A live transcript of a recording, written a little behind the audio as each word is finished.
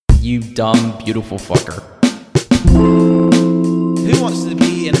You dumb, beautiful fucker. Who wants to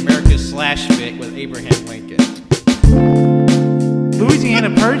be in America's slash fic with Abraham Lincoln?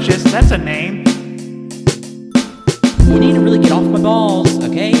 Louisiana Purchase, that's a name. You need to really get off my balls,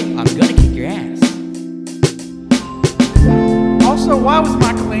 okay? I'm gonna kick your ass. Also, why was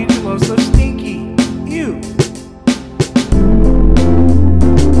Michelangelo so stinky? Ew.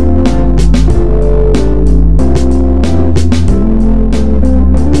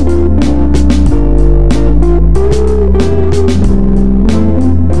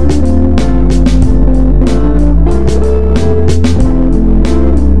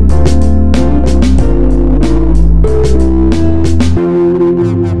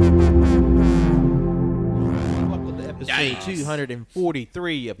 Welcome to episode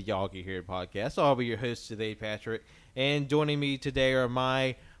 243 of the Y'all Get Here podcast. I'll be your host today, Patrick. And joining me today are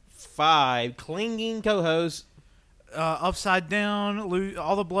my 5 clinging co-hosts. Upside down,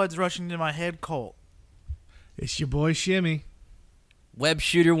 all the blood's rushing to my head, Colt. It's your boy Shimmy. Web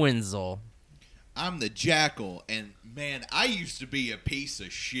shooter Wenzel. I'm the Jackal, and man, I used to be a piece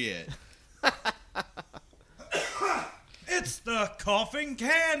of shit. It's the Coughing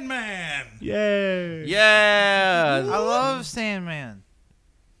Can Man. Yay! Yeah. I love Sandman.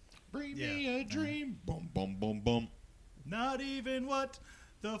 Bring me a dream. Boom, boom, boom, boom. Not even what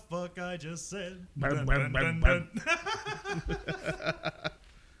the fuck I just said. Bum, Dun, bum, dun, bum,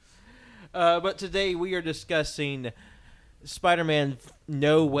 dun, But today we are discussing Spider-Man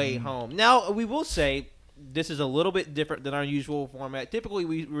No Way Home. Now, we will say this is a little bit different than our usual format. Typically,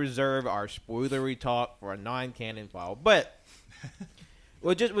 we reserve our spoilery talk for a non-canon file. But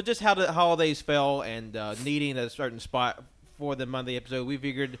with just how the holidays fell and needing a certain spot for the Monday episode, we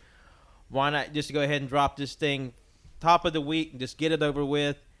figured why not just go ahead and drop this thing top of the week and just get it over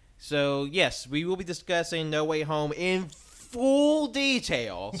with. So, yes, we will be discussing No Way Home in full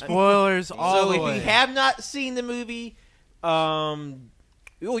detail. Spoilers all So the if way. you have not seen the movie,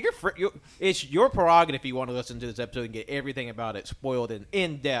 it's your prerogative if you want to listen to this episode and get everything about it spoiled and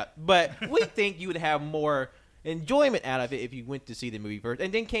in depth. But we think you would have more enjoyment out of it if you went to see the movie first,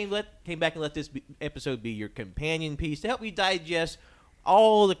 and then came back and let this episode be your companion piece to help you digest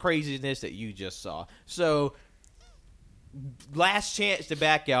all the craziness that you just saw. So, last chance to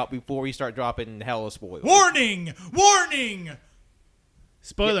back out before we start dropping hella spoilers. Warning! Warning!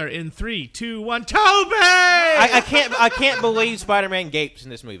 Spoiler in 3, 2, 1. Toby! I can't believe Spider-Man gapes in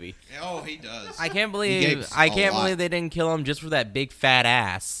this movie. Oh, he does. I can't He believe gapes I a can't lot. believe they didn't kill him just for that big fat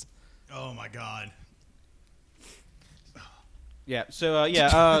ass. Oh my god. Yeah. So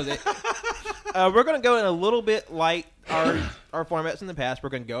we're gonna go in a little bit like our formats in the past. We're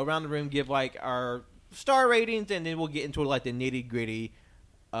gonna go around the room, give like our star ratings, and then we'll get into like the nitty gritty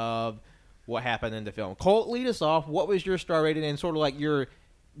of what happened in the film. Colt, lead us off. What was your star rating and sort of like your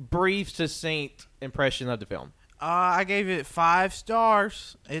brief, succinct impression of the film? I gave it 5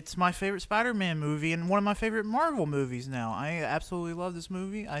 stars. It's my favorite Spider-Man movie and one of my favorite Marvel movies now. I absolutely love this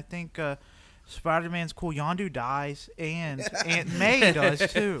movie. I think Spider-Man's cool. Yondu dies, and Aunt May does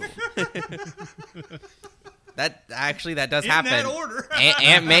too. That does In happen. that order.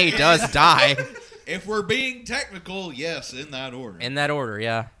 Aunt May does die If we're being technical, yes, in that order. in that order.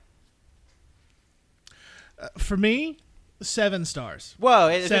 Yeah. For me, 7 stars. Whoa!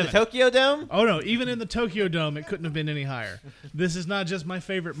 Is it the 7. Tokyo Dome? Oh no, even in the Tokyo Dome, it couldn't have been any higher. This is not just my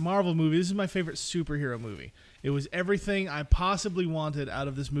favorite Marvel movie. This is my favorite superhero movie. It was everything I possibly wanted out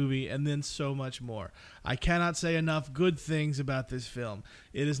of this movie, and then so much more. I cannot say enough good things about this film.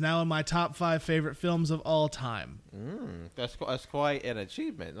 It is now in my top 5 favorite films of all time. That's quite an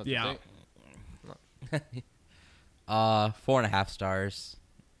achievement. Don't you Yeah. think? 4.5 stars.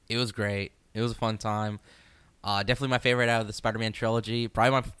 It was great. It was a fun time. Definitely my favorite out of the Spider-Man trilogy.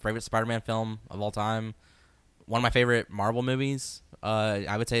 Probably my favorite Spider-Man film of all time. One of my favorite Marvel movies.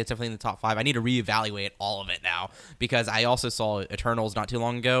 I would say it's definitely in the top 5. I need to reevaluate all of it now because I also saw Eternals not too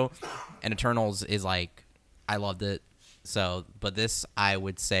long ago, and Eternals is like, I loved it. So, but this I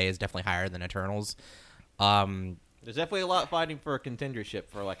would say is definitely higher than Eternals. There's definitely a lot fighting for a contendership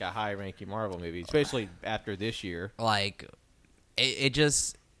for like a high-ranking Marvel movie, especially after this year. Like, it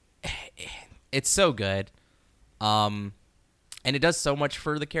just, it's so good. And it does so much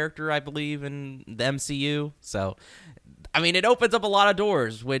for the character, I believe, in the MCU. So, I mean, it opens up a lot of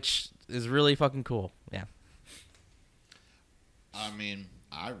doors, which is really fucking cool. Yeah. I mean,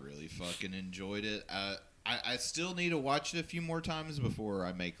 I really fucking enjoyed it. I still need to watch it a few more times before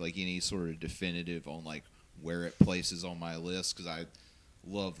I make like any sort of definitive on like where it places on my list because I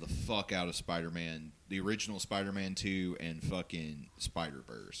love the fuck out of Spider-Man, the original Spider-Man 2 and fucking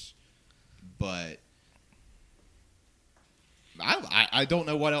Spider-Verse. But I don't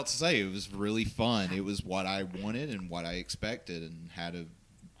know what else to say. It was really fun. It was what I wanted and what I expected, and had a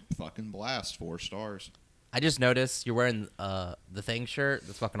fucking blast. 4 stars. I just noticed you're wearing the Thing shirt.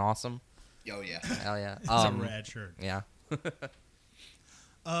 That's fucking awesome. Oh yeah. Hell yeah. It's a rad shirt. Yeah.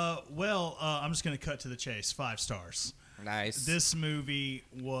 I'm just going to cut to the chase. 5 stars. Nice. This movie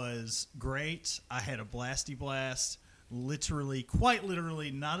was great. I had a blasty blast. Literally, quite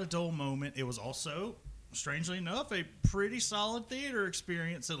literally, not a dull moment. It was also, strangely enough, a pretty solid theater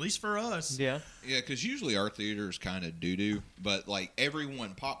experience, at least for us. Yeah. Yeah, because usually our theater is kind of doo-doo, but like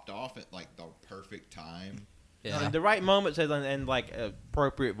everyone popped off at like the perfect time. Yeah. The right moments and like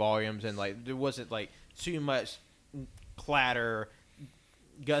appropriate volumes, and like there wasn't like too much clatter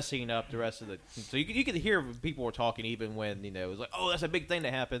gussing up the rest of the. So you could hear people were talking even when it was like, oh, that's a big thing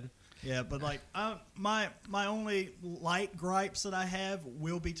that happened. Yeah, but like my only light gripes that I have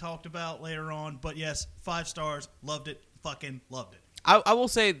will be talked about later on. But yes, 5 stars. Loved it. Fucking loved it. I will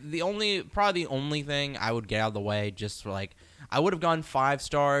say probably the only thing I would get out of the way, just for like, I would have gone 5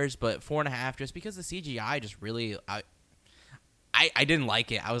 stars, but 4.5 just because the CGI just really I didn't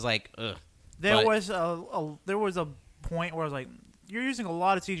like it. I was like, ugh. There But- was a point where I was like, you're using a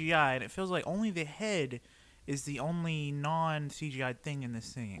lot of CGI, and it feels like only the head is the only non-CGI thing in this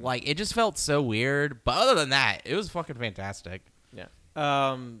scene. Like, it just felt so weird. But other than that, it was fucking fantastic. Yeah.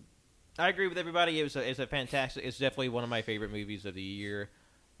 I agree with everybody. It's a fantastic. It's definitely one of my favorite movies of the year.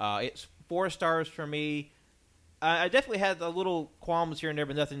 It's 4 stars for me. I definitely had a little qualms here and there,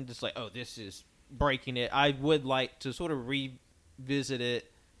 but nothing just like, oh, this is breaking it. I would like to sort of revisit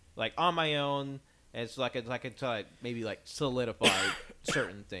it, like on my own, and so I could maybe like solidify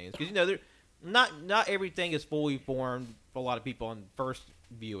certain things, because not everything is fully formed for a lot of people on first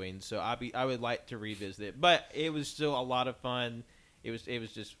viewing. So I would like to revisit it, but it was still a lot of fun. It was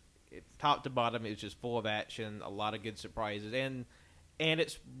just top to bottom. It was just full of action, a lot of good surprises, and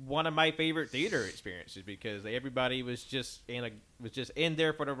it's one of my favorite theater experiences because everybody was just in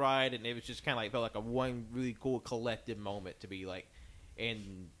there for the ride, and it was just kind of like felt like a one really cool collective moment to be like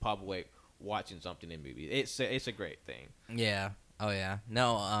in public watching something in movie. It's a great thing. Yeah. Oh, yeah.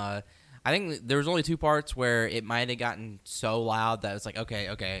 No, I think there was only 2 parts where it might have gotten so loud that it's like, okay,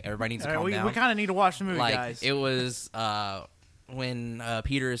 everybody needs to calm down. We kind of need to watch the movie, Like, guys. it was when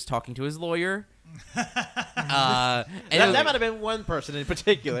Peter is talking to his lawyer. And That might have been one person in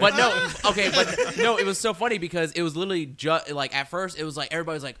particular. But it was so funny because it was literally just like at first it was like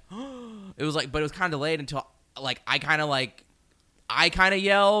everybody was like, it was like, but it was kind of delayed until like I kind of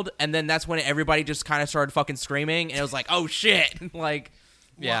yelled, and then that's when everybody just kind of started fucking screaming, and it was like, oh shit, like,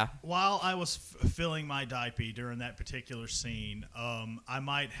 yeah. While I was filling my diaper during that particular scene, I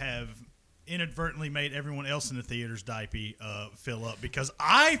might have inadvertently made everyone else in the theater's diaper fill up because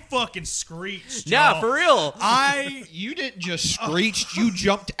I fucking screeched. Yeah, y'all. for real. You didn't just screech. You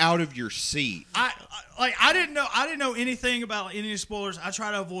jumped out of your seat. I didn't know anything about any spoilers. I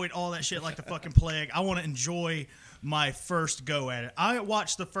try to avoid all that shit like the fucking plague. I want to enjoy my first go at it. I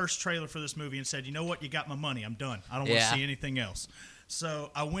watched the first trailer for this movie and said, you know what, you got my money. I'm done. I don't want to see anything else. So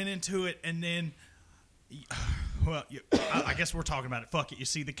I went into it, and then, well, I guess we're talking about it. Fuck it. You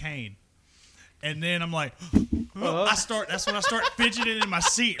see the cane. And then I'm like, that's when I start fidgeting in my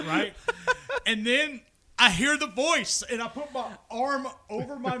seat, right? And then I hear the voice, and I put my arm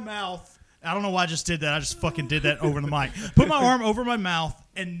over my mouth. I don't know why I just did that. I just fucking did that over the mic. Put my arm over my mouth,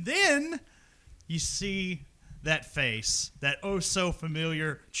 and then you see that face, that oh so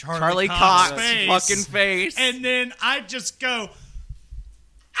familiar Charlie Cox face, fucking face. and then I just go,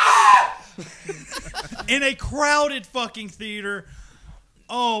 ah! In a crowded fucking theater.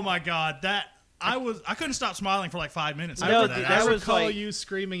 Oh my god, I couldn't stop smiling for like 5 minutes after that. I was recall like- you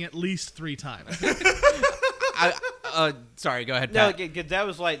screaming at least 3 times. Sorry, go ahead, No, Pat. because that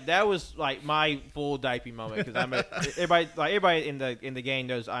was like my full diaper moment because everybody in the game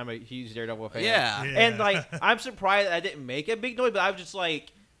knows I'm a huge Daredevil fan. Yeah. And like I'm surprised I didn't make a big noise, but I was just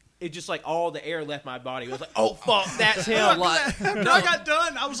like. It just like all the air left my body. It was like, oh fuck, that's him. When I got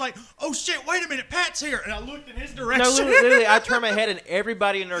done, I was like, oh shit, wait a minute, Pat's here. And I looked in his direction. No, literally, I turned my head and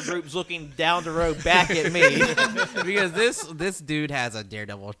everybody in our group's looking down the road back at me. Because this dude has a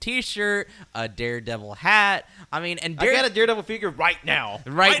Daredevil T-shirt, a Daredevil hat. I mean, and I got a Daredevil figure right now.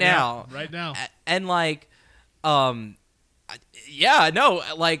 right now. Right now. And like, yeah, no,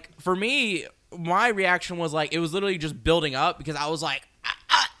 like for me, my reaction was like it was literally just building up because I was like.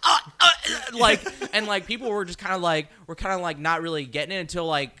 Like and like people were just kind of like not really getting it until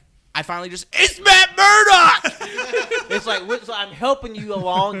like I finally just it's Matt Murdock. It's like I'm helping you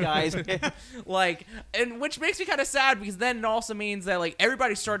along, guys. Like, and which makes me kind of sad because then it also means that like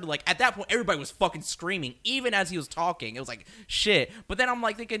everybody started like at that point everybody was fucking screaming even as he was talking. It was like shit. But then I'm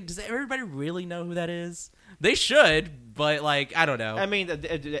like thinking, does everybody really know who that is? They should, but like I don't know. I mean, at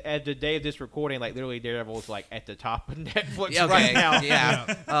the day of this recording, like literally Daredevil's like at the top of Netflix Yeah, right now.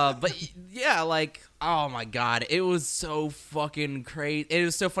 Yeah. But yeah, like, oh my god, it was so fucking crazy. It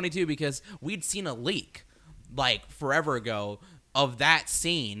was so funny too because we'd seen a leak like forever ago of that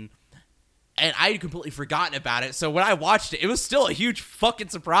scene, and I had completely forgotten about it. So when I watched it, it was still a huge fucking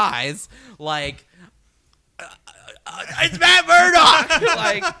surprise. Like, it's Matt Murdock.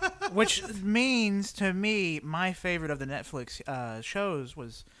 Like, Which means to me, my favorite of the Netflix shows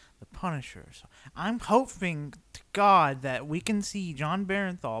was The Punisher. So I'm hoping to God that we can see John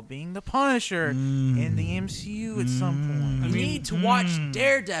Barenthal being the Punisher in the MCU at some point. you need to watch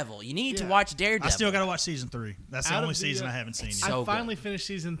Daredevil. You need to watch Daredevil. I still got to watch season 3. That's the Out of only the, season I haven't seen it's yet. so I finally finished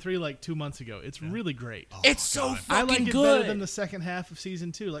season 3 like 2 months ago. It's really great. It's so God. fucking I like it good. better than the second half of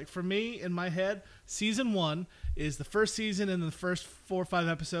season 2. Like for me, in my head, season 1 is the first season and the first 4 or 5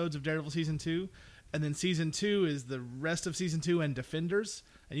 episodes of Daredevil season 2, and then season 2 is the rest of season 2 and Defenders,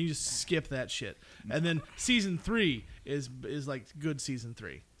 and you just skip that shit. And then season 3 is like good season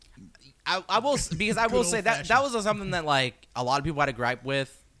 3. I will because I will say that old-fashioned. was something that like a lot of people had a gripe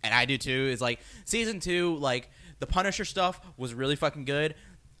with, and I do too. Is like season 2, like the Punisher stuff was really fucking good.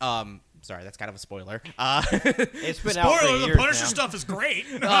 Sorry, that's kind of a spoiler. It's been out for Spoiler: the years Punisher now. stuff is great.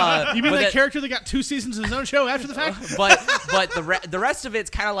 You mean but that character that got 2 seasons of his own show after the fact? but the rest of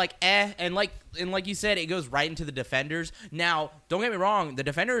it's kind of like and like you said, it goes right into the Defenders. Now, don't get me wrong, the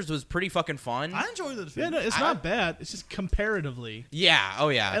Defenders was pretty fucking fun. I enjoy the Yeah, no, it's not bad. It's just comparatively. Yeah, oh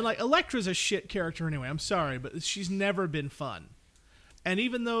yeah. And like Elektra's a shit character anyway. I'm sorry, but she's never been fun. And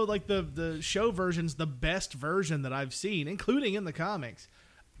even though like the show version's the best version that I've seen, including in the comics,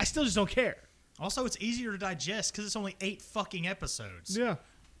 I still just don't care. Also, it's easier to digest because it's only 8 fucking episodes. Yeah.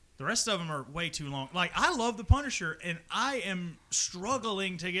 The rest of them are way too long. Like, I love The Punisher, and I am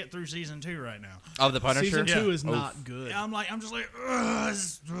struggling to get through season 2 right now. Of the Punisher. Season 2 Yeah. is not good. I'm just like, ugh.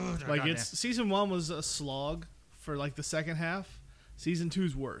 Like it's season 1 was a slog for like the second half. Season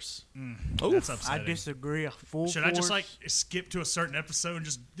 2's worse. That's I upsetting. disagree. Full Should force. I just like skip to a certain episode and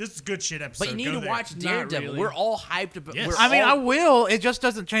just this is good shit episode? But you need Go to there. watch Daredevil. really. We're all hyped about. Yes. We're I mean, I all, will. It just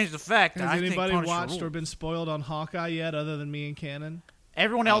doesn't change the fact that Has I think anybody Punisher watched or rules. been spoiled on Hawkeye yet, other than me and Cannon?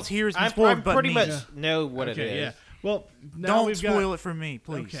 Everyone else here has been I spoiled, but pretty me. much know what it Okay, is. yeah. Well, now Don't we've spoil got, it for me,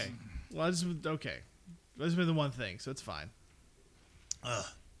 please. Okay. Well, okay. That's been the one thing, so it's fine.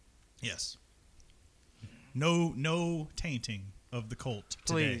 Yes. No tainting of the cult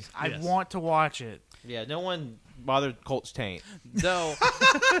today. Please, I Yes. want to watch it. Yeah, no one bothered Colt's taint. though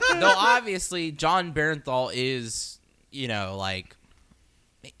obviously John Barenthal is, you know, like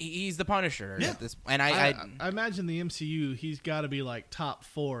he's the Punisher Yeah. at this, and I imagine the MCU, he's got to be like top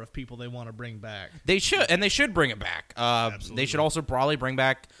 4 of people they want to bring back. they should bring it back. They Absolutely. should also probably bring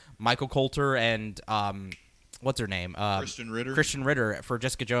back Michael Coulter and what's her name? Christian Ritter for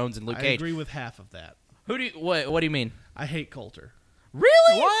Jessica Jones and Luke I Cage. agree with half of that. What do you mean? I hate Coulter.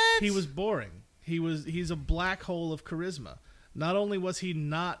 Really? What? He was boring. He's a black hole of charisma. Not only was he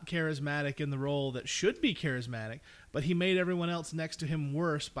not charismatic in the role that should be charismatic, but he made everyone else next to him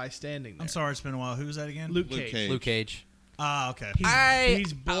worse by standing there. I'm sorry, it's been a while. Who was that again? Luke Luke Cage. Cage. Luke Cage. Ah, okay.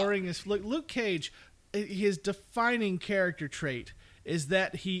 He's boring as Luke Cage. His defining character trait is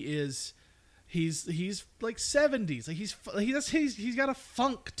that he's like 70s. Like he's got a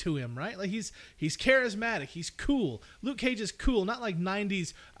funk to him, right? Like he's charismatic. He's cool. Luke Cage is cool, not like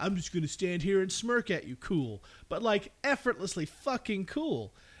 90s. I'm just gonna stand here and smirk at you, cool, but like effortlessly fucking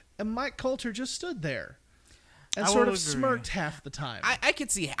cool. And Mike Coulter just stood there and I sort will of agree. smirked half the time. I could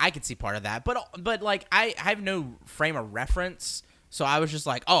see part of that, but like I have no frame of reference, so I was just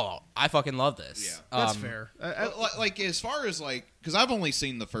like, oh, I fucking love this. Yeah. That's fair. Like as far as like, because I've only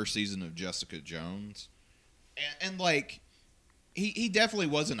seen the first season of Jessica Jones, and like he definitely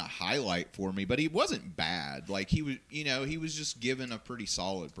wasn't a highlight for me, but he wasn't bad. Like he was, he was just given a pretty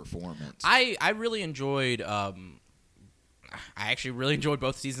solid performance. I really enjoyed. I actually really enjoyed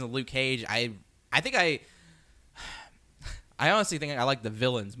both seasons of Luke Cage. I think I honestly think I like the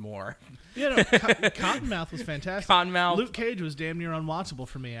villains more. Yeah, no, Cottonmouth was fantastic. Cottonmouth. Luke Cage was damn near unwatchable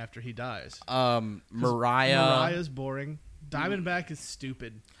for me after he dies. Mariah's boring. Diamondback is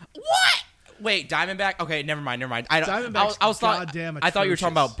stupid. what? Wait, Diamondback. Okay, never mind. Diamondback's goddamn I thought you were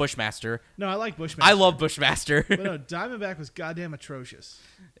talking about atrocious. Bushmaster. No, I like Bushmaster. I love Bushmaster. But no, Diamondback was goddamn atrocious.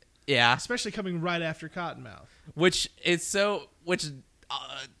 Yeah, Especially coming right after Cottonmouth. which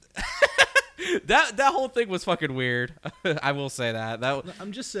that whole thing was fucking weird. I will say that.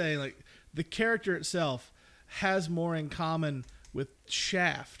 I'm just saying, like, the character itself has more in common with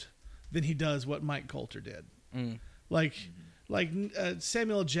Shaft than he does what Mike Coulter did. Like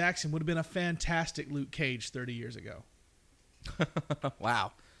Samuel L. Jackson would have been a fantastic Luke Cage 30 years ago.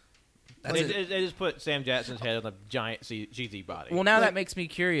 Wow. They just put Sam Jackson's head on a giant cheesy body. Well, now that makes me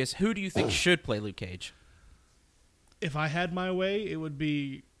curious. Who do you think should play Luke Cage? If I had my way, it would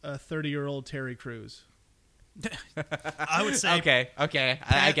be a 30-year-old Terry Crews. I would say Okay.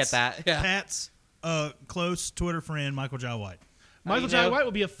 I get that. Yeah. Pat's close Twitter friend, Michael Jai White. Michael Jai White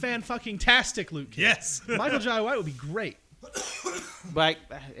would be a fan-fucking-tastic Luke Cage. Yes. Michael Jai White would be great. But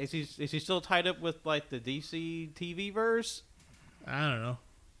is he still tied up with like the DC TV verse? I don't know.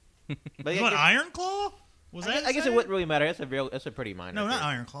 But What, Iron Claw? Was that? I guess it wouldn't really matter. That's a pretty minor. No, not thing.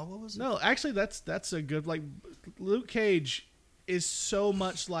 Iron Claw. What was it? No, actually, that's a good, like, Luke Cage is so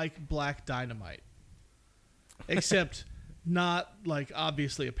much like Black Dynamite, except not, like,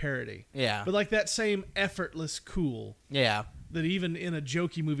 obviously a parody. Yeah. But, like, that same effortless cool Yeah. that even in a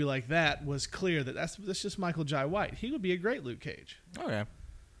jokey movie like that was clear that that's just Michael Jai White. He would be a great Luke Cage. Okay.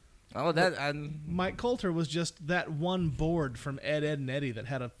 Oh, that Mike Coulter was just that one board from Ed, Ed, and Eddie that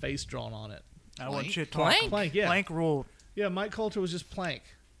had a face drawn on it. I want shit Plank? talk. Plank, yeah. Plank ruled. Yeah, Mike Coulter was just Plank.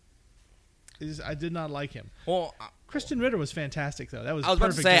 I did not like him. well. Kristen Ritter was fantastic, though. That was I was about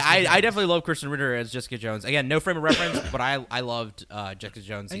to perfect say Jessica I Jones. definitely love Kristen Ritter as Jessica Jones. Again, no frame of reference, but I loved Jessica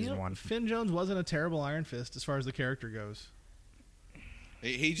Jones And, season you know, 1. Finn Jones wasn't a terrible Iron Fist as far as the character goes.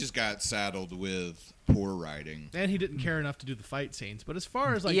 He just got saddled with poor writing. And he didn't care enough to do the fight scenes. But as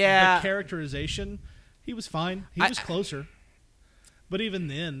far as, like, Yeah. the characterization, he was fine. He was closer. But even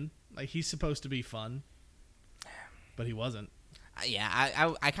then, like, he's supposed to be fun. But he wasn't. Yeah,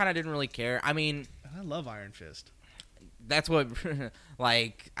 I kind of didn't really care. I mean, And I love Iron Fist. that's what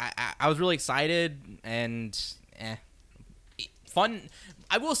like I was really excited and fun.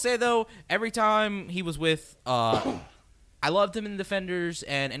 I will say though, every time he was with I loved him in Defenders,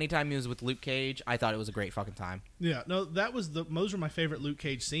 and anytime he was with Luke Cage, I thought it was a great fucking time. Yeah, no, those were my favorite Luke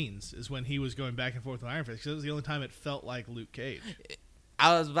Cage scenes, is when he was going back and forth with Iron Fist, because it was the only time it felt like Luke Cage.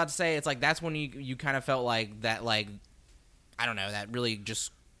 I was about to say, it's like that's when you kind of felt like that, like, I don't know, that really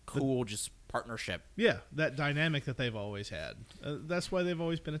just cool just partnership. Yeah, that dynamic that they've always had. That's why they've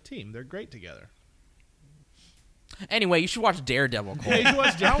always been a team. They're great together. Anyway, you should watch Daredevil, Cole. Hey, you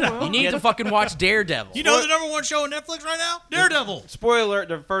watch Daredevil? You need to fucking watch Daredevil. You know the number one show on Netflix right now? Daredevil. Spoiler alert,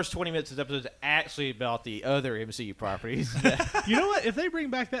 the first 20 minutes of this episode is actually about the other MCU properties. You know what? If they bring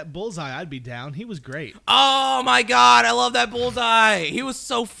back that Bullseye, I'd be down. He was great. Oh my god, I love that Bullseye. He was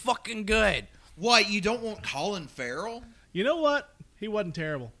so fucking good. What, you don't want Colin Farrell? You know what? He wasn't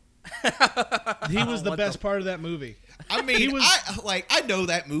terrible. He was the What best part of that movie. I mean, He was- I know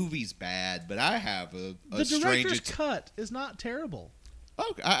that movie's bad, but I have a The strange. director's cut is not terrible.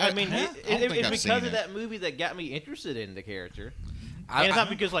 Okay, I mean, don't think it's I've because seen of it. that movie that got me interested in the character. I- And it's I- not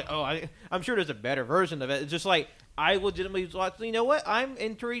because, like, I'm sure there's a better version of it. It's just like, I legitimately was like, you know what? I'm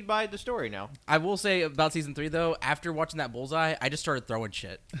intrigued by the story now. I will say about season 3 though, after watching that Bullseye, I just started throwing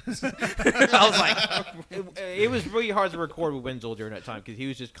shit. I was like, It was really hard to record with Wenzel during that time because he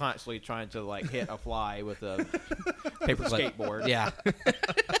was just constantly trying to, like, hit a fly with a paperclip. skateboard. Yeah.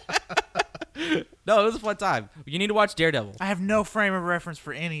 No, it was a fun time. You need to watch Daredevil. I have no frame of reference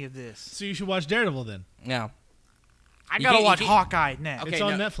for any of this. So you should watch Daredevil then. Yeah. I You gotta can't- you watch can't- Hawkeye next. Okay, It's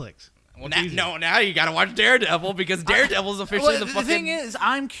on no. Netflix. Well, It's now, easy. now you got to watch Daredevil because Daredevil's officially Well, the fucking. thing is,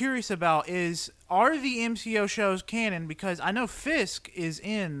 I'm curious about are the MCO shows canon? Because I know Fisk is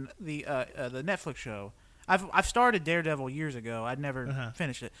in the Netflix show. I've started Daredevil years ago. I'd never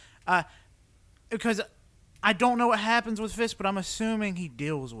finished it because I don't know what happens with Fisk, but I'm assuming he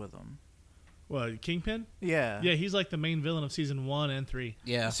deals with them. What, Kingpin? Yeah. Yeah, he's like the main villain of season 1 and 3.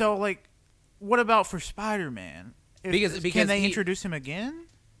 Yeah. So, like, what about for Spider-Man? Because can they he- introduce him again?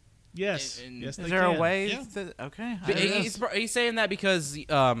 Yes. And- Yes, Is they there a can. way? Yeah. Okay. I But don't know. he's saying that because,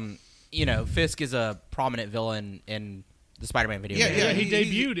 Fisk is a prominent villain in the Spider-Man video Yeah, game. Yeah, he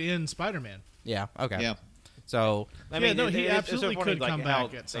he- debuted in Spider-Man. Yeah. Okay. Yeah. So I Yeah, no, he it's so absolutely funny, could like, come how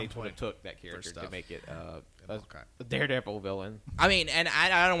back at some they point took that character to stuff. make it Okay. a Daredevil villain. I mean, and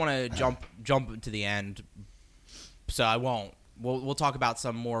I don't want to jump to the end, so I won't. We'll talk about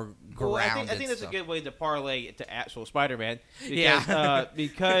some more Well, grounded I think that's stuff. a good way to parlay it to actual Spider-Man. Because, Yeah.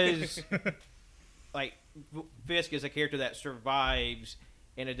 because like Fisk is a character that survives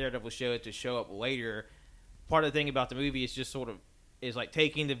in a Daredevil show to show up later. Part of the thing about the movie is just sort of is like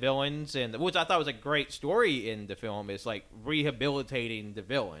taking the villains and which I thought was a great story in the film is like rehabilitating the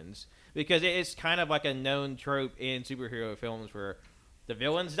villains because it's kind of like a known trope in superhero films where the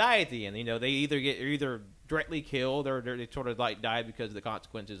villains die at the end. You know, they either get either directly killed or they sort of like die because of the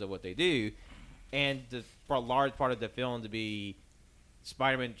consequences of what they do. And for a large part of the film to be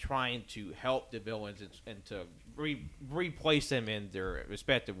Spider-Man trying to help the villains and to replace them in their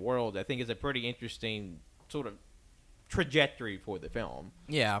respective world, I think is a pretty interesting sort of trajectory for the film.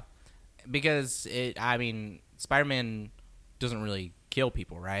 Yeah, because Spider-Man doesn't really kill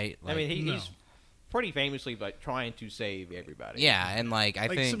people, right? I mean, No. he's pretty famously like trying to save everybody. yeah, and I Like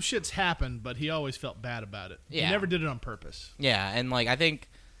think some shit's happened, but he always felt bad about it. Yeah. He never did it on purpose. yeah, and I think,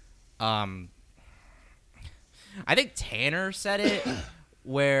 I think Tanner said it,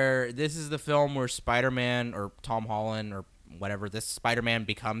 where this is the film where Spider-Man or Tom Holland or whatever, this Spider-Man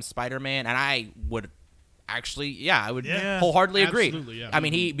becomes Spider-Man, and I would actually, I would Yeah. wholeheartedly agree. Absolutely, yeah. I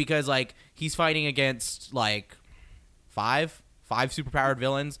mean, because he's fighting against five superpowered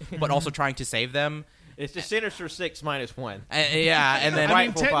villains, but also trying to save them. It's the Sinister Six minus one. Yeah, and then I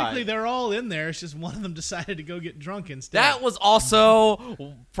mean, Frightful technically Five. they're all in there. It's just one of them decided to go get drunk instead. that was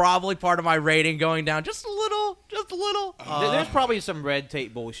also probably part of my rating going down just a little. There's probably some red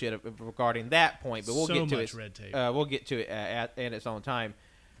tape bullshit regarding that point, but we'll So get to much it. red tape. We'll get to it in its own time.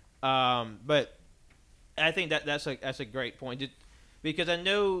 But I think that's a great point because I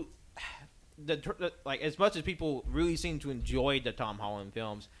know like as much as people really seem to enjoy the Tom Holland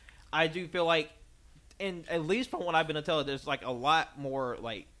films, I do feel like, and at least from what I've been told, there's like a lot more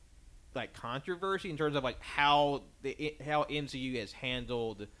like controversy in terms of like how MCU has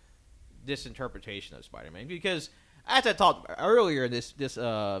handled this interpretation of Spider-Man. Because as I talked earlier this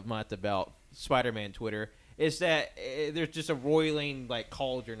month about Spider-Man Twitter, is that there's just a roiling like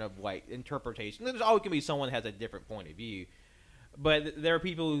cauldron of like interpretation. There's always gonna be someone that has a different point of view, but there are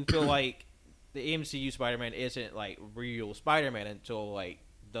people who feel like the MCU Spider-Man isn't like real Spider-Man until like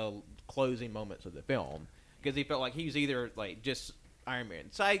the closing moments of the film, because he felt like he was either like just Iron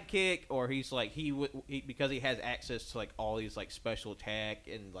Man's sidekick, or he's like he because he has access to like all these like special tech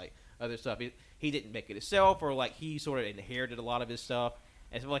and like other stuff. He didn't make it himself, or like he sort of inherited a lot of his stuff,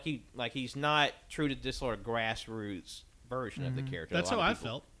 and so like he's not true to this sort of grassroots version of the character. That's A lot how of I people-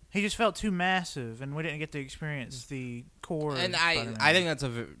 felt. He just felt too massive, and we didn't get to experience the core. And of I Spider-Man.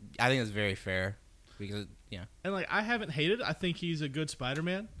 think that's very fair because And like I haven't hated. I think he's a good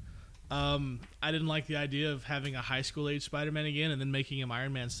Spider-Man. I didn't like the idea of having a high school age Spider-Man again and then making him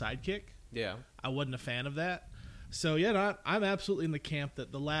Iron Man's sidekick. Yeah. I wasn't a fan of that. So yeah, no, I'm absolutely in the camp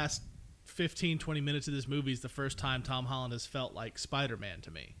that the last 15, 20 minutes of this movie is the first time Tom Holland has felt like Spider-Man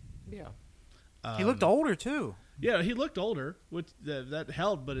to me. Yeah. He looked older too. Yeah, he looked older, which that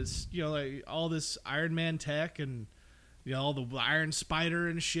helped. But it's like all this Iron Man tech and all the Iron Spider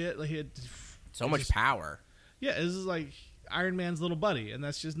and shit. Like he had so much power. Yeah, this is like Iron Man's little buddy, and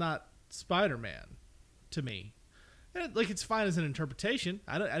that's just not Spider-Man to me. And, like it's fine as an interpretation.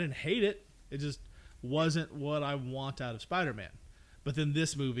 I didn't hate it. It just wasn't what I want out of Spider-Man. But then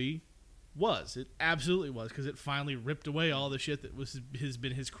this movie was. It absolutely was, because it finally ripped away all the shit that has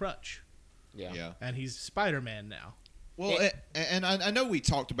been his crutch. Yeah. And he's Spider-Man now. Well, and I know we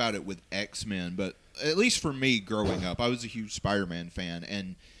talked about it with X-Men, but at least for me growing up, I was a huge Spider-Man fan,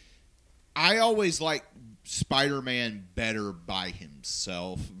 and I always liked Spider-Man better by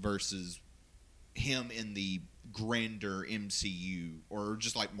himself versus him in the grander MCU or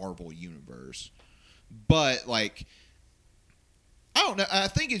just like Marvel Universe. But like, I don't know. I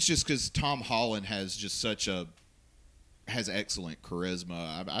think it's just because Tom Holland has just has excellent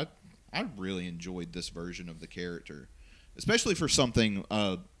charisma. I really enjoyed this version of the character, especially for something.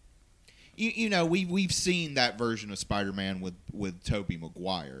 We've seen that version of Spider-Man with Tobey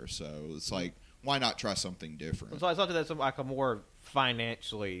Maguire, so it's like, why not try something different? So I thought that's like a more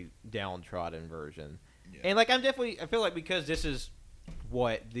financially downtrodden version. Yeah. And like I feel like because this is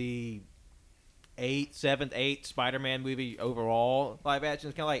the seventh, eighth Spider-Man movie overall live action,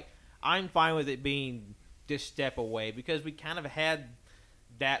 it's kind of like I'm fine with it being this step away, because we kind of had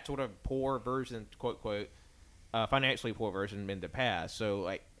that sort of poor version, quote quote, financially poor version in the past. So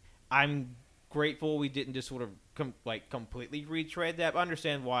like I'm grateful we didn't just sort of completely retread that. But I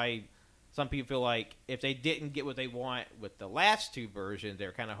understand why some people feel like if they didn't get what they want with the last two versions,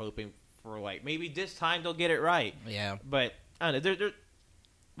 they're kind of hoping for like maybe this time they'll get it right. Yeah. But I don't know.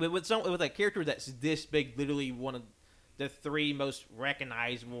 With a character that's this big, literally one of the three most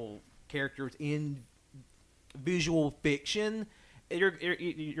recognizable characters in visual fiction,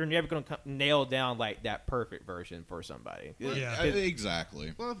 you're never going to nail down like that perfect version for somebody. Yeah.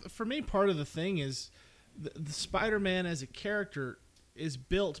 Exactly. Well, for me, part of the thing is the Spider-Man as a character is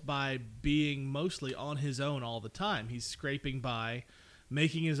built by being mostly on his own all the time. He's scraping by,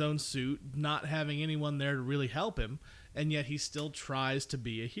 making his own suit, not having anyone there to really help him. and yet he still tries to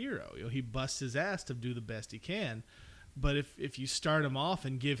be a hero. You know, he busts his ass to do the best he can. But if you start him off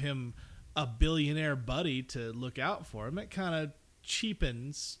and give him a billionaire buddy to look out for him, it kind of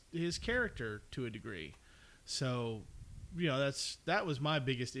cheapens his character to a degree. So, you know, that was my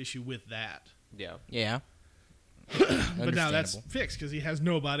biggest issue with that. Yeah. Yeah. But now that's fixed because he has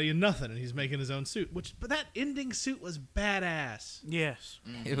nobody and nothing, and he's making his own suit. But that ending suit was badass. Yes.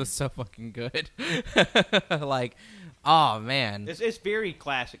 It was so fucking good. Like, oh man, It's very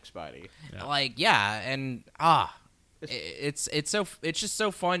classic Spidey. Yeah. like yeah, and it's just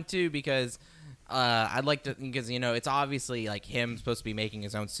so fun too because I'd like to, because you know it's obviously like him supposed to be making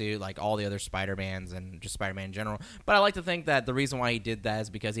his own suit like all the other Spider-Mans and just Spider-Man in general, but I like to think that the reason why he did that is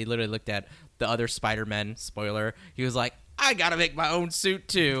because he literally looked at the other Spider-Men, spoiler, he was like, I gotta make my own suit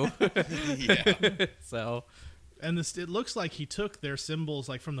too. Yeah. So And it looks like he took their symbols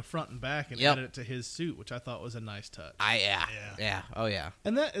like from the front and back and Yep. added it to his suit, which I thought was a nice touch. Oh yeah.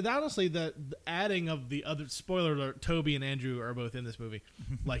 And that honestly, the adding of the other, spoiler alert, Toby and Andrew are both in this movie,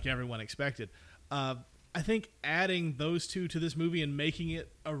 like everyone expected. I think adding those two to this movie and making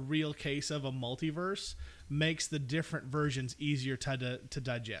it a real case of a multiverse makes the different versions easier to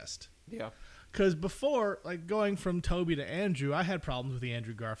digest. Yeah. Because before, like going from Toby to Andrew, I had problems with the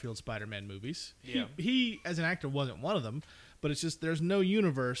Andrew Garfield Spider-Man movies. Yeah. He, as an actor, wasn't one of them, but it's just there's no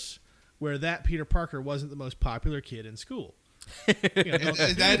universe where that Peter Parker wasn't the most popular kid in school. You know,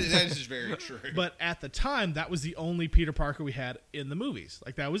 that is very true. but at the time, that was the only Peter Parker we had in the movies.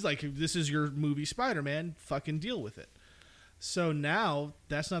 Like, that was like, this is your movie Spider-Man, fucking deal with it. So now,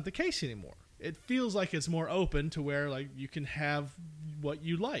 that's not the case anymore. It feels like it's more open to where, like, you can have what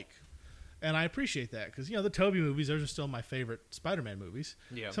you like. And I appreciate that, because, you know, the Tobey movies, those are still my favorite Spider-Man movies.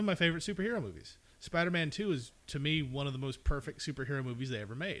 Yeah. Some of my favorite superhero movies. Spider-Man 2 is, to me, one of the most perfect superhero movies they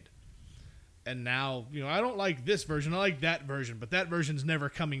ever made. And now, you know, I don't like this version. I like that version, but that version's never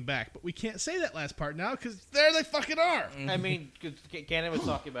coming back. But we can't say that last part now because there they fucking are. I mean, 'cause Cannon was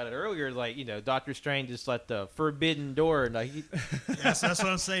talking about it earlier. Like, you know, Doctor Strange is like the forbidden door. And like, Yes, that's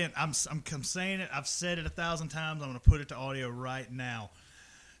what I'm saying. I'm saying it. I've said it 1,000 times. I'm going to put it to audio right now.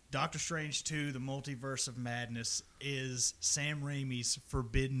 Doctor Strange 2, The Multiverse of Madness, is Sam Raimi's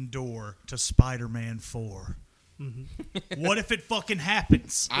forbidden door to Spider-Man 4. What if it fucking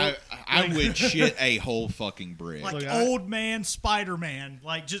happens? I would shit a whole fucking brick. Like Look, old man Spider-Man,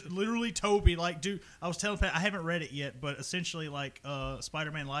 like just literally Toby. Like, dude, I was telling Pat, I haven't read it yet, but essentially, like,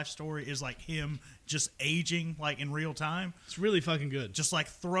 Spider-Man life story is like him just aging, like in real time. It's really fucking good. Just like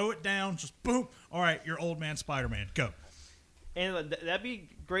throw it down, just boom. All right, you're old man Spider-Man. Go. and that'd be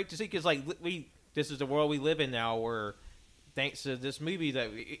great to see because like this is the world we live in now, where thanks to this movie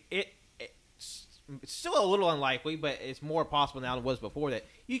that it's still a little unlikely, but it's more possible now than it was before that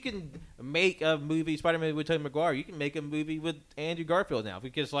you can make a movie Spider-Man with Tobey Maguire. You can make a movie with Andrew Garfield now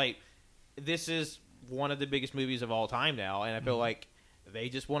because like this is one of the biggest movies of all time now, and I feel like they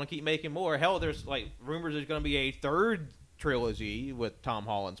just want to keep making more. Hell, there's like rumors there's going to be a third trilogy with Tom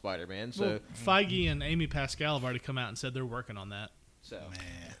Holland Spider-Man. So Well, Feige and Amy Pascal have already come out and said they're working on that.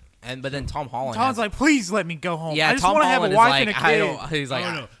 But then Tom Holland. Tom's like, please let me go home. yeah, I just Tom want to have Holland a is wife like, and a I kid. don't. He's like,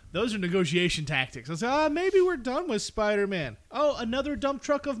 oh, no. Those are negotiation tactics. I say, maybe we're done with Spider-Man. Oh, another dump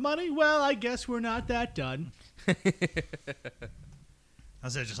truck of money? Well, I guess we're not that done. I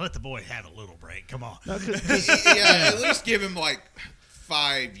said, just let the boy have a little break. Come on. yeah, at least give him like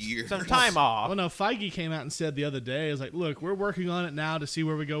 5 years. some time off. Well, no, Feige came out and said the other day, "Is like, look, we're working on it now to see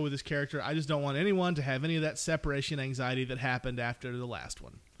where we go with this character. I just don't want anyone to have any of that separation anxiety that happened after the last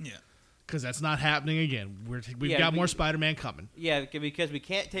one, Yeah. because that's not happening again. We've Yeah, got we- more Spider-Man coming. Yeah, because we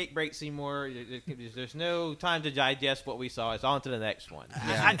can't take breaks anymore. There's no time to digest what we saw. It's on to the next one.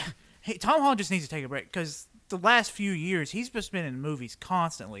 Hey, Tom Holland just needs to take a break because the last few years he's just been in movies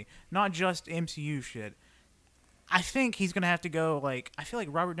constantly, not just MCU shit. I think he's gonna have to go. Like, I feel like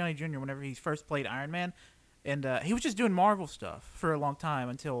Robert Downey Jr. whenever he first played Iron Man, and he was just doing Marvel stuff for a long time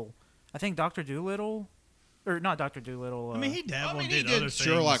until I think Doctor Dolittle, or not Doctor Dolittle. I mean, he dabbled I mean, and he did did other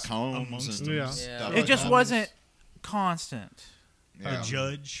Sherlock things Holmes amongst and them. Yeah. stuff it like just that. wasn't constant. Yeah. The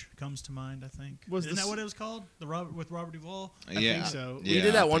Judge comes to mind, I think. Was Isn't this- that what it was called? With Robert Duvall? Yeah. think so. we Yeah,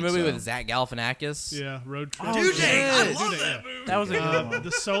 did that I one think movie so. with Zach Galifianakis. Yeah, Road Trip. Oh, Due shit. Date! I Due love Date, that yeah. movie. That was a good one.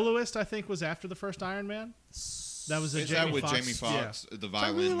 The Soloist, I think, was after the first Iron Man. That was a Is Jamie that with Foxx. Jamie Foxx, the I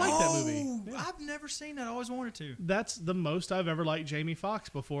violin? really like that movie. Oh, Yeah. I've never seen that. I always wanted to. That's the most I've ever liked Jamie Foxx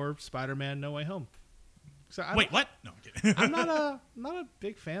before Spider-Man: No Way Home. So I Wait, don't- what? No, I'm kidding. I'm not a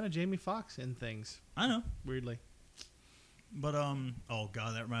big fan of Jamie Foxx in things. I know. Weirdly, But oh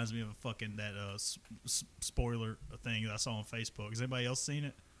god, that reminds me of a fucking that spoiler thing that I saw on Facebook. Has anybody else seen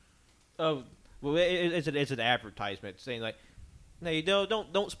it? Oh, Well, it's an advertisement saying like, no, you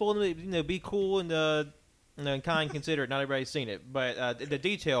don't spoil the movie. Be cool and and kind, considerate. Not everybody's seen it, but the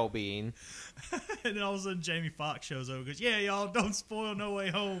detail being, And then all of a sudden Jamie Foxx shows up and goes, "Yeah, y'all don't spoil No Way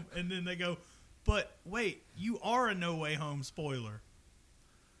Home." And then they go, "But wait, you are a No Way Home spoiler."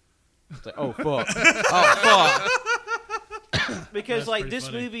 it's like, oh fuck, because That's like pretty this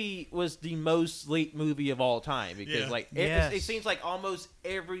funny. movie was the most leaked movie of all time. Because Yeah. like Yes. it seems like almost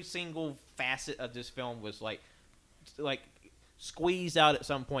every single facet of this film was like squeezed out at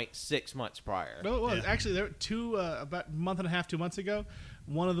some point 6 months prior. No, it was Yeah. actually there were about a month and a half, 2 months ago.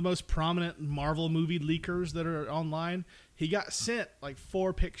 One of the most prominent Marvel movie leakers that are online. He got sent like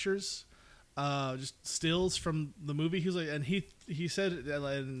 4 pictures, just stills from the movie. He was like, and he said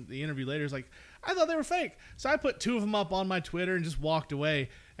in the interview later, he's like, I thought they were fake, so I put 2 of them up on my Twitter and just walked away.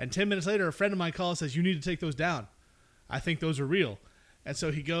 And 10 minutes later, a friend of mine calls and says, "You need to take those down. I think those are real." And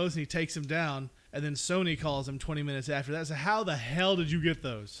so he goes and he takes them down. And then Sony calls him 20 minutes after that. So how the hell did you get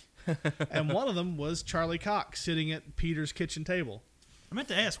those? And one of them was Charlie Cox sitting at Peter's kitchen table. I meant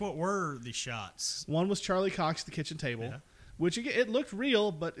to ask, what were the shots? One was Charlie Cox at the kitchen table, Yeah. which again, it looked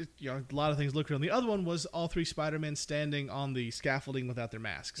real, but a lot of things looked real. And the other one was all 3 Spider-Men standing on the scaffolding without their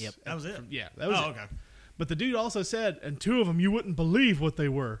masks. Yep. That was it. Yeah, that was it. okay. But the dude also said, and 2 of them, you wouldn't believe what they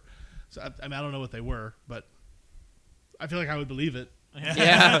were. So I mean, I don't know what they were, but I feel like I would believe it.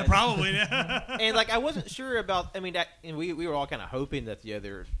 Yeah. Probably. And like I wasn't sure about. I mean, and we were all kind of hoping that the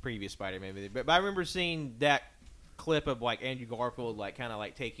other previous Spider-Man movie, but I remember seeing that clip of like Andrew Garfield like kind of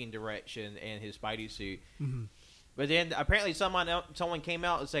like taking direction in his Spidey suit. Mm-hmm. But then apparently someone came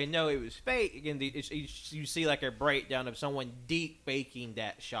out and say no, it was fake. Again, you see like a breakdown of someone deep faking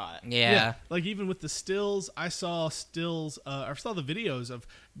that shot. Yeah. Like even with the stills, I saw I saw the videos of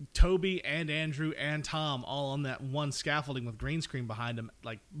Toby and Andrew and Tom all on that one scaffolding with green screen behind them,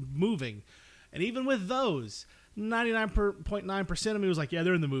 like moving. And even with those, 99.9% of me was like, yeah,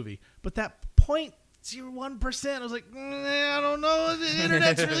 they're in the movie. But that 0.01%, I was like, I don't know. The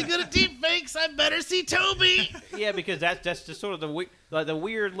internet's really good at deep fakes. I better see Toby. Yeah, because that's just sort of the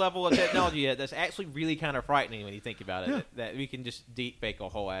weird level of technology that's actually really kind of frightening when you think about it. Yeah. That we can just deep fake a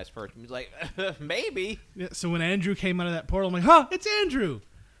whole ass person. It's like maybe. Yeah, so when Andrew came out of that portal, I'm like, huh, it's Andrew.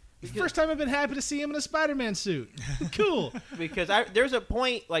 First time I've been happy to see him in a Spider-Man suit. Cool. Because there's a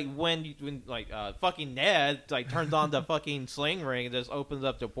point like when fucking Ned like turns on the fucking sling ring and just opens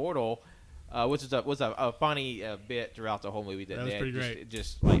up the portal, which was a funny bit throughout the whole movie. That That was Ned pretty great.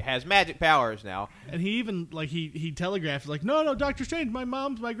 Just like has magic powers now. And he even like he telegraphed like, no, Doctor Strange, my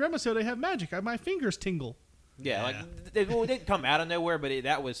grandma said I have magic. My fingers tingle. Yeah, like it didn't come out of nowhere, but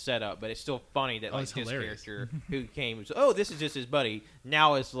that was set up. But it's still funny that like it's this hilarious. character who came, this is just his buddy.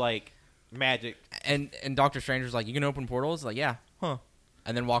 Now it's like magic. And Doctor Strange was like, "You can open portals?" Like, yeah, huh?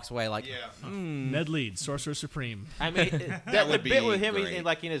 And then walks away like, Ned Leeds, Sorcerer Supreme. I mean, that would the bit be with him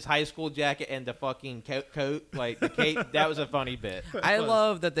great. in his high school jacket and the fucking coat, like the cape. That was a funny bit. I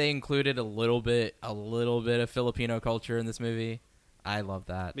love that they included a little bit of Filipino culture in this movie. I love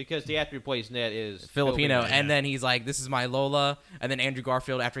that. Because the actor who plays Ned is Filipino, Yeah. and then he's like, "This is my Lola," and then Andrew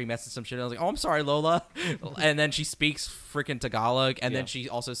Garfield, after he messes some shit, I was like, "Oh, I'm sorry, Lola," and then she speaks freaking Tagalog, and then she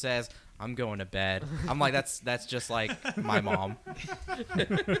also says, "I'm going to bed." I'm like, that's just like my mom.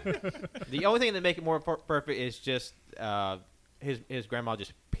 The only thing that make it more perfect is just his grandma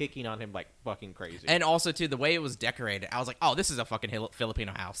just picking on him like fucking crazy. And also too, the way it was decorated, I was like, "Oh, this is a fucking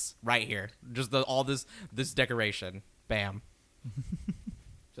Filipino house right here." Just all this decoration, bam.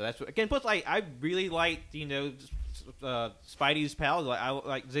 So that's what, again. Plus, I really liked Spidey's pals. Like I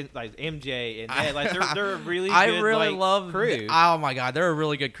like MJ and Ned. Like they're a really good, I really like, love crew. Oh my god, they're a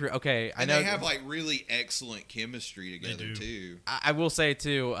really good crew. Okay, I And know they have like really excellent chemistry together do. too. I will say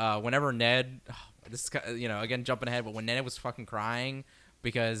too, whenever Ned, this is again jumping ahead, but when Ned was fucking crying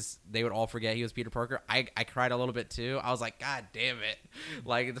because they would all forget he was Peter Parker, I cried a little bit too. I was like, God damn it,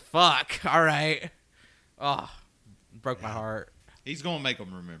 like the fuck. All right, oh, broke my heart. He's gonna make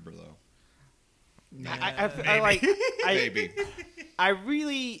them remember though. I like. Maybe. I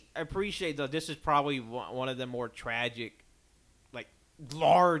really appreciate though. This is probably one of the more tragic, like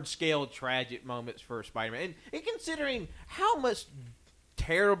large scale tragic moments for Spider-Man, and considering how much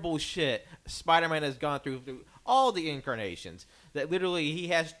terrible shit Spider-Man has gone through all the incarnations, that literally he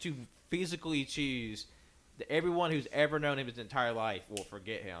has to physically choose that everyone who's ever known him his entire life will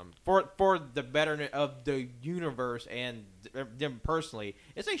forget him for the betterment of the universe and them personally.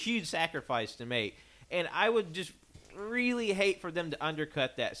 It's a huge sacrifice to make, and I would just really hate for them to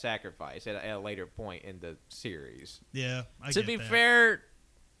undercut that sacrifice at a later point in the series. Yeah. To be fair,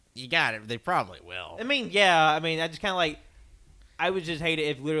 you got it. They probably will. I mean, yeah. I mean, I just kind of like. I would just hate it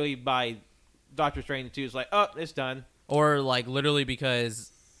if literally by Doctor Strange 2 is like, oh, it's done. Or like literally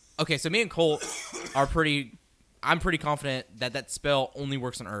because, okay, so me and Colt are I'm pretty confident that that spell only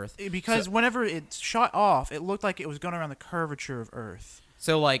works on Earth. Because whenever it shot off, it looked like it was going around the curvature of Earth.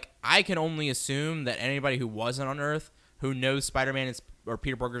 So like I can only assume that anybody who wasn't on Earth who knows Spider-Man or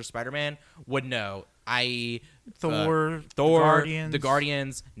Peter Parker's Spider-Man would know, i.e. Thor, the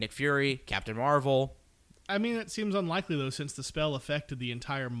Guardians, Nick Fury, Captain Marvel. I mean, it seems unlikely though, since the spell affected the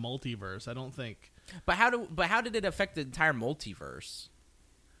entire multiverse. I don't think. But how did it affect the entire multiverse?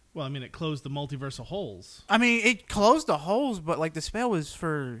 Well, I mean, it closed the multiversal holes. I mean, it closed the holes, but like the spell was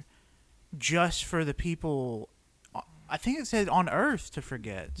just for the people. I think it said on Earth to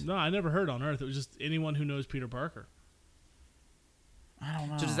forget. No, I never heard on Earth. It was just anyone who knows Peter Parker. I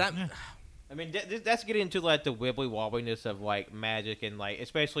don't know. So does that? I mean, that's getting into like the wibbly wobbliness of like magic and like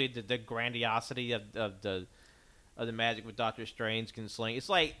especially the grandiosity of the magic with Doctor Strange can sling. It's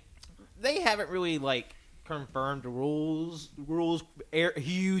like they haven't really like confirmed rules,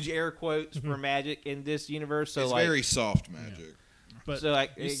 huge air quotes for magic in this universe. So it's like very soft magic. Yeah. But so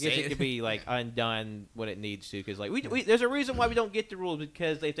like I guess it could be like undone when it needs to because like we there's a reason why we don't get the rules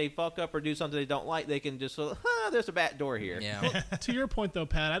because if they fuck up or do something they don't like they can just there's a back door here. Yeah. to your point though,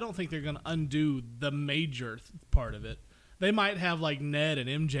 Pat, I don't think they're going to undo the major part of it. They might have like Ned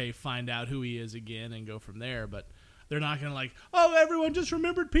and MJ find out who he is again and go from there, but they're not going to like, oh, everyone just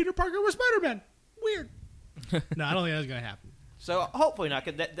remembered Peter Parker was Spider-Man. Weird. No, I don't think that's going to happen. So hopefully not.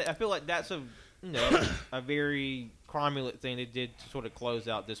 Cause I feel like that's a very cromulent thing they did to sort of close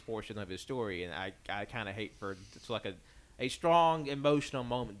out this portion of his story, and I kind of hate for it's like a strong emotional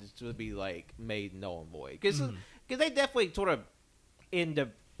moment to be like made null and void because they definitely sort of in the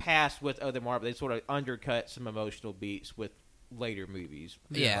past with other Marvel they sort of undercut some emotional beats with later movies.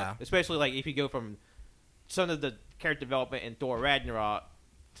 Yeah. Especially like if you go from some of the character development in Thor Ragnarok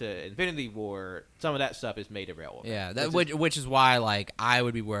to Infinity War, some of that stuff is made irrelevant. Yeah, which is why like I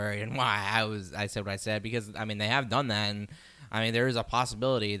would be worried and why I said what I said because I mean they have done that and I mean there is a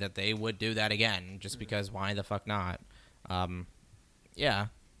possibility that they would do that again just because why the fuck not? Yeah,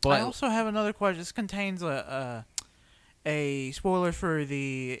 but I also have another question. This contains a spoiler for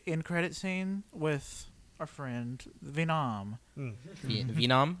the end credit scene with our friend Venom.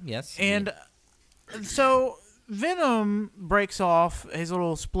 Venom, yes, And so Venom breaks off, his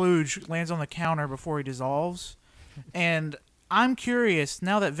little splooge lands on the counter before he dissolves. And I'm curious,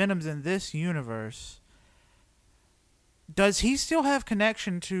 now that Venom's in this universe, does he still have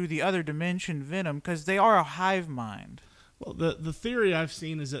connection to the other dimension Venom? Because they are a hive mind. Well, the theory I've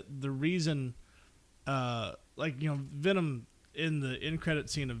seen is that the reason, Venom in the end credit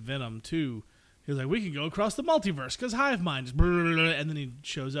scene of Venom 2, he was like, we can go across the multiverse because hive mind is and then he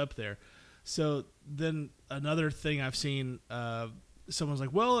shows up there. So then another thing I've seen, someone's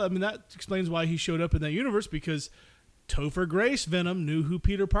like, well, I mean, that explains why he showed up in that universe because Topher Grace Venom knew who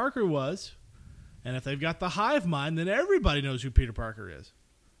Peter Parker was. And if they've got the hive mind, then everybody knows who Peter Parker is.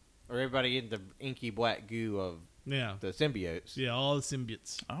 Or everybody in the inky black goo of Yeah. the symbiotes. Yeah, all the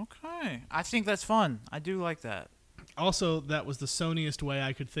symbiotes. Okay. I think that's fun. I do like that. Also, that was the Sonyest way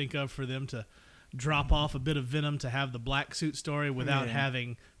I could think of for them to drop off a bit of Venom to have the black suit story without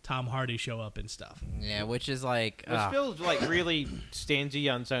having Tom Hardy show up and stuff. yeah, which is like Which feels like really stingy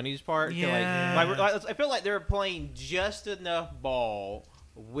on Sony's part. Yeah. Like, I feel like they're playing just enough ball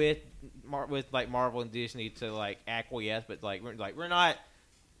with like Marvel and Disney to like acquiesce, but we're not.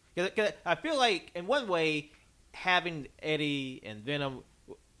 Cause I feel like in one way, having Eddie and Venom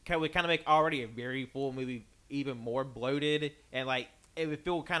would kind of make already a very full movie even more bloated, and like it would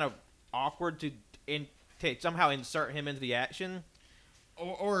feel kind of awkward to somehow insert him into the action.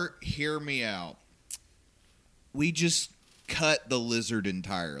 Or hear me out. We just cut the Lizard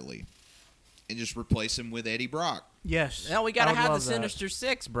entirely and just replace him with Eddie Brock. Yes. now we I gotta would have the love that. Sinister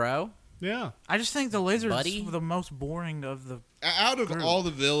Six, bro. Yeah. I just think the Lizard's Buddy? the most boring of the. Out of Group. all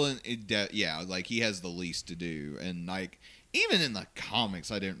the villain, like he has the least to do, and like even in the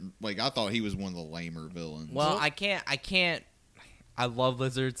comics, I thought he was one of the lamer villains. Well, I can't. I love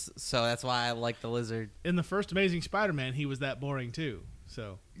lizards, so that's why I like the lizard. In the first Amazing Spider-Man, he was that boring too.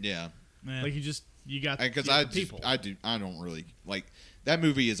 So, yeah, Man. like you got because the people. I don't really like that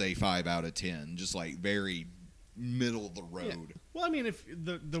movie. Is a 5 out of 10, just like very middle of the road. Yeah. Well, I mean, if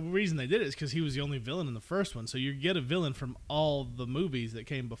the reason they did it is because he was the only villain in the first one, so you get a villain from all the movies that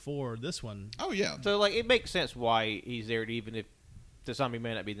came before this one. Oh yeah, So like it makes sense why he's there, even if to some, he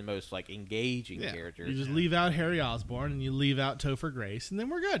may not be the most like engaging character. You just leave out Harry Osborn and you leave out Topher Grace, and then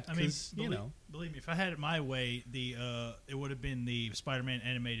we're good. I mean, 'cause, believe me, if I had it my way, it would have been the Spider-Man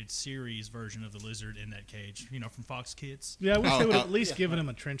animated series version of the Lizard in that cage. From Fox Kids. Yeah, I wish they would have at least given him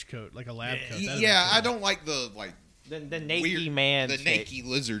a trench coat, like a lab coat. That'd have been Yeah, cool. I don't like the The naked weird, man. the shape. naked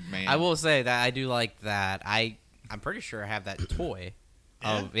lizard man. I will say that I do like that. I'm pretty sure I have that toy.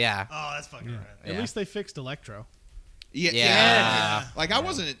 Yeah. Oh, that's fucking rad. At Yeah. least they fixed Electro. Yeah, Yeah. Like I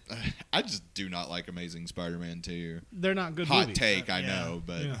wasn't. I just do not like Amazing Spider-Man 2. They're not good Hot movies. take, I Yeah. know,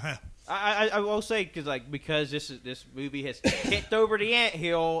 but Yeah. I will say because this movie has kicked over the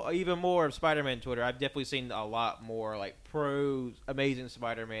anthill even more of Spider-Man Twitter. I've definitely seen a lot more like pro Amazing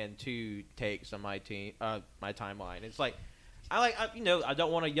Spider-Man 2 takes on my timeline. It's like I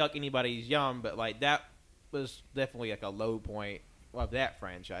don't want to yuck anybody's yum, but like that was definitely like a low point of that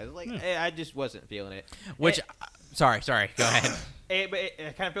franchise. Like I just wasn't feeling it. Which, sorry, go ahead. But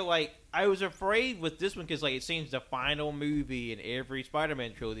I kind of feel like I was afraid with this one because like it seems the final movie in every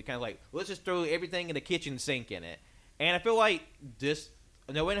Spider-Man trilogy. Kind of like let's just throw everything in the kitchen sink in it, and I feel like this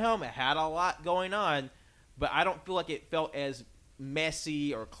No Way Home had a lot going on, but I don't feel like it felt as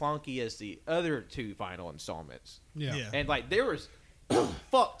messy or clunky as the other two final installments. Yeah. Yeah. And like there was a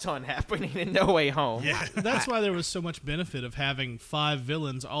fuck ton happening in No Way Home. Yeah. That's why there was so much benefit of having 5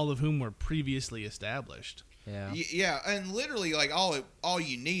 villains, all of whom were previously established. Yeah. yeah, and literally, like all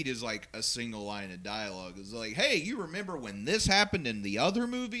you need is like a single line of dialogue. It's like, hey, you remember when this happened in the other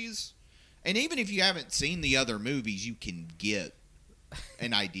movies? And even if you haven't seen the other movies, you can get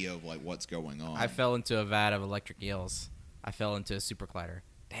an idea of like what's going on. I fell into a vat of electric eels. I fell into a super collider.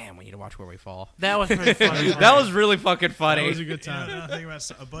 Damn, we need to watch Where We Fall. That was pretty funny. That was really fucking funny. That was a good time. I think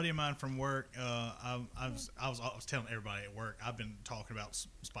about a buddy of mine from work. I was telling everybody at work. I've been talking about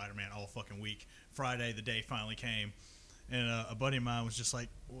Spider-Man all fucking week. Friday, the day finally came, and a buddy of mine was just like,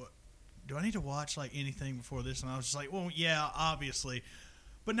 "What? Do I need to watch like anything before this?" And I was just like, "Well, yeah, obviously."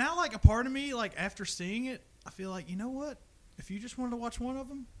 But now, like a part of me, like after seeing it, I feel like, you know what? If you just wanted to watch one of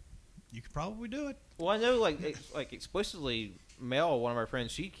them, you could probably do it. Well, I know like explicitly, Mel, one of our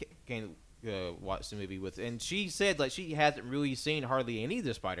friends, she came watch the movie with, and she said like she hasn't really seen hardly any of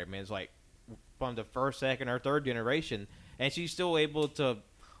the Spider-Mans like from the first, second, or third generation, and she's still able to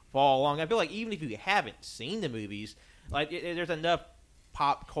follow along. I feel like even if you haven't seen the movies, like there's enough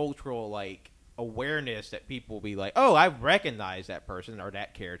pop cultural like awareness that people will be like, oh, I recognize that person or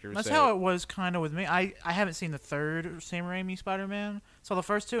that character. That's so, how it was kind of with me. I haven't seen the third Sam Raimi Spider-Man. Saw the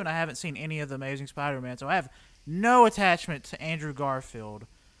first two, and I haven't seen any of the Amazing Spider-Man. So I have no attachment to Andrew Garfield.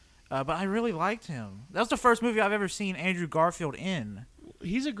 But I really liked him. That was the first movie I've ever seen Andrew Garfield in.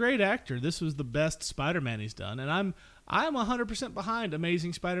 He's a great actor. This was the best Spider-Man he's done, and I'm 100% behind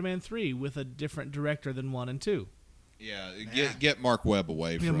Amazing Spider-Man 3 with a different director than 1 and 2. Yeah, get Mark Webb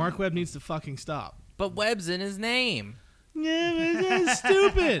away from. Yeah, Mark Webb needs to fucking stop. But Webb's in his name. Yeah, but that's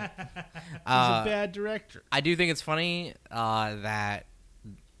stupid. He's a bad director. I do think it's funny that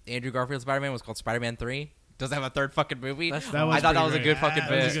Andrew Garfield's Spider-Man was called Spider-Man 3. Doesn't have a third fucking movie. That's That was I thought that was a pretty good great. fucking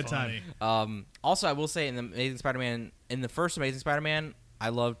That was bit. a good time. Funny. Also, I will say in the Amazing Spider-Man, in the first Amazing Spider-Man, I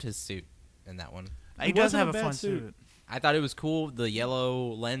loved his suit in that one. He It does wasn't have a a bad fun suit. suit. I thought it was cool. The yellow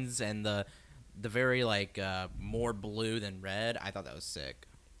lens and the very like more blue than red. I thought that was sick.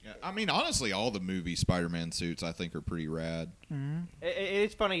 Yeah, I mean, honestly, all the movie Spider-Man suits I think are pretty rad.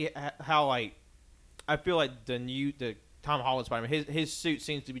 It's funny how like I feel like the Tom Holland Spider-Man, his suit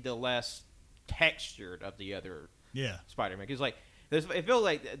seems to be the less textured of the other Yeah. Spider-Man, because like it feels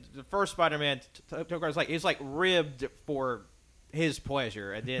like the first Spider-Man it's like ribbed for his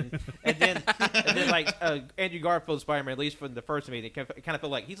pleasure, and then like Andrew Garfield's Spider-Man, at least from the first movie, it kind of feel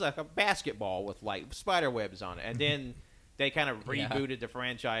like he's like a basketball with like spider webs on it, and then they kind of Yeah. rebooted the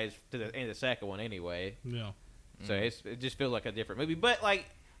franchise to the end of the second one anyway. Yeah. So it just feels like a different movie. But like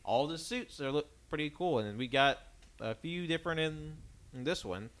all the suits look pretty cool, and then we got a few different in this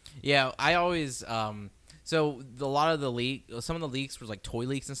one. Yeah, I always so a lot of some of the leaks were like toy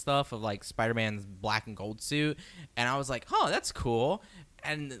leaks and stuff of like Spider-Man's black and gold suit, and I was like, oh, that's cool.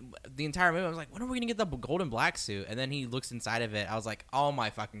 And the entire movie, I was like, when are we gonna get the gold and black suit? And then he looks inside of it. I was like, oh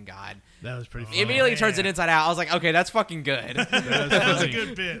my fucking god! That was pretty He funny. immediately turns it inside out. I was like, okay, that's fucking good. That was That was a funny.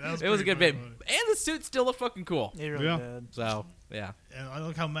 good bit. That was It was a good pretty bit, funny. and the suit still looked fucking cool. It really Yeah. did. So yeah, And I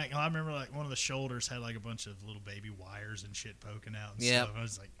look how I remember like one of the shoulders had like a bunch of little baby wires and shit poking out and Yep. stuff. I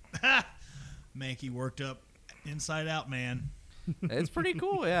was like, ha! Mankey worked up inside out, man. it's pretty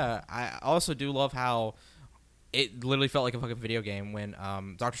cool. Yeah, I also do love how it literally felt like a fucking video game when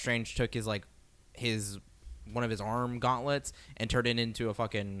Doctor Strange took his one of his arm gauntlets and turned it into a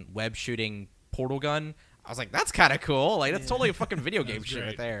fucking web shooting portal gun. I was like, that's kind of cool. Like, that's totally a fucking video game shit right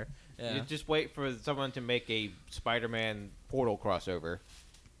great. there. Yeah. You just wait for someone to make a Spider-Man Portal crossover.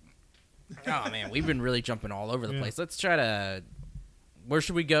 Oh man, we've been really jumping all over the Yeah. place. Let's try to. Where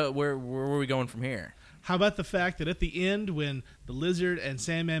should we go? Where are we going from here? How about the fact that at the end, when the Lizard and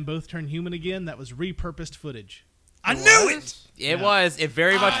Sandman both turn human again, that was repurposed footage. I knew it. It was. It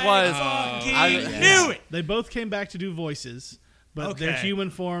very much was. Fucking I- knew it. They both came back to do voices, but their Okay. human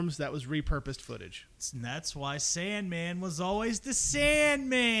forms, that was repurposed footage. And that's why Sandman was always the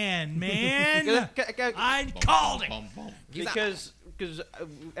Sandman, man. I called it. Bum, bum. Because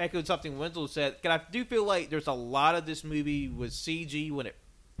echoed something Wenzel said. 'Cause I do feel like there's a lot of this movie was CG when it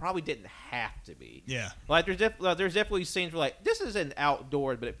probably didn't have to be. Yeah. Like there's definitely scenes where like this is an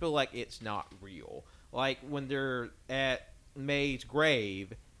outdoors, but it feel like it's not real. Like when they're at May's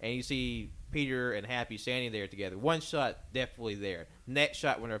grave and you see Peter and Happy standing there together. One shot definitely there. Next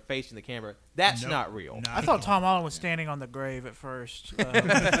shot when they're facing the camera, that's Nope. not real. Not I at thought all. Tom Holland was standing on the grave at first. On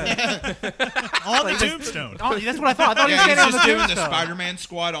the tombstone. Oh, that's what I thought. I thought he was Yeah, standing on he's the just doing the tombstone. Spider-Man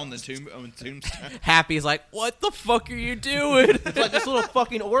squad on the tombstone. Happy's like, what the fuck are you doing? It's like this little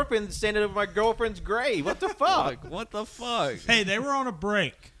fucking orphan standing over my girlfriend's grave. What the fuck? Like, what the fuck? Hey, they were on a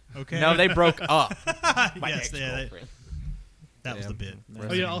break. Okay. No, they broke up. My yes, ex-girlfriend. that was Yeah. the bit.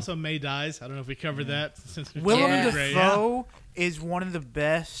 Oh yeah, also May dies. I don't know if we covered that. Since Willem Yeah. Dafoe is one of the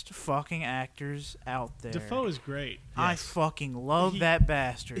best fucking actors out there. Defoe is great. I fucking love He- that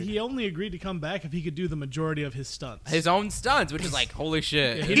bastard. He only agreed to come back if he could do the majority of his stunts. His own stunts, which is like, holy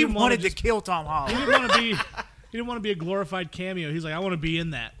shit. Yeah, he didn't wanna wanted to just- kill Tom He Holland. didn't want to be. He didn't want to be a glorified cameo. He's like, I want to be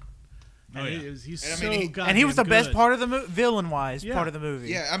in that. Oh, yeah. He's And I so mean, goddamn And he was the best good. part of the villain-wise Yeah. part of the movie.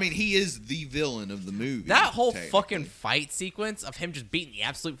 Yeah, I mean, he is the villain of the movie. That whole technically. fucking fight sequence of him just beating the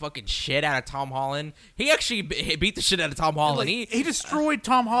absolute fucking shit out of Tom Holland. He actually beat the shit out of Tom Holland. He destroyed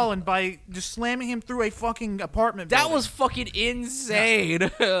Tom Holland by just slamming him through a fucking apartment That building. was fucking insane.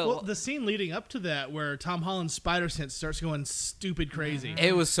 Well, the scene leading up to that, where Tom Holland's spider sense starts going stupid crazy.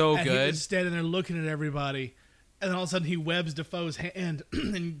 it was so And good. He's standing there looking at everybody, and then all of a sudden he webs Defoe's hand,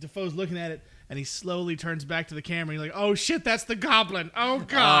 and Defoe's looking at it, and he slowly turns back to the camera. He's like, "Oh shit, that's the Goblin! Oh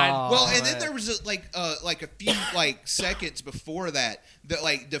god!" Well, and then there was a few seconds before that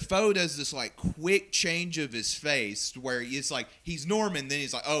like Defoe does this like quick change of his face where it's like he's Norman, then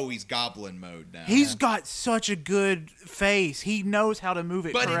he's like, oh, he's Goblin mode now. He's got such a good face. He knows how to move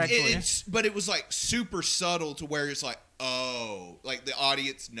it but correctly. but it was like super subtle to where it's like, oh, like the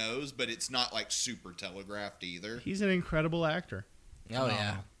audience knows, but it's not like super telegraphed either. He's an incredible actor. Oh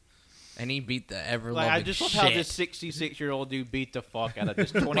yeah. And he beat the ever Like, loving I just love shit. how this 66-year-old dude beat the fuck out of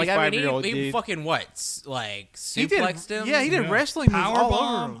this Like, I mean, 25-year-old he dude. fucking what? Like He did, suplexed him? yeah, he did Yeah. wrestling moves Power all over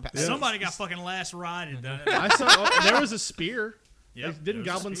bomb. him. Somebody got fucking last ride and done it. I saw there was a spear. Yep, Like, didn't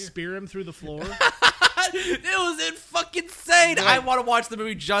there was a Goblin spear. spear him through the floor? It was in fucking insane. I want to watch the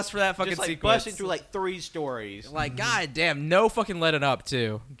movie just for that fucking just like sequence. busting through like 3 stories. Like, god damn, no fucking letting up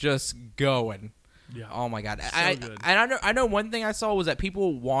too. Just going. Yeah. Oh my god. good. I know one thing I saw was that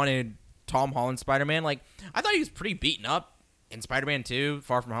people wanted Tom Holland Spider-Man. Like, I thought he was pretty beaten up in Spider-Man 2,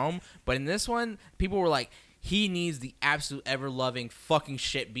 Far From Home, but in this one, people were like, he needs the absolute ever-loving fucking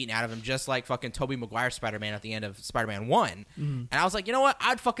shit beaten out of him, just like fucking Tobey Maguire Spider-Man at the end of Spider-Man 1. And I was like, you know what?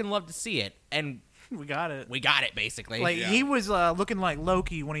 I'd fucking love to see it. And We got it. we got it, basically. Like Yeah. he was looking like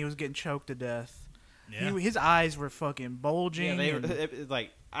Loki when he was getting choked to death. Yeah. His eyes were fucking bulging. Yeah, they were and- it's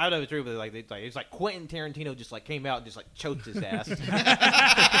like I don't know if it's true, but it's like Quentin Tarantino just like came out and just like choked his ass.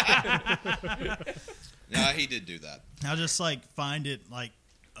 Yeah, he did do that. I just like find it like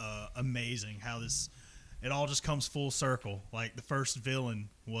amazing how it all just comes full circle. Like the first villain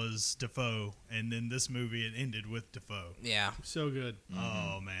was Defoe, and then this movie it ended with Defoe. yeah, So good.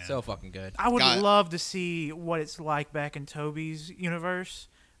 Oh man, so fucking good. I would Got it. love to see what it's like back in Toby's universe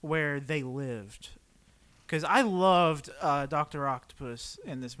where they lived. Because I loved Dr. Octopus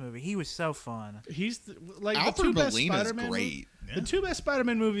in this movie. He was so fun. He's like the Alfred two best Molina's Spider-Man great. Yeah. The two best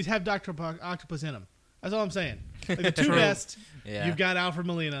Spider-Man movies have Dr. Octopus in them. That's all I'm saying. Like the two True. best, Yeah. you've got Alfred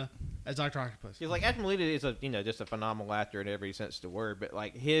Molina as Dr. Octopus. He's like Alfred Molina is just a phenomenal actor in every sense of the word, but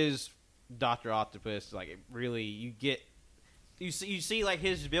like his Doctor Octopus, like it really you see like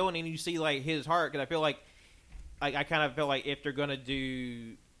his villain and you see like his heart. Because I feel like I kind of feel like if they're gonna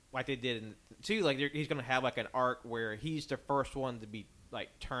do like they did in 2, like he's gonna have like an arc where he's the first one to be like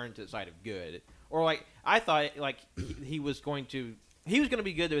turned to the side of good, or like I thought like he was going to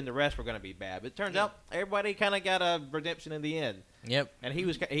be good and the rest were going to be bad. But it turns out everybody kind of got a redemption in the end. Yep. And he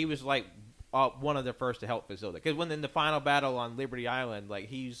was like one of the first to help facilitate. Because when in the final battle on Liberty Island, like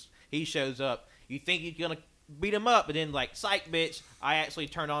he shows up, you think he's gonna beat him up, but then like psych bitch, I actually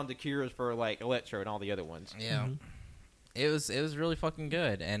turned on the cures for like Electro and all the other ones. Yeah, it was really fucking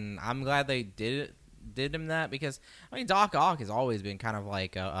good, and I'm glad they did him that, because I mean Doc Ock has always been kind of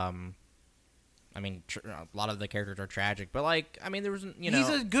like a lot of the characters are tragic, but like I mean there was he's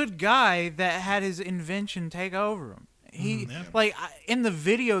a good guy that had his invention take over him. In the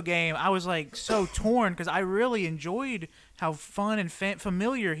video game, I was like so torn because I really enjoyed how fun and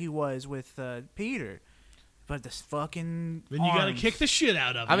familiar he was with Peter. But this fucking Then you gotta kick the shit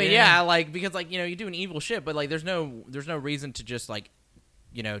out of him. I mean, yeah, like because like you're doing evil shit, but like there's no reason to just like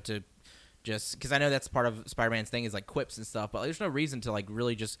to just because I know that's part of Spider-Man's thing is like quips and stuff, but like, there's no reason to like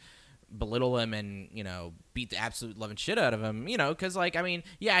really just belittle him and beat the absolute loving shit out of him, because like I mean,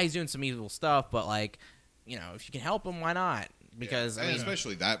 yeah, he's doing some evil stuff, but like if you can help him, why not? Because and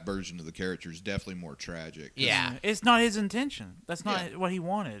especially that version of the character is definitely more tragic. Yeah, it's not his intention. That's not what he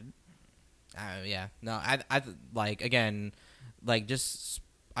wanted. Yeah, no, I like again, like just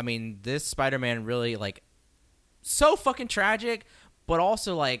I mean, this Spider-Man really like so fucking tragic, but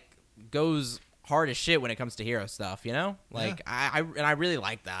also like goes hard as shit when it comes to hero stuff. Like I really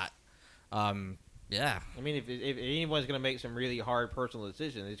like that. Yeah. I mean, if anyone's gonna make some really hard personal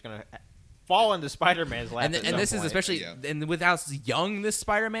decisions, it's gonna fall into Spider-Man's lap. And this is especially and with how young this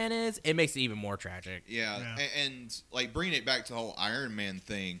Spider-Man is, it makes it even more tragic. Yeah. And like bringing it back to the whole Iron Man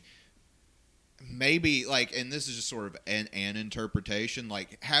thing. Maybe like, and this is just sort of an interpretation,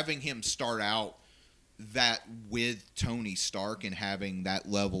 like having him start out that with Tony Stark and having that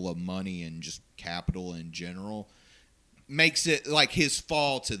level of money and just capital in general makes it like his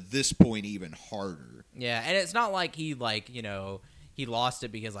fall to this point even harder. Yeah, and it's not like he he lost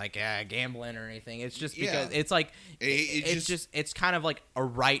it because like gambling or anything. It's just because it's like it's kind of like a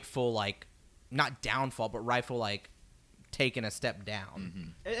rightful like not downfall but rightful like taking a step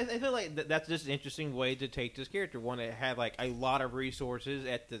down. I feel like that's just an interesting way to take this character. One that had like a lot of resources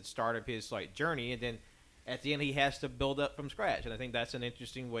at the start of his like journey, and then at the end he has to build up from scratch. And I think that's an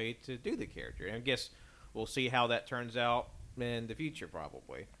interesting way to do the character. And I guess we'll see how that turns out in the future,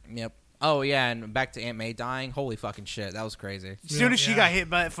 probably. Yep. Oh yeah, and back to Aunt May dying. Holy fucking shit, that was crazy. As soon as she got hit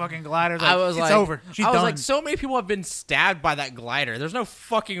by that fucking glider, I was it's like, over. She's I was done. like, so many people have been stabbed by that glider. There's no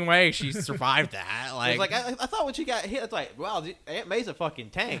fucking way she survived that. Like, It's like I thought when she got hit, it's like, wow, Aunt May's a fucking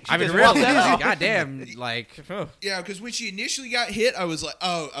tank. She I mean, just really, walked that off. goddamn, like, Yeah, because when she initially got hit, I was like,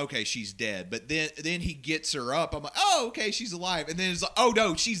 oh, okay, she's dead. But then he gets her up. I'm like, oh, okay, she's alive. And then it's like, oh,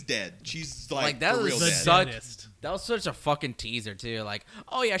 no, she's dead. She's like that for was real the dead. deadest. That was such a fucking teaser too. Like,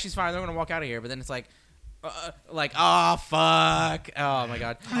 oh yeah, she's fine. They're gonna walk out of here. But then it's like, oh fuck. Oh my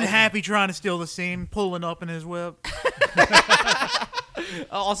god. Happy trying to steal the scene, pulling up in his whip.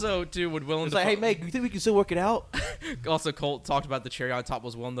 Also, too, would Willem It's Dafoe, like, hey, Meg, you think we can still work it out? also Colt talked about the cherry on top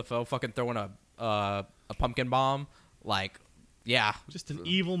was Willem Dafoe fucking throwing a pumpkin bomb. Like, yeah, Just an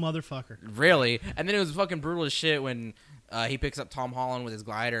evil motherfucker. really. And then it was fucking brutal as shit when he picks up Tom Holland with his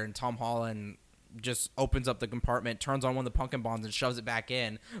glider, and Tom Holland just opens up the compartment, turns on one of the pumpkin bombs, and shoves it back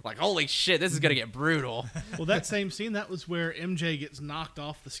in. Like, holy shit, this is gonna get brutal. Well, that same scene, that was where MJ gets knocked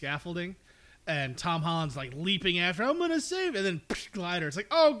off the scaffolding, and Tom Holland's like leaping after, I'm gonna save, and then glider. It's like,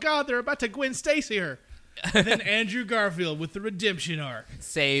 oh god, they're about to Gwen Stacy her. And then Andrew Garfield with the redemption arc.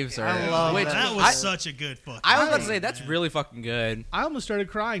 Saves her. I love which That was such a good fucking. I was about to scene, say that's man. really fucking good. I almost started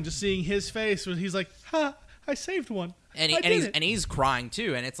crying just seeing his face when he's like, ha, I saved one. And I did it. he's crying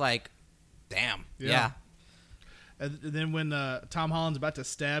too, and it's like, damn, yeah. And then when Tom Holland's about to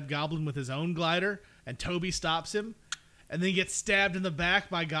stab Goblin with his own glider, and Toby stops him, and then he gets stabbed in the back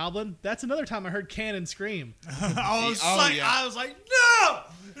by Goblin. That's another time I heard Cannon scream. I was like, no.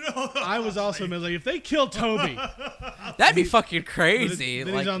 I was also like, if they kill Toby, That'd be fucking then crazy. he's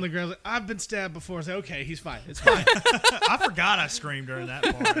Like, on the ground. Like, I've been stabbed before. I say, okay, he's fine. It's fine. I forgot I screamed during that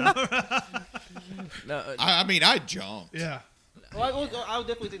part. no, I mean, I jumped. Yeah. Well, I would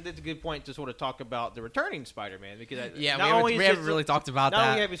definitely think that's a good point to sort of talk about the returning Spider-Man, because yeah, not we haven't really talked about not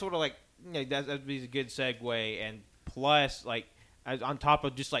only that. have you sort of like that'd be a good segue, and plus like on top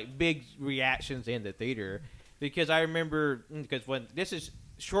of just like big reactions in the theater, because I remember because when this is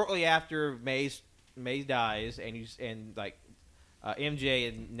shortly after May dies, and like MJ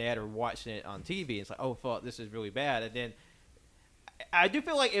and Ned are watching it on TV, and it's like, oh fuck, this is really bad, and then. I do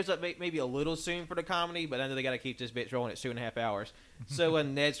feel like it's maybe a little soon for the comedy, but I know they got to keep this bitch rolling at 2.5 hours. So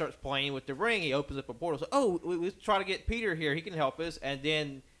when Ned starts playing with the ring, he opens up a portal. So, let's try to get Peter here. He can help us. And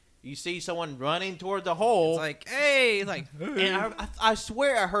then you see someone running toward the hole. It's like, hey, like, And I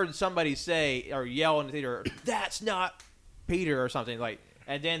swear I heard somebody say or yell in the theater, "That's not Peter" or something like.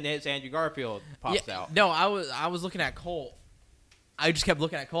 And then it's Andrew Garfield pops out. No, I was looking at Cole. I just kept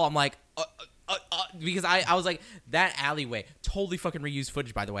looking at Cole. I'm like, because I was like, that alleyway, totally fucking reused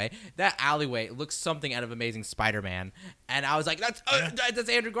footage, by the way. That alleyway looks something out of Amazing Spider-Man, and I was like, that's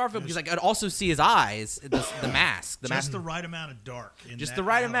Andrew Garfield, because I could also see his eyes, the mask, Just the right amount of dark. In Just that the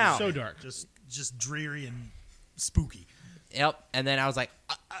right alley. amount. So dark. Just dreary and spooky. Yep. And then I was like,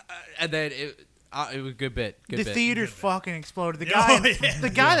 and then it was a good bit. The theater's fucking exploded. The Oh, guy, yeah. the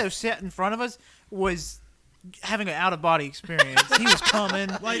guy that was sat in front of us was having an out of body experience. He was coming,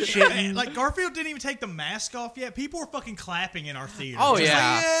 shitting. Like Garfield didn't even take the mask off yet. People were fucking clapping in our theater. Oh, Just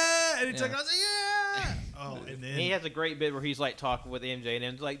yeah. like, yeah, and it's Yeah. like I was like, yeah. Oh, and then He has a great bit where he's like talking with MJ, and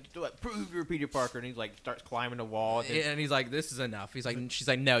then it's like, "Prove you're Peter Parker," and he like starts climbing the wall. And he's like, "This is enough." He's like, "She's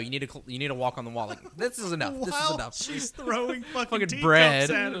like, no, you need to walk on the wall. Like, this is enough. This is while enough." she's throwing fucking Fucking teacups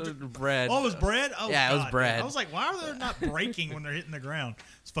bread, at him. bread. Oh, it was bread? Oh, Yeah, it was God, bread. man. I was like, why are they not breaking when they're hitting the ground?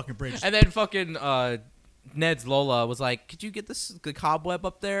 It's fucking bread. And then fucking Ned's Lola was like, "Could you get the cobweb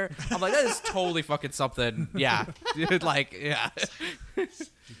up there?" I'm like, "That is totally fucking something." Yeah, dude, like, yeah. Get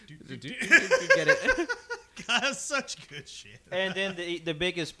it? God, that's such good shit. And then the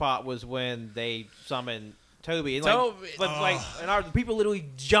biggest part was when they summoned Toby. And like, Toby. and the people literally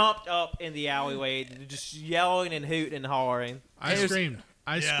jumped up in the alleyway, just yelling and hooting and hollering. I It was- screamed.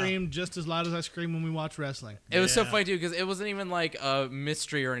 I Yeah. screamed just as loud as I scream when we watch wrestling. It was so Yeah. funny too because it wasn't even like a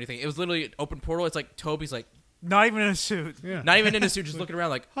mystery or anything. It was literally an open portal. It's like Toby's like Not even in a suit. Yeah. not even in a suit, just looking around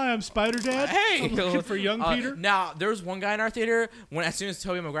like, Hi, I'm Spider Dad. "Hey, I'm looking for young Peter. Now there was one guy in our theater when as soon as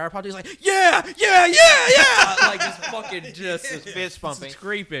Tobey Maguire popped, he's like, "Yeah, like just fucking just Fist pumping.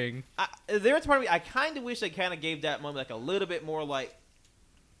 scraping. There's part of me, I kind of wish they kind of gave that moment like a little bit more like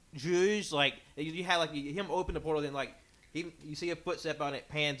juice. Like you had like him open the portal, then like you see a footstep on it,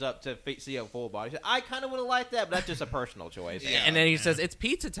 pans up to see a full body. I kind of would have liked that, but that's just a personal choice. Yeah. And then he says, "It's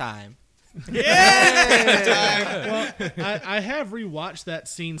pizza time." Well, I have rewatched that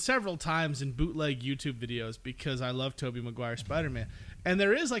scene several times in bootleg YouTube videos because I love Tobey Maguire Spider-Man. And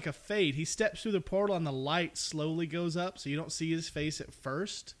there is like a fade. He steps through the portal and the light slowly goes up, so you don't see his face at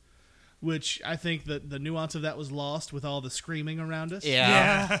first, which I think that the nuance of that was lost with all the screaming around us.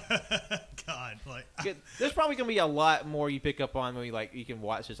 Yeah. God, like There's probably gonna be a lot more you pick up on when you can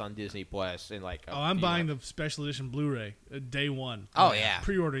watch this on Disney Plus and like. Oh, I'm buying the special edition Blu-ray day one. Oh, yeah.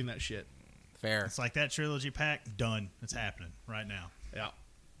 Pre-ordering that shit. Fair. it's like that trilogy pack done. It's happening right now. Yeah.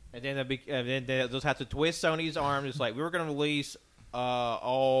 And then they'll just have to twist Sony's arm. It's like we were gonna release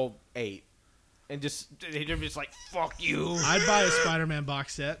all 8, and they're just like fuck you. I'd buy a Spider-Man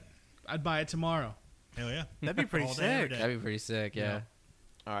box set. I'd buy it tomorrow. Hell yeah. That'd be pretty All day, every sick. day. That'd be pretty sick. Yeah.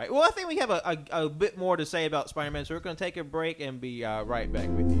 All right. Well, I think we have a bit more to say about Spider-Man, so we're going to take a break and be right back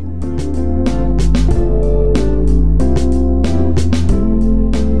with you.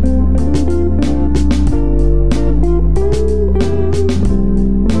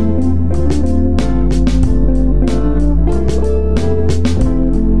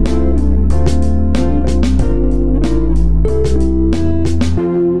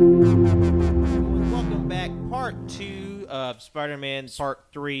 Welcome back. Part 2 of Spider-Man Part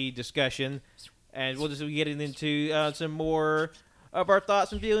 3 discussion. And we'll just be getting into some more of our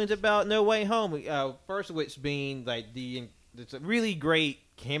thoughts and feelings about No Way Home. First of which being like it's a really great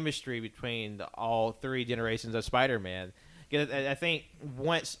chemistry between all 3 generations of Spider-Man. 'Cause I think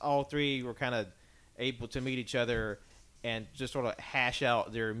once all 3 were kind of able to meet each other and just sort of hash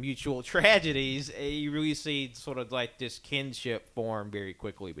out their mutual tragedies, you really see sort of like this kinship form very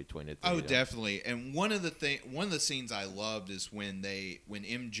quickly between the 3 Oh, of them. definitely. And one of the scenes I loved is when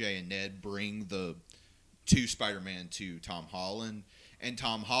MJ and Ned bring the 2 Spider-Man to Tom Holland, and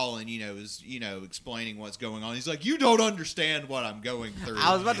Tom Holland, is explaining what's going on. He's like, "You don't understand what I'm going through."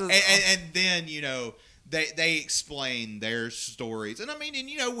 I was about to- and then they explain their stories, and I mean,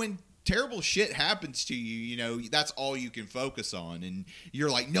 when terrible shit happens to you, that's all you can focus on, and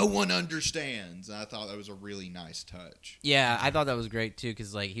you're like, no one understands. And I thought that was a really nice touch. Yeah, I thought that was great too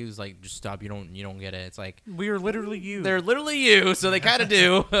because like he was like, "Just stop! You don't get it." It's like We are literally you. they're literally you, so they kind of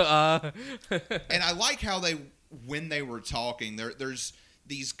do. And I like how when they were talking, there's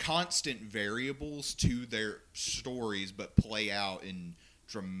these constant variables to their stories, but play out in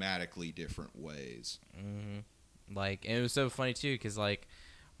dramatically different ways. Like, and it was so funny too because like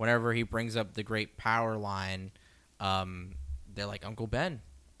whenever he brings up the great power line, they're like, Uncle Ben.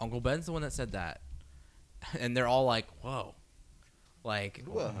 Uncle Ben's the one that said that, and they're all like, "Whoa." Like,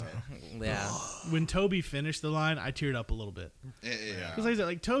 yeah. When Toby finished the line, I teared up a little bit. Yeah. Because like I said,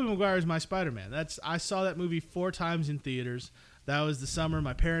 like Tobey Maguire is my Spider-Man. I saw that movie 4 times in theaters. That was the summer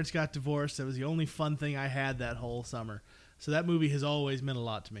my parents got divorced. That was the only fun thing I had that whole summer. So that movie has always meant a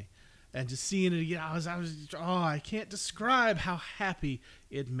lot to me. And just seeing it again, I can't describe how happy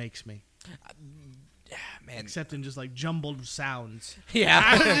it makes me. Man, except in just like jumbled sounds.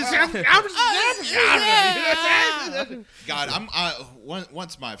 yeah. God,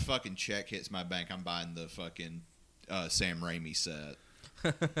 once my fucking check hits my bank, I'm buying the fucking Sam Raimi set.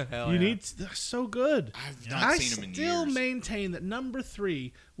 Hell You yeah. they're so good. I've not I seen them in still years. maintain that number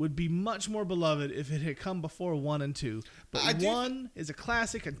 3 would be much more beloved if it had come before 1 and 2. But I do 1 is a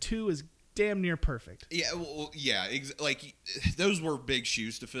classic and 2 is damn near perfect. Yeah, like those were big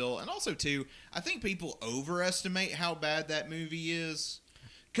shoes to fill, and also too, I think people overestimate how bad that movie is,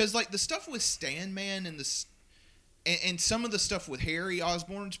 because like the stuff with Stanman and some of the stuff with Harry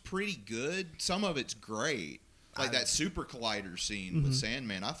Osborn's pretty good. Some of it's great, like that Super Collider scene with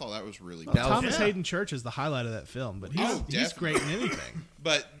Sandman. I thought that was really good. That was- Thomas yeah. Hayden Church is the highlight of that film, but he's definitely. great in anything.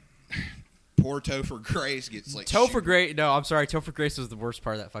 But poor Topher Grace gets like Topher Grace. No, I'm sorry. Topher Grace was the worst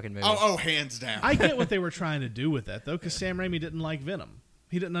part of that fucking movie. Oh, hands down. I get what they were trying to do with that, though, because Sam Raimi didn't like Venom.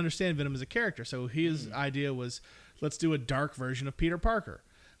 He didn't understand Venom as a character, so his idea was, let's do a dark version of Peter Parker.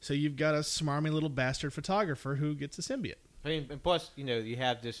 So you've got a smarmy little bastard photographer who gets a symbiote. I mean, and plus, you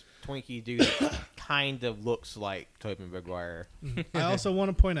have this Twinkie dude that kind of looks like Tobey Maguire. I also want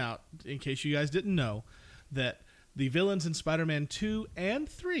to point out, in case you guys didn't know, that the villains in Spider-Man 2 and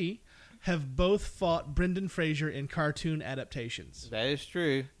 3 have both fought Brendan Fraser in cartoon adaptations. That is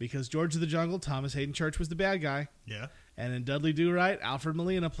true. Because George of the Jungle, Thomas Hayden Church was the bad guy, Yeah. and in Dudley Do-Right, Alfred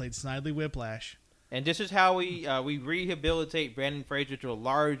Molina played Snidely Whiplash. And this is how we rehabilitate Brandon Fraser to a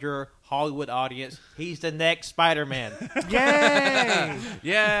larger Hollywood audience. He's the next Spider-Man. Yay!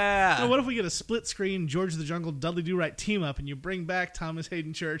 Yeah. Now, what if we get a split-screen George of the Jungle, Dudley Do-Right team-up, and you bring back Thomas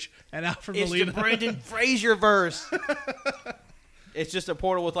Hayden Church and Alfred It's Molina? the Brendan Fraser verse. It's just a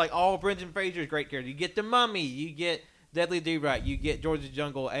portal with like all Brendan Fraser's great characters. You get the Mummy, you get Dudley Do-Right, you get George of the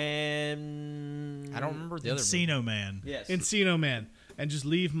Jungle, and I don't remember the other movie. Encino Man. Yes, Encino Man, and just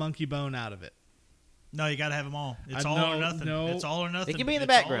leave Monkey Bone out of it. No, you got to have them all. It's all no, or nothing. no. It's all or nothing. he can be in the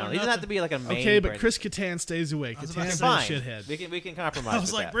It's all or background. He doesn't have to nothing. be like a main. Okay, but Brendan. Chris Kattan stays away. was Kattan's about a to fine. shithead. We can compromise. I was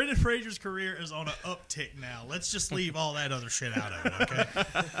with like, that. Brendan Fraser's career is on an uptick now. Let's just leave all that other shit out of it,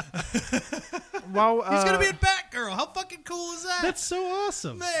 okay? Well, He's going to be in Batgirl. How fucking cool is that? That's so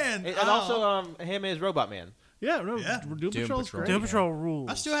awesome. Man. And oh. also him as Robot Man. Yeah, no, Yeah. Doom Patrol's Patrol. great. Doom Patrol rules.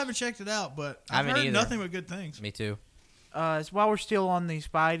 I still haven't checked it out, but I I've haven't heard either. nothing but good things. Me too. While we're still on the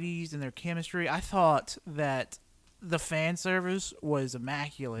Spideys and their chemistry, I thought that the fan service was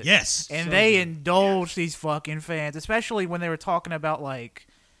immaculate. Yes. And they indulged these fucking fans, especially when they were talking about like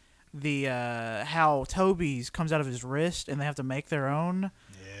the how Toby's comes out of his wrist and they have to make their own.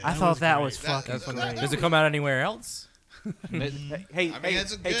 I thought that was That- fucking that- great. Does it come out anywhere else? Hey,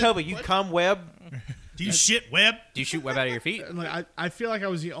 that's a hey, good Toby, you question. come web. Do you shit web? Do you shoot web out of your feet? And, like, I feel like I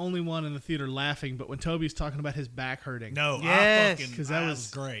was the only one in the theater laughing, but when Toby's talking about his back hurting, No. Yes. I fucking, 'Cause that that was-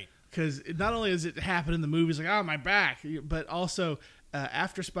 was great. because not only does it happen in the movies, like, oh, my back, but also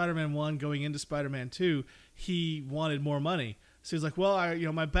after Spider-Man 1 going into Spider-Man 2, he wanted more money. So he's like, well,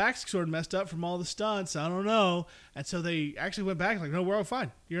 my back's sort of messed up from all the stunts. I don't know. And so they actually went back like, no, we're all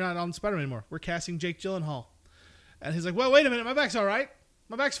fine. You're not on Spider-Man anymore. We're casting Jake Gyllenhaal. And he's like, well, wait a minute. My back's all right.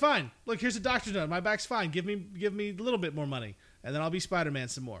 My back's fine. Look, here's a doctor's note. My back's fine. Give me a little bit more money, and then I'll be Spider-Man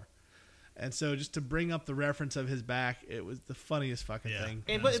some more. And so just to bring up the reference of his back, it was the funniest fucking Yeah. thing.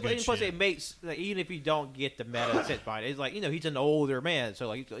 And That's but, good and plus, shit. it makes like, even if you don't get the meta sense behind it, it's like he's an older man, so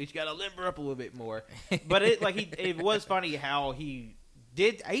like he's got to limber up a little bit more. But it was funny how he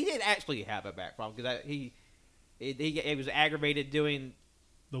did actually have a back problem because he was aggravated doing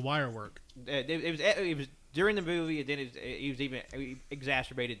The wire work. it was during the movie, and then he was even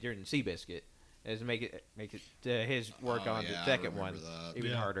exacerbated during the Seabiscuit, as to make it his work Oh, on yeah, the I second one remember that.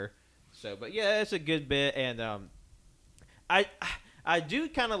 even Yeah. harder. So, but yeah, it's a good bit, and I do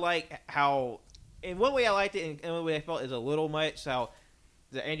kind of like how, in one way I liked it, and in one way I felt is a little much how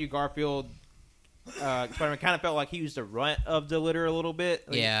the Andrew Garfield Spider-Man kind of felt like he was the runt of the litter a little bit.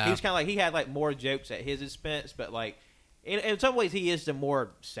 Like, Yeah. he was kind of like he had like more jokes at his expense, but like. In some ways, he is the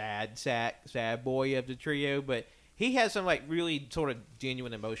more sad boy of the trio, but he has some like really sort of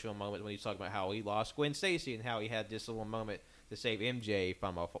genuine emotional moments when he's talking about how he lost Gwen Stacy and how he had this little moment to save MJ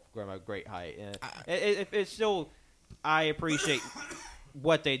from a great height. And it's still, I appreciate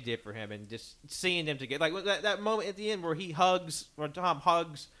what they did for him and just seeing them together. Like that moment at the end where Tom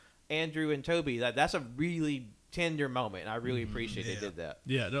hugs Andrew and Toby. That's a really tender moment, and I really appreciate they did that.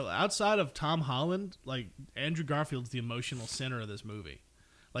 Yeah, no, outside of Tom Holland, like Andrew Garfield's the emotional center of this movie.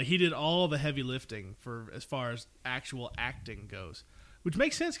 Like he did all the heavy lifting for as far as actual acting goes. which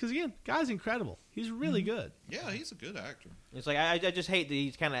makes sense because again, guy's incredible. He's really good. Yeah, he's a good actor. It's like I just hate that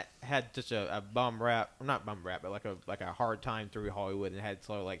he's kind of had such a bum rap, not bum rap, but like a hard time through Hollywood, and had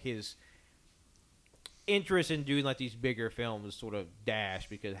sort of like his interest in doing like these bigger films sort of dashed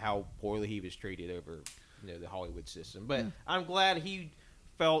because how poorly he was treated over the Hollywood system. But I'm glad he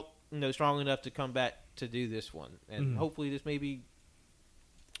felt strong enough to come back to do this one, and hopefully this maybe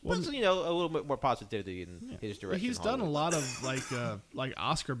puts a little bit more positivity in his direction. Well, he's done a lot of like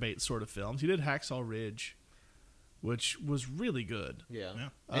Oscar bait sort of films. He did Hacksaw Ridge, which was really good. Yeah. Yeah.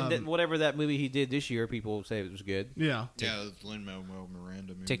 And then whatever that movie he did this year, people say it was good. Yeah, Yeah, the Lin-Manuel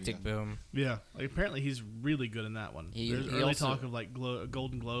Miranda movie. Tick Tick Boom. yeah. Like, apparently, he's really good in that one. There's he early also- talk of like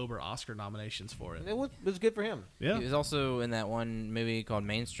Golden Globe or Oscar nominations for it. And it was good for him. Yeah, He was also in that one movie called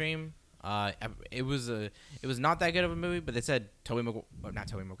Mainstream. It was not that good of a movie, but they said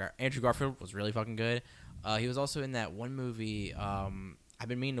Andrew Garfield was really fucking good. He was also in that one movie. I've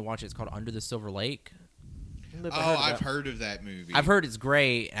been meaning to watch it. It's called Under the Silver Lake. I've heard of that movie. I've heard it's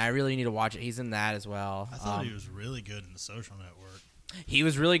great, and I really need to watch it. He's in that as well. I thought he was really good in The Social Network. He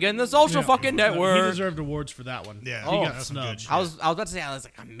was really good in the Social Yeah. fucking He Network. deserved awards for that one. Yeah, he he got got some good snubbed. shit. I was about to say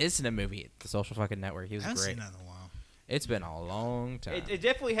I'm missing a movie. The Social fucking Network. He was I haven't great. seen that in a while. It's been a long time. It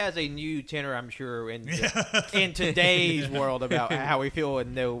definitely has a new tenor, I'm sure, in today's world about how we feel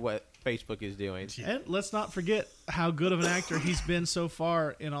and know what Facebook is doing. And let's not forget how good of an actor he's been so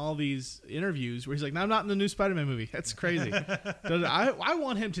far in all these interviews where he's like, no, I'm not in the new Spider-Man movie. That's crazy. I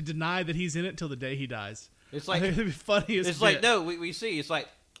want him to deny that he's in it till the day he dies. It's I like think it'd be funny as it's like no, we see. It's like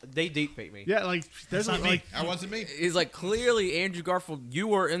they deep fake me. Yeah, like there's That's not like me. That wasn't me. He's like, clearly, Andrew Garfield, you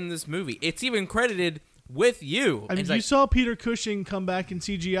were in this movie. It's even credited with you. I mean, It's you like, saw Peter Cushing come back in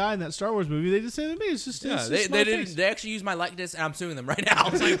CGI in that Star Wars movie. They just said to me, it's just yeah, it's they just my didn't. face. They actually used my likeness, and I'm suing them right now.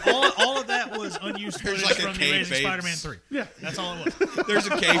 It's like all of that was unused There's footage like a from the Amazing kayfabe. Spider-Man 3. Yeah. That's all it was. There's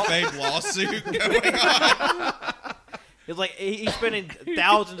a kayfabe lawsuit going on. It's like he's spending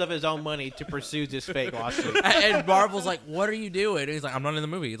thousands of his own money to pursue this fake lawsuit. And Marvel's like, "What are you doing?" And he's like, "I'm not in the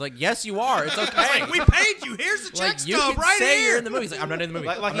movie." He's like, "Yes, you are. It's okay." Like, we paid you. Here's the check Like, you stub can right say here. you're in the movie. He's like, "I'm not in the movie."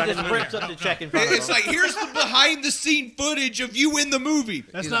 Like I'm he not in just the movie. rips up the check in front of It's him. like, here's the behind the scene footage of you in the movie.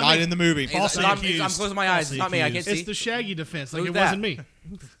 That's He's not not me. in the movie. He's like, Falsely I'm accused. closing my eyes. Falsely It's not me. I can't accused. see. It's the Shaggy defense. Like Who's it that? wasn't me.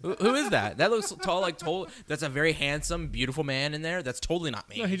 Who is that? That looks tall. That's a very handsome, beautiful man in there. That's totally not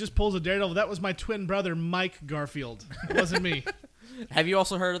me. No, he just pulls a Daredevil. That was my twin brother, Mike Garfield. It wasn't me. Have you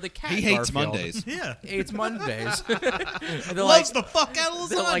also heard of the cat? He hates Garfield? Mondays. Yeah. He hates Mondays. And they're Loves like, the fuck out of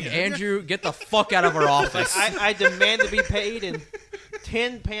they're lasagna. like, Andrew, get the fuck out of our office. I demand to be paid in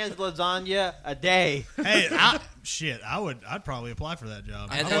 10 pans of lasagna a day. Hey, I'd probably apply for that job.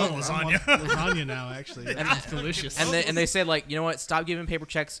 And I then- love I lasagna. want lasagna now, actually. It's delicious. And they said, like, you know what? Stop giving paper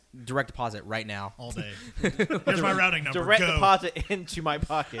checks. Direct deposit right now. All day. Here's my routing number. Direct Go. deposit into my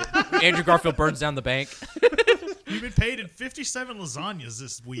pocket. Andrew Garfield burns down the bank. You've been paid in 57 lasagnas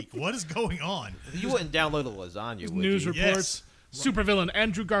this week. What is going on? You wouldn't download a lasagna, would News you? reports. Supervillain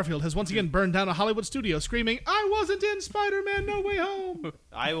Andrew Garfield has once again burned down a Hollywood studio, screaming, "I wasn't in Spider-Man No Way Home."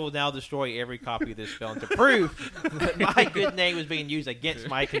 I will now destroy every copy of this film to prove that my good name was being used against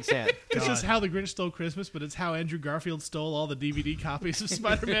my consent. It's just God. how the Grinch stole Christmas, but it's how Andrew Garfield stole all the DVD copies of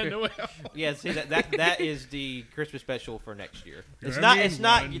Spider-Man No Way Home. Yeah, see that is the Christmas special for next year. It's not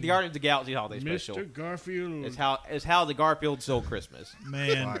the Guardians of the Galaxy holiday special. Mr. Garfield. It's how the Garfield stole Christmas.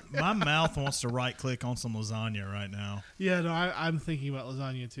 Man, my mouth wants to right click on some lasagna right now. Yeah, no, I'm thinking about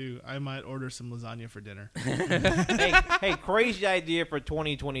lasagna too. I might order some lasagna for dinner. hey, crazy idea for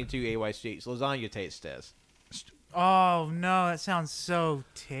 2022 AYCs. Lasagna taste test. Oh no, that sounds so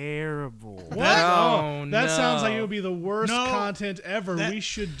terrible. What? No, that sounds like no. it would be the worst No, content ever. that- We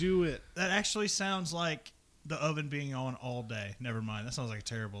should do it. That actually sounds like the oven being on all day. Never mind. That sounds like a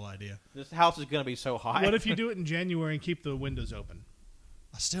terrible idea. This house is going to be so hot. What if you do it in January and keep the windows open?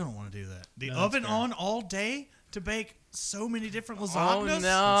 I still don't want to do that. The No, that's oven fair. on all day to bake so many different Oh lasagnas?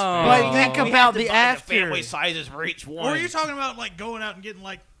 no! But think We about have to the buy after. family sizes for each one. Or are you talking about like going out and getting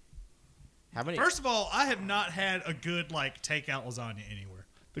like? How many? First of all, I have not had a good like takeout lasagna anywhere.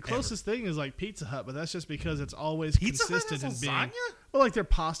 The closest thing is like Pizza Hut, but that's just because it's always Pizza Hut consistent has in being. lasagna? Well, like their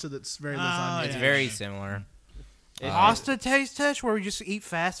pasta that's very Oh, lasagna. It's yeah. very similar. Pasta taste test where we just eat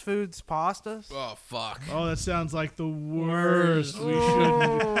fast foods pastas. Oh fuck! Oh, that sounds like the worst. We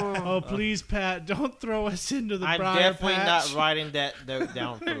shouldn't. Oh, please, Pat, don't throw us into the I'm briar definitely patch. not writing that note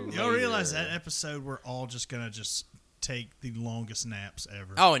down for Y'all later. realize that episode we're all just gonna just take the longest naps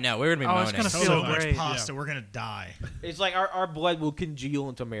ever. Oh no, we're gonna be Oh, moaning. it's gonna so feel much great. pasta, we're gonna die. It's like our blood will congeal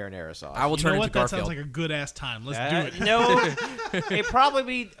into marinara sauce. I will You turn know into what? That Garfield. sounds like a good ass time. Let's do it. No, it'd probably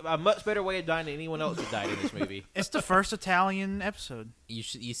be a much better way of dying than anyone else who died in this movie. It's the first Italian episode. you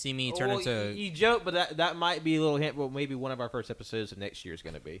see me turn Well, into you joke, but that might be a little hint. What maybe one of our first episodes of next year is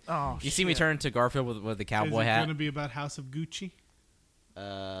going to be. Oh, you see me turn into Garfield with the Is cowboy it hat. going to be about House of Gucci?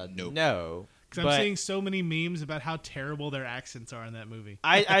 Nope. No, Because but I'm seeing so many memes about how terrible their accents are in that movie.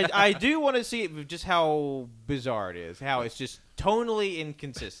 I do want to see it with just how bizarre it is. How it's just tonally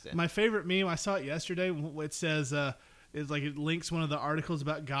inconsistent. My favorite meme, I saw it yesterday. It says, it's like it links one of the articles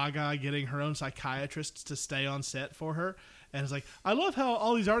about Gaga getting her own psychiatrist to stay on set for her. And it's like, I love how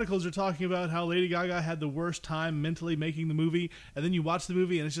all these articles are talking about how Lady Gaga had the worst time mentally making the movie. And then you watch the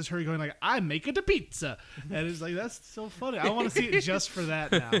movie and it's just her going like, I make it a pizza. And it's like, that's so funny. I want to see it just for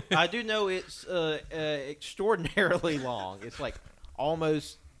that now. I do know it's extraordinarily long. It's like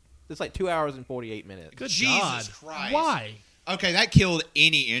it's like 2 hours and 48 minutes. Good Jesus God. Christ. Why? Okay, that killed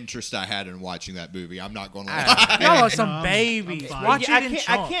any interest I had in watching that movie. I'm not going to I- lie. Y'all are some I'm babies. fine. Watch Yeah, it in I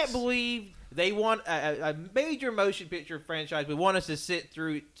chunks. can't believe they want a major motion picture franchise. We want us to sit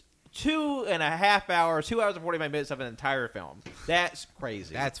through 2.5 hours, 2 hours and 45 minutes of an entire film. That's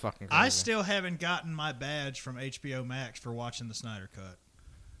crazy. That's fucking crazy. I still haven't gotten my badge from HBO Max for watching the Snyder Cut.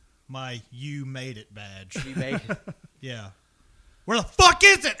 My "You Made It" badge. You made- Yeah. Where the fuck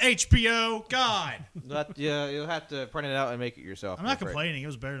is it, HBO? God. you'll have to print it out and make it yourself. I'm not afraid. complaining. It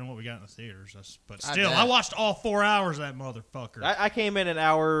was better than what we got in the theaters. But I still, bet. I watched all 4 hours of that motherfucker. I came in an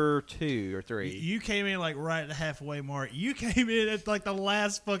hour 2 or 3. You came in like right at the halfway mark. You came in at like the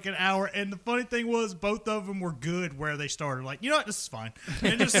last fucking hour, and the funny thing was both of them were good where they started. Like, you know what, this is fine.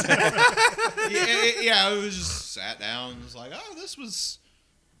 And just yeah, it was just sat down and was like, oh, this was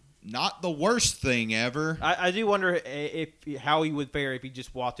not the worst thing ever. I do wonder if how he would fare if he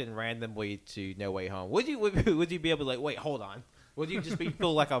just walked in randomly to No Way Home. Would you be able to like wait, hold on? Would you just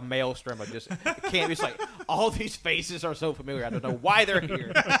feel like a maelstrom of just can't just like all these faces are so familiar. I don't know why they're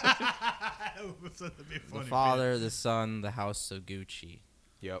here. That'd be a the funny Father, the Son, the House of Gucci.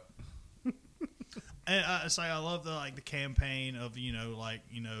 Yep. And it's like I love the campaign of like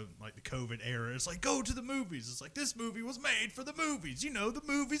the COVID era. It's like go to the movies. It's like this movie was made for the movies. The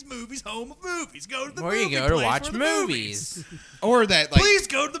movies, home of movies. Go to the Where movie you go to place watch for the movies. Or that, like, Please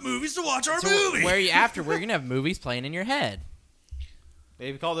go to the movies to watch our So movie. where you after we're gonna have movies playing in your head.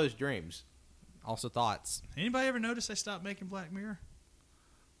 They call those dreams. Also thoughts. Anybody ever notice they stopped making Black Mirror?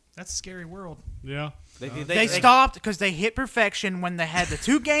 That's a scary world. Yeah. They stopped because they hit perfection when they had the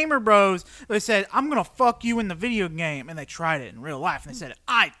two gamer bros. They said, I'm going to fuck you in the video game. And they tried it in real life. And they said,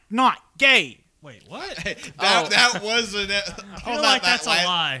 I'm not gay. Wait, what? that wasn't. I feel like that's a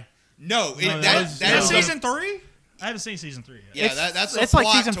lie. No, No, that's That's was- season 3? I haven't seen season 3 yet. yeah, that's a it's like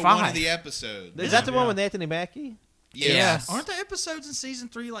plot season to one 5. of the episodes. Is that the one Yeah. with Anthony Mackie? Yes. Aren't the episodes in season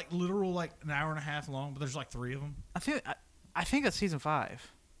 3 like literal like an hour and a half long? But there's like 3 of them. I think that's season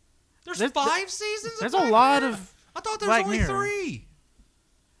 5. There's There's- 5 seasons. There's of a Black lot Mirror? of I thought there Black was only Mirror. 3.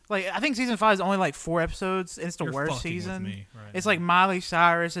 Like, I think season 5 is only like 4 episodes. And it's the You're worst fucking with season. me right It's now. like Miley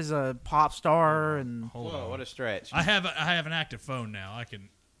Cyrus is a pop star. And Hold Whoa, on. what a stretch. I have an active phone now. I can.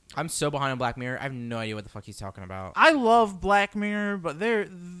 I'm so behind on Black Mirror. I have no idea what the fuck he's talking about. I love Black Mirror, but the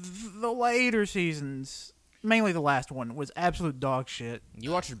later seasons, mainly the last one, was absolute dog shit.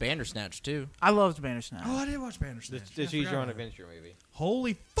 You watched Bandersnatch too. I loved Bandersnatch. Oh, I did watch Bandersnatch. The I Choose Your forgot Own about it. Adventure movie.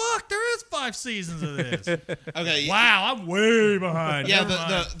 Holy fuck! There is 5 seasons of this. Okay. Wow, I'm way behind. Yeah, Never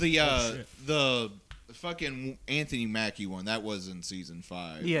mind. Oh, shit. the fucking Anthony Mackie one that was in season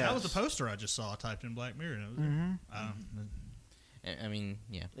 5. Yeah. That was the poster I just saw. I typed in Black Mirror. And it was I mean,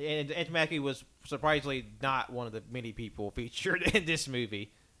 yeah. And Anthony Mackie was surprisingly not one of the many people featured in this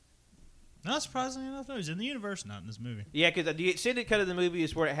movie. Not surprisingly enough, no, he's in the universe, not in this movie. Yeah, because the extended cut of the movie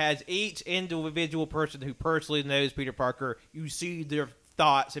is where it has each individual person who personally knows Peter Parker. You see their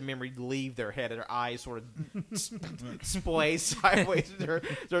thoughts and memory leave their head, and their eyes sort of splay sideways, their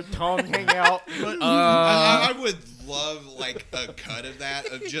tongue hang out. I would love like a cut of that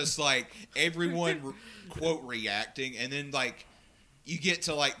of just like everyone quote reacting, and then like you get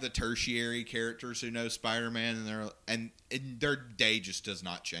to like the tertiary characters who know Spider-Man, and their day just does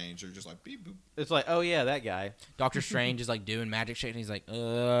not change. They're just like beep boop. It's like, oh yeah, that guy. Doctor Strange is like doing magic shit, and he's like,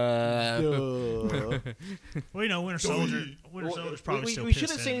 Well, Winter Soldier. Winter Soldier's probably we still we pissed should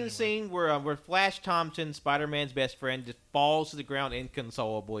have at seen him the anyway. scene where Flash Thompson, Spider-Man's best friend, just falls to the ground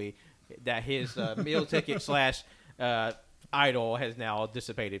inconsolably. That his meal ticket / idol has now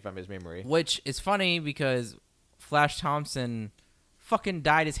dissipated from his memory. Which is funny because Flash Thompson fucking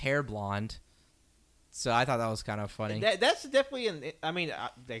dyed his hair blonde. So I thought that was kind of funny. That's definitely I mean,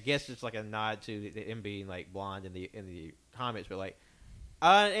 I guess it's like a nod to him being like blonde in the comics, but like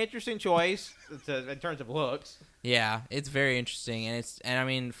an interesting choice in terms of looks. Yeah, it's very interesting, and I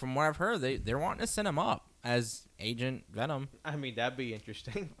mean, from what I've heard, they're wanting to send him up as Agent Venom. I mean, that'd be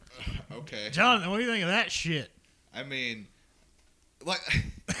interesting. Okay. John, what do you think of that shit? I mean, like,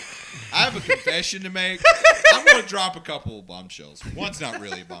 I have a confession to make. I'm going to drop a couple of bombshells. One's not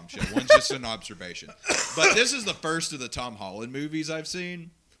really a bombshell. One's just an observation. But this is the first of the Tom Holland movies I've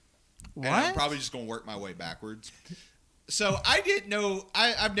seen. What? And I'm probably just going to work my way backwards. So I didn't know.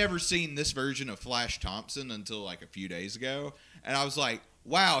 I've never seen this version of Flash Thompson until like a few days ago. And I was like,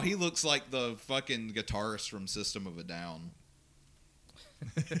 wow, he looks like the fucking guitarist from System of a Down.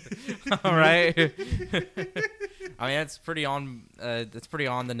 All right. I mean, that's pretty on. That's pretty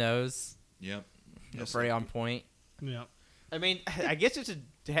on the nose. Yep. Pretty on point. Yeah. I mean, I guess it's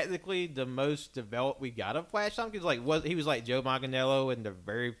technically the most developed we got of Flash Thompson because he was like Joe Manganiello in the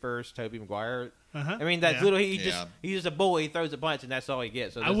very first Tobey Maguire. Uh-huh. I mean, that's Yeah. literally Yeah. he's just a bully. He throws a punch, and that's all he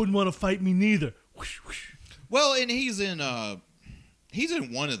gets. So I wouldn't want to fight me neither. Whoosh, whoosh. Well, and he's in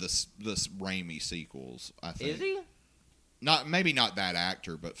one of the Raimi sequels, I think. Is he? Maybe not that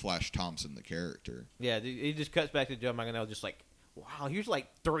actor, but Flash Thompson, the character. Yeah, he just cuts back to Joe Manganiello, just like, wow, you're like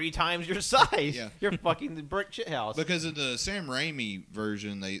 3 times your size. Yeah. You're fucking the brick shit house. Because in the Sam Raimi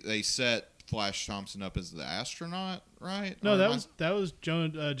version, they set Flash Thompson up as the astronaut, right? No, Or that am I- was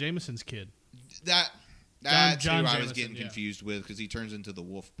Jameson's kid. that's John who I was Jameson, getting yeah. confused with because he turns into the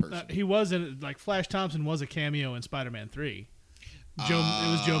wolf person. He was in like Flash Thompson was a cameo in Spider-Man 3. It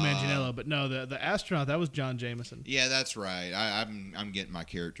was Joe Manganiello, but no, the astronaut that was John Jameson. Yeah, that's right. I'm getting my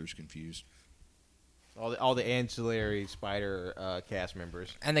characters confused. all the ancillary Spider cast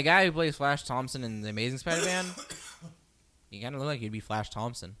members. And the guy who plays Flash Thompson in The Amazing Spider-Man, he kind of looked like he'd be Flash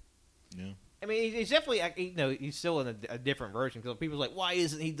Thompson. Yeah. I mean, he's definitely, he's still in a different version because people's like, why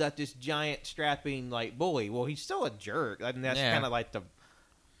isn't he like this giant strapping like bully? Well, he's still a jerk. I mean, that's Yeah. kind of like the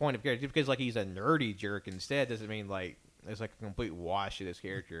point of character. Just because like he's a nerdy jerk instead doesn't mean like it's like a complete wash of this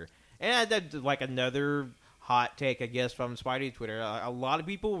character. And that's like another hot take, I guess, from Spidey Twitter. A lot of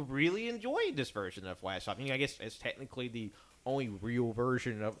people really enjoyed this version of Flash. I mean, I guess it's technically the only real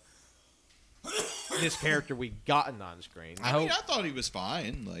version of this character we've gotten on screen. I I mean, hope- I thought he was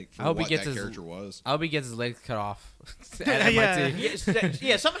fine. Like for I hope he what gets that his- character was. I hope he gets his legs cut off. Yeah. at MIT.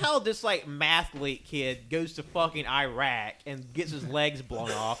 Yeah, somehow this like mathlete kid goes to fucking Iraq and gets his legs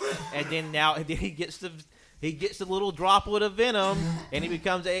blown off, and then he gets the little droplet of venom, and he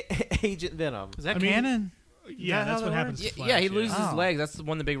becomes Agent Venom. Is that I mean, canon? Yeah, Is that that's how what that happens. works? To Yeah, Flash, he loses his Oh. legs. That's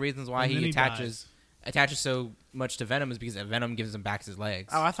one of the big reasons why And then he he attaches so much to Venom is because Venom gives him back his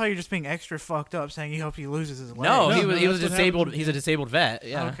legs. Oh, I thought you were just being extra fucked up, saying you hope he loses his legs. no, No, he no, was that's what disabled. happened. He's a disabled vet.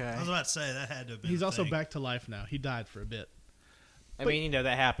 Yeah. Okay. I was about to say that had to have been. He's a also thing. back to life now. He died for a bit. I mean, that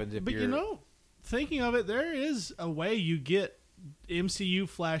happens if But you're. you know, thinking of it, there is a way you get MCU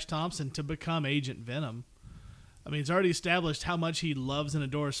Flash Thompson to become Agent Venom. I mean, it's already established how much he loves and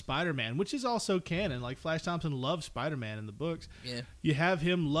adores Spider-Man, which is also canon. Like, Flash Thompson loves Spider-Man in the books. Yeah. You have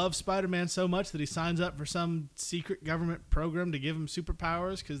him love Spider-Man so much that he signs up for some secret government program to give him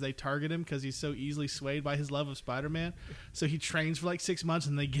superpowers because they target him because he's so easily swayed by his love of Spider-Man. So he trains for like 6 months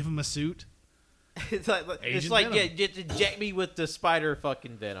and they give him a suit. it's like Agent yeah, Venom. just inject me with the spider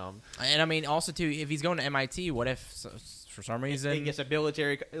fucking venom. And I mean, also too, if he's going to MIT, what if for some reason He gets a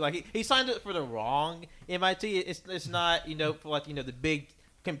military he signed up for the wrong MIT. It's not for like the big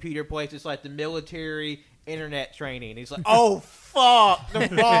computer place. It's like the military internet training. He's like, oh fuck, the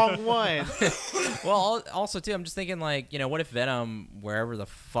wrong one. Well, also too, I'm just thinking like, what if Venom, wherever the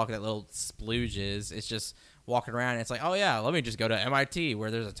fuck that little splooge is, it's just walking around and it's like, oh yeah, let me just go to MIT where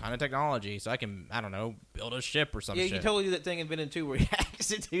there's a ton of technology so I can, I don't know, build a ship or some Yeah, shit. you totally do that thing in Venom 2 where he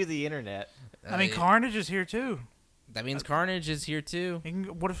hacks into the internet. I mean, Carnage is here too. That means Carnage is here too.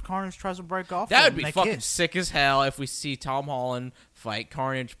 What if Carnage tries to break off? That from would be him? They fucking kiss. sick as hell if we see Tom Holland fight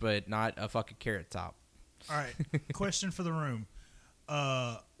Carnage, but not a fucking Carrot Top. All right. Question for the room: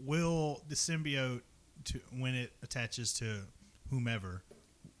 will the symbiote, when it attaches to whomever,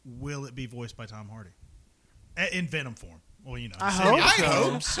 will it be voiced by Tom Hardy in Venom form? Well, I symbiote. hope so. I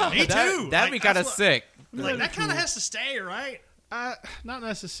hope so. Me too. That'd be kind of that's what- sick. Like, that kind of has to stay, right? Not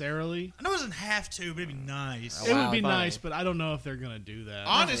necessarily. I know it doesn't have to, but it'd be nice. Oh, It wow, would be fine. nice, but I don't know if they're gonna do that.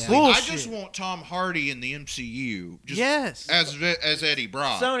 Honestly, Bullshit. I just want Tom Hardy in the MCU. Just Yes. as Eddie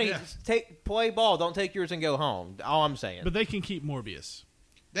Brock. Sony, Yeah. play ball. Don't take yours and go home. All I'm saying. But they can keep Morbius.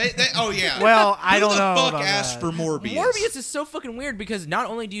 Oh yeah. Well, I Who don't the know fuck about asked that. for Morbius? Morbius is so fucking weird because not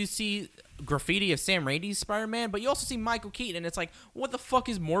only do you see graffiti of Sam Raimi's Spider-Man, but you also see Michael Keaton, and it's like, what the fuck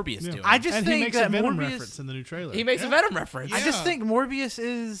is Morbius doing? I just And he think makes that a Venom Morbius. reference in the new trailer. he makes a Venom reference. I just Yeah. think Morbius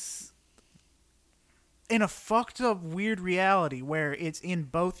is in a fucked up weird reality where it's in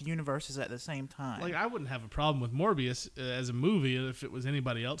both universes at the same time. Like, I wouldn't have a problem with Morbius as a movie if it was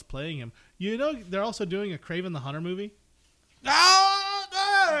anybody else playing him. You know, they're also doing a Kraven the Hunter movie.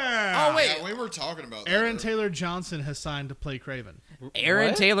 Oh wait, Yeah, we were talking about that Aaron earlier. Taylor Johnson has signed to play Kraven. Aaron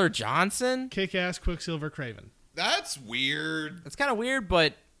What? Taylor Johnson. Kick-ass Quicksilver Kraven. That's weird. It's kind of weird,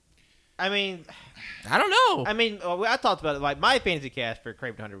 but I mean, I don't know. I talked about it. Like my fantasy cast for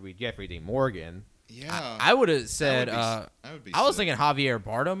Craven Hunter would be Jeffrey Dean Morgan. Yeah. I would have said. that would be I was sick. thinking Javier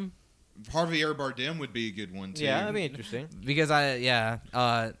Bardem Javier Bardem would be a good one too. Yeah, that'd be interesting. because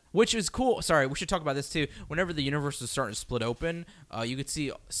which is cool. Sorry, we should talk about this too. Whenever the universe was starting to split open, you could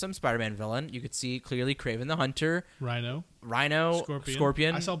see some Spider-Man villain. You could see clearly Kraven the Hunter, Rhino. Rhino,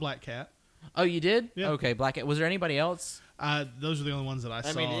 Scorpion. I saw Black Cat. Oh, you did? Yeah. Okay, Black Cat. Was there anybody else? Those are the only ones that I saw.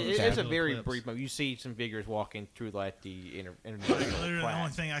 I mean, that it's had a little very clips. brief movie. You see some figures walking through like the Literally, the crack.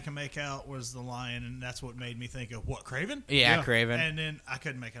 only thing I can make out was the lion, and that's what made me think of what Craven. Yeah, Yeah. Kraven. And then I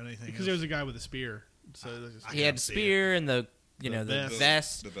couldn't make out anything Because else. there was a guy with a spear. So there's just- I He had can't see spear and the The the vest.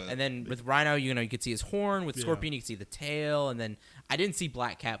 vest, The vest. and then with Rhino, you could see his horn. With Yeah. Scorpion, you could see the tail, and then I didn't see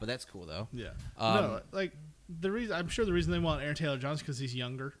Black Cat, but that's cool though. yeah. Um, No, like I'm sure the reason they want Aaron Taylor Johnson because he's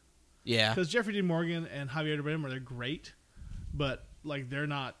younger. Yeah, Because Jeffrey Dean Morgan and Javier Bardem they're great, but like they're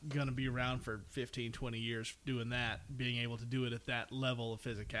not gonna be around for 15, 20 years doing that, being able to do it at that level of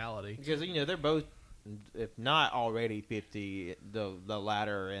physicality. Because they're both, if not already 50, the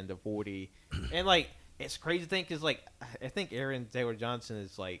latter and the 40, and like it's crazy to think because like I think Aaron Taylor Johnson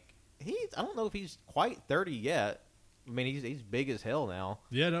is like I don't know if he's quite 30 yet. I mean he's big as hell now.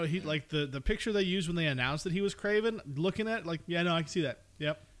 Yeah, no, he like the picture they used when they announced that he was Kraven. Looking at like, yeah, no, I can see that.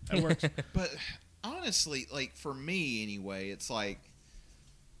 Yep, that works. But honestly, like for me anyway, it's like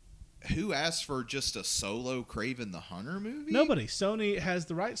who asked for just a solo Kraven the Hunter movie? Nobody. Sony has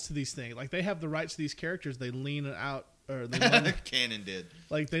the rights to these things. Like they have the rights to these characters. They lean it out, or they lean, Canon did.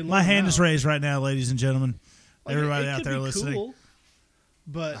 like they. My lean hand out. is raised right now, ladies and gentlemen. Like, Everybody it out could there be listening. cool,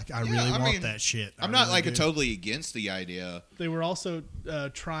 but I Yeah, really I want mean, that shit. I'm I not really like do. totally against the idea. they were also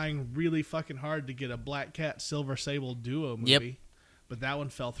trying really fucking hard to get a Black Cat Silver Sable duo movie. Yep. But that one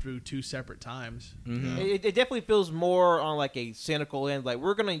fell through 2 separate times. Mhm. It definitely feels more on like a cynical end. Like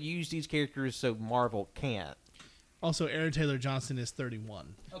we're gonna use these characters so Marvel can't. Also, Aaron Taylor Johnson is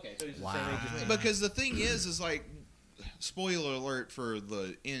 31. Okay, so he's Wow. the same age as me. Because the thing is like, spoiler alert for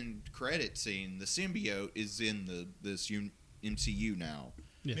the end credit scene, the symbiote is in this MCU now.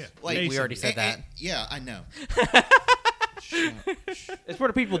 Yes. Yeah. Like We already said that. yeah, I know. It's for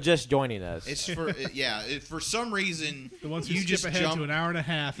the people just joining us. It's for for some reason The ones who you skip just ahead jump, to an hour and a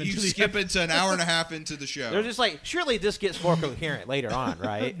half. you into the skip into an hour and a half into the show. They're just like, surely this gets more coherent later on,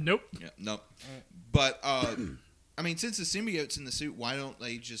 right? Nope. Yeah, nope. But I mean, since the symbiote's in the suit, why don't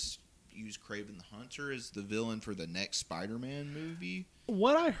they just use Kraven the Hunter as the villain for the next Spider-Man movie?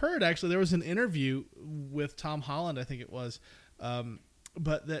 What I heard, actually, there was an interview with Tom Holland, I think it was,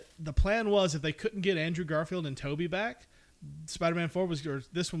 but that the plan was if they couldn't get Andrew Garfield and Tobey back, Spider-Man 4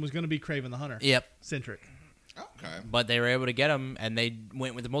 this one was going to be Kraven the Hunter Yep. centric. Okay. But they were able to get him, and they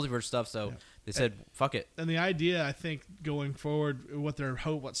went with the multiverse stuff. So they said, "Fuck it." And the idea, I think, going forward, what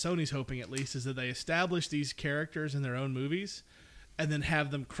Sony's hoping at least, is that they establish these characters in their own movies, and then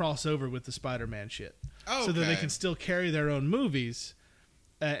have them cross over with the Spider-Man shit, so that they Okay. can still carry their own movies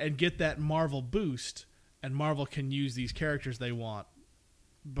and get that Marvel boost, and Marvel can use these characters they want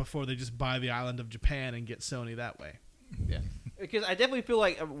before they just buy the island of Japan and get Sony that way. Yeah. Because I definitely feel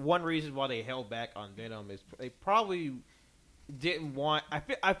like one reason why they held back on Venom is they probably didn't want.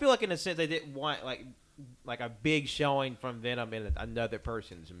 I feel like in a sense they didn't want like a big showing from Venom in another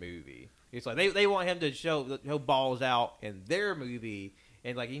person's movie. It's like they want him to show balls out in their movie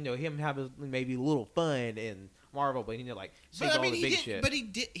and like him have maybe a little fun in Marvel, but like save all the big shit. But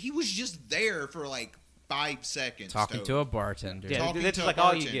he was just there for like 5 seconds. Talking to a bartender. yeah, talking that's to just a like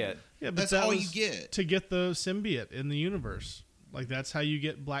all you bartender. get. Yeah, but That's that all was you get. to get the symbiote in the universe. Like that's how you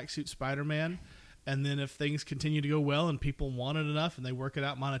get Black Suit Spider-Man. And then if things continue to go well and people want it enough and they work it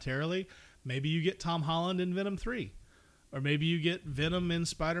out monetarily, maybe you get Tom Holland in Venom 3. Or maybe you get Venom in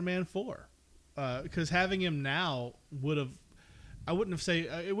Spider-Man 4. Because having him now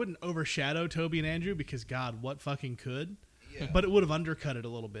it wouldn't overshadow Toby and Andrew because God, what fucking could? Yeah. But it would have undercut it a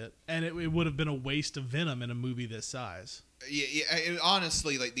little bit. And it would have been a waste of Venom in a movie this size.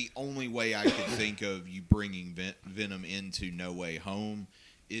 Honestly, like the only way I could think of you bringing Venom into No Way Home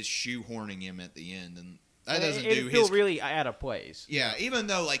is shoehorning him at the end, and That doesn't it do feel his. really out of place. Yeah, even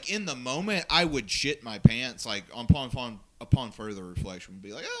though like in the moment I would shit my pants, like upon further reflection, would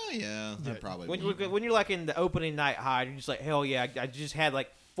be like, oh yeah, that probably. When you're like in the opening night high, you're just like, hell yeah, I just had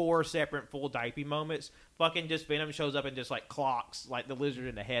like 4 separate full diaper moments. Fucking just Venom shows up and just like clocks like the lizard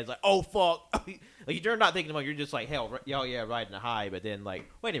in the head. It's like, oh fuck, like you're not thinking about it, you're just like, hell yeah, riding a high. But then like,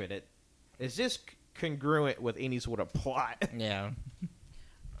 wait a minute, is this congruent with any sort of plot? Yeah.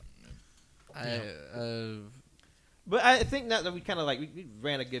 But I think that we kind of like we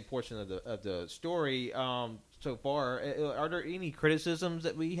ran a good portion of the story so far. Are there any criticisms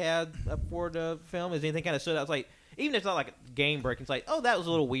that we had for the film? Is anything kind of stood out? It's like, even if it's not like game breaking, it's like, oh, that was a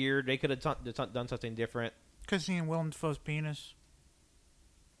little weird. They could have done something different. Because seeing Willem Dafoe's penis.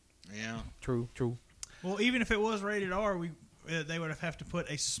 Yeah. True. Well, even if it was rated R, they would have to put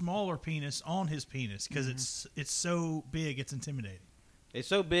a smaller penis on his penis because it's so big, it's intimidating. It's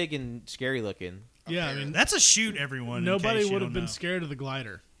so big and scary looking. Yeah, I mean, That's a shoot, everyone. nobody would have been been scared of the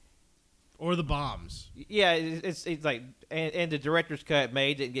glider or the bombs. Yeah, it's like, and the director's cut,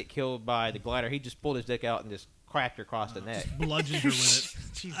 May didn't get killed by the glider. He just pulled his dick out and just cracked her across the neck. Bludgeoned her with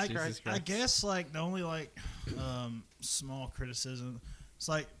it. Jesus Christ. I guess like the only like small criticism, it's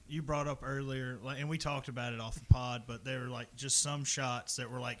like you brought up earlier, like, and we talked about it off the pod, but there were like just some shots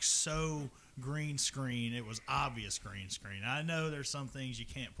that were like so green screen, it was obvious green screen. I know there's some things you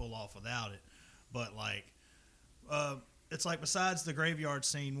can't pull off without it, but like it's like besides the graveyard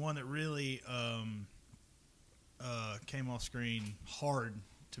scene, one that really came off screen hard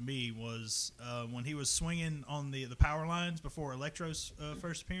to me was when he was swinging on the power lines before Electro's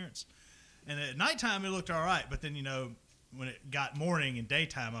first appearance. And at nighttime, it looked all right. But then, when it got morning and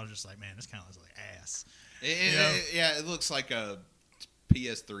daytime, I was just like, man, this kind of looks like ass. It looks like a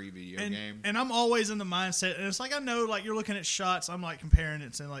PS3 video game. And I'm always in the mindset, and it's like I know, like you're looking at shots, I'm like comparing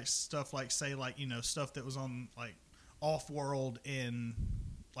it to like stuff like say like stuff that was on like Off-World in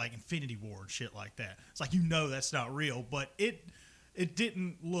like Infinity War and shit like that. It's like that's not real, but it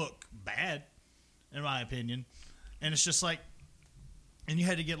didn't look bad, in my opinion. And it's just like, and you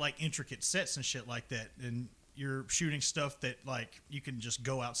had to get like intricate sets and shit like that, and you're shooting stuff that like you can just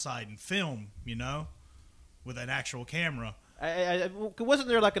go outside and film, with an actual camera. Wasn't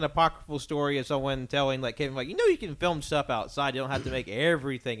there like an apocryphal story of someone telling like Kevin, like, you can film stuff outside, you don't have to make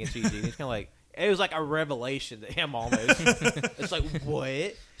everything in CG. And he's kind of like, it was like a revelation to him almost. It's like,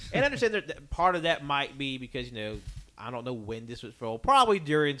 what? And I understand that part of that might be because I don't know when this was filmed. Probably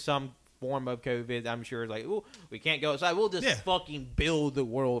during some form of COVID. I'm sure like, oh, we can't go outside. We'll just fucking build the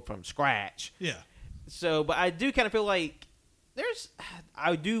world from scratch. Yeah. So, but I do kind of feel like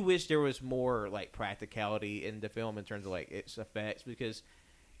I do wish there was more like practicality in the film in terms of like its effects, because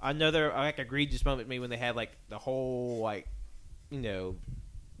another like egregious moment to me when they had like the whole like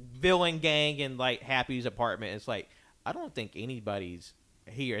villain gang in like Happy's apartment. It's like, I don't think anybody's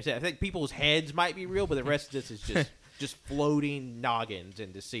here. I think people's heads might be real, but the rest of this is just floating noggins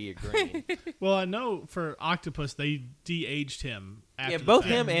in the sea of green. Well, I know for Octopus they de-aged him. After Both the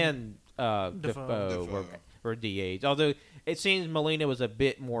fact. him and Defoe were de-aged. Although it seems Melina was a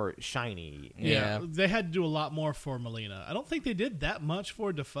bit more shiny. Yeah. They had to do a lot more for Melina. I don't think they did that much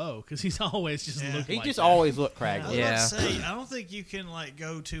for Defoe because he's always just looked He like just that. always looked I craggy. was Yeah. about to say, I don't think you can like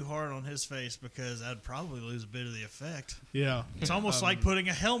go too hard on his face because I'd probably lose a bit of the effect. Yeah. It's almost like putting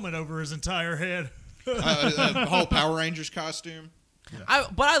a helmet over his entire head. The whole Power Rangers costume.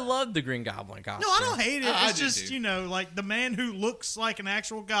 But I love the Green Goblin costume. No, I don't hate it. I It's do just, too. like the man who looks like an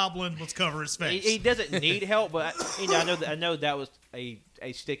actual goblin, let's cover his face. He doesn't need help, but I know that was a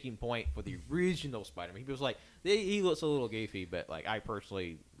sticking point for the original Spider-Man. He was like, he looks a little goofy, but like I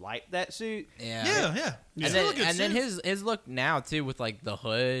personally like that suit. Yeah. Yeah. And then his look now too, with like the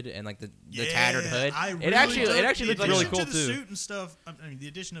hood and like the tattered hood. It actually looks really cool to the too. suit and stuff. I mean, the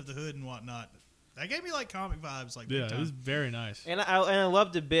addition of the hood and whatnot. That gave me like comic vibes, like Yeah, big it was time. very nice. And I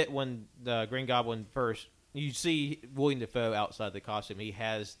loved the bit when the Green Goblin first, you see William Dafoe outside the costume. He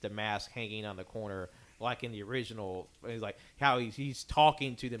has the mask hanging on the corner, like in the original. He's like how he's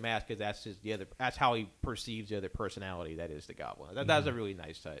talking to the mask because that's how he perceives the other personality that is the Goblin. That was a really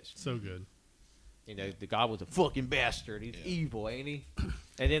nice touch. So good. The Goblin's a fucking bastard. He's evil, ain't he?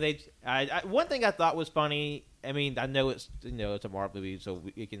 And then one thing I thought was funny. I mean, I know it's it's a Marvel movie, so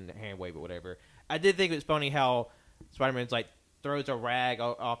you can hand wave it, whatever. I did think it was funny how Spider-Man's like throws a rag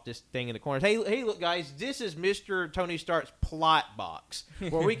off this thing in the corner. Hey, look, guys, this is Mr. Tony Stark's plot box,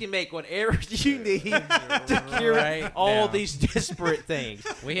 where we can make whatever you need to cure Right all now. these disparate things.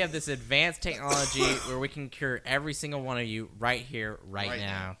 We have this advanced technology where we can cure every single one of you right here, right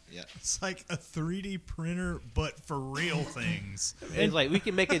now. Yeah. It's like a 3D printer, but for real things. It's like we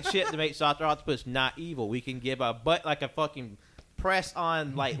can make a shit to make Dr. Octopus not evil. We can give a like a fucking press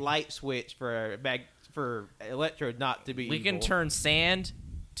on like light switch for Electro not to be We can evil. turn sand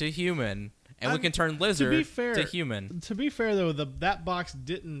to human, and we can turn lizard to be fair, to human. To be fair, though, that box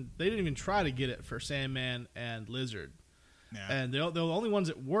didn't. They didn't even try to get it for Sandman and Lizard. Yeah. And the only ones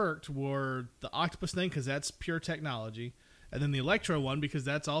that worked were the octopus thing, because that's pure technology, and then the Electro one, because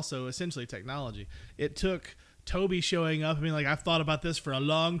that's also essentially technology. It took Toby showing up and being like, "I've thought about this for a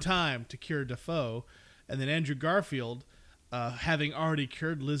long time," to cure Defoe, and then Andrew Garfield, having already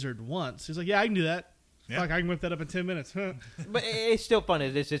cured Lizard once, he's like, "Yeah, I can do that. Yeah. Fuck, I can whip that up in 10 minutes." Huh. But it's still fun.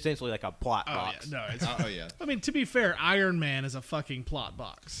 It's essentially like a plot Oh box. yeah, no, it's. Oh yeah. I mean, to be fair, Iron Man is a fucking plot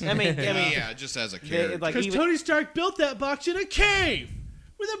box. I mean, Yeah, just as a character. like Because even, Tony Stark built that box in a cave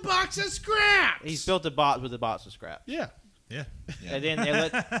with a box of scraps. he's built a box with a box of scraps. Yeah. Yeah. Yeah. And then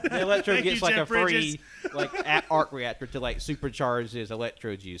the Electro Thank gets you, like Jeff a free arc reactor to like supercharge his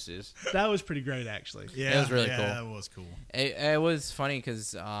Electro juices. That was pretty great, actually. Yeah. was really yeah, cool. That was cool. It was funny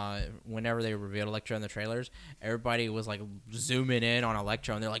because whenever they revealed Electro in the trailers, everybody was like zooming in on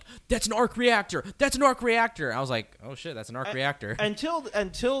Electro, and they're like, "That's an arc reactor! That's an arc reactor!" I was like, "Oh shit, that's an arc reactor!" Until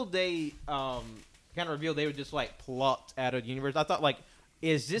they kind of revealed they were just like plucked out of the universe. I thought like,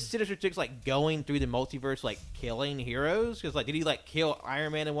 is this Sinister Six like going through the multiverse like killing heroes? Because like, did he like kill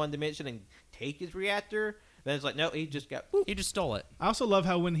Iron Man in one dimension and take his reactor? Then it's like, no, he just got. Whoop. He just stole it. I also love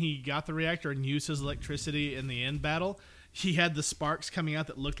how when he got the reactor and used his electricity in the end battle, he had the sparks coming out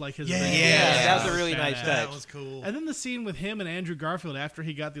that looked like his Yeah, reactor. Yeah, that was a really nice Badass. touch. That was cool. And then the scene with him and Andrew Garfield after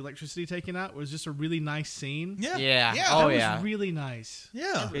he got the electricity taken out was just a really nice scene. Yeah. Yeah. Yeah, Oh That yeah. was really nice.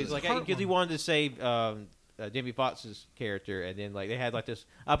 Yeah. It's like heartwarming. because he wanted to save Jamie Foxx's character, and then like they had like this.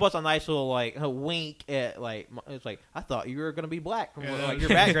 Plus a nice little like a wink at like it's like I thought you were gonna be black from like your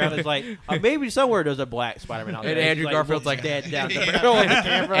background is like maybe somewhere there's a black Spider-Man out there. And He's, Andrew Garfield's looks like- dead down the Yeah. barrel of the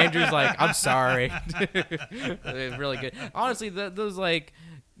camera. Andrew's like, "I'm sorry." It's really good. Honestly, those like,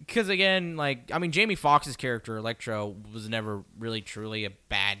 because again, like, I mean, Jamie Foxx's character Electro was never really truly a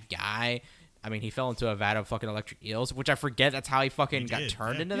bad guy. I mean, he fell into a vat of fucking electric eels, which I forget that's how he fucking got did,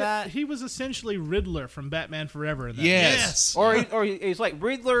 turned yeah. into Yeah, that. he was essentially Riddler from Batman Forever. In that Yes. Or he's like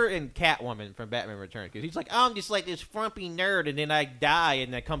Riddler and Catwoman from Batman Returns because he's like I'm just like this frumpy nerd and then I die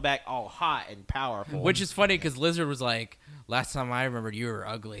and I come back all hot and powerful. Which is funny because Lizard was like, "Last time I remembered, you were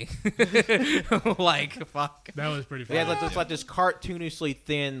ugly." Like, fuck. That was pretty he funny. had like this cartoonishly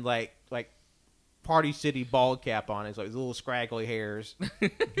thin like Party City bald cap on. It's like little scraggly hairs.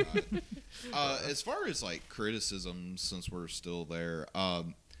 As far as like criticism, since we're still there,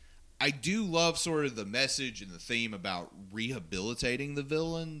 I do love sort of the message and the theme about rehabilitating the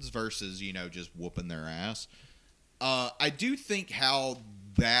villains versus just whooping their ass. I do think how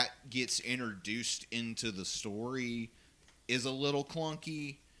that gets introduced into the story is a little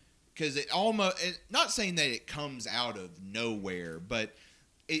clunky because not saying that it comes out of nowhere, but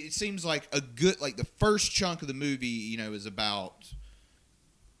it seems like the first chunk of the movie, is about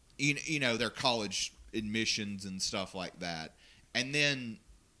their college admissions and stuff like that. And then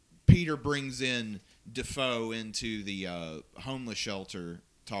Peter brings in Defoe into the homeless shelter,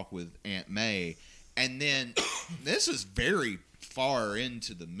 talk with Aunt May. And then this is very far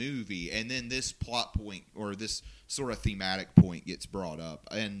into the movie. And then this plot point or this sort of thematic point gets brought up.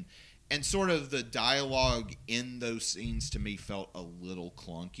 And sort of the dialogue in those scenes to me felt a little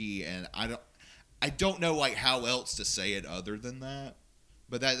clunky. And I don't know like how else to say it other than that.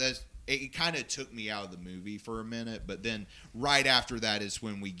 But it kind of took me out of the movie for a minute, but then right after that is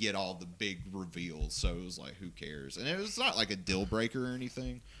when we get all the big reveals. So it was like, who cares? And it was not like a deal breaker or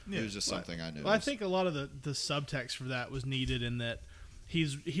anything. It was just something I noticed. Well, I think a lot of the subtext for that was needed in that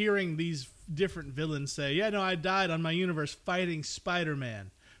he's hearing these different villains say, "Yeah, no, I died on my universe fighting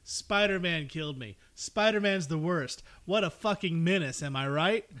Spider-Man. Spider-Man killed me. Spider-Man's the worst. What a fucking menace, am I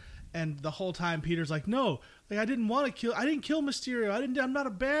right?" And the whole time Peter's like, "No, like I didn't kill Mysterio. I'm not a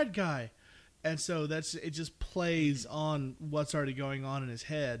bad guy." And so it just plays on what's already going on in his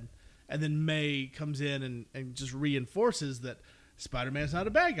head. And then May comes in and just reinforces that Spider-Man's not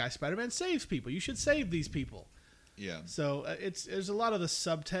a bad guy. Spider-Man saves people. You should save these people. yeah. So there's a lot of the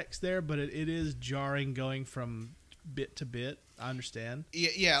subtext there, but it is jarring going from bit to bit. I understand.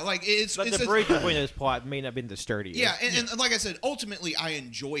 Yeah, like it's But it's the bridge between this plot may not have been the sturdiest. Yeah, and like I said, ultimately I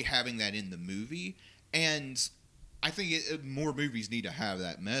enjoy having that in the movie, and I think more movies need to have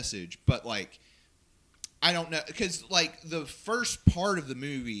that message, but like, I don't know, because like the first part of the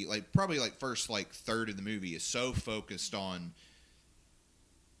movie, like probably like first like third of the movie is so focused on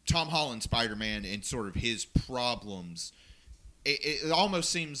Tom Holland Spider-Man and sort of his problems. It almost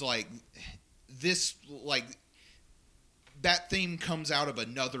seems like this, like that theme comes out of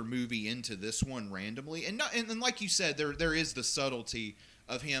another movie into this one randomly, and like you said, there is the subtlety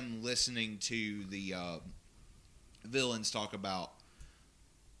of him listening to the villains talk about,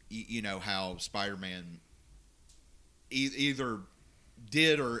 you know, how Spider-Man either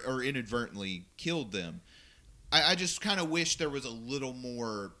did or inadvertently killed them. I just kind of wish there was a little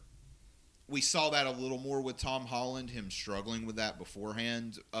more. We saw that a little more with Tom Holland, him struggling with that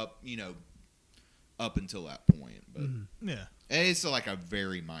beforehand, up until that point. But Yeah. and it's like a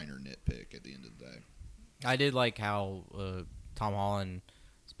very minor nitpick at the end of the day. I did like how Tom Holland,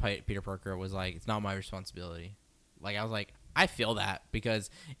 Peter Parker, was like, it's not my responsibility. Like, I was like, I feel that because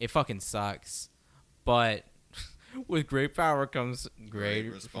it fucking sucks. But with great power comes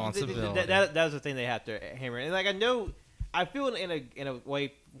great responsibility. That was the thing they have to hammer. And like I feel in a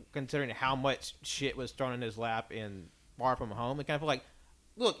way, considering how much shit was thrown in his lap in Far From Home, I kind of feel like,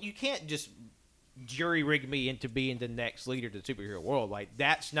 look, you can't just jury rig me into being the next leader to the superhero world. Like,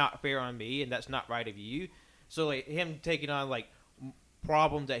 that's not fair on me, and that's not right of you. So like him taking on like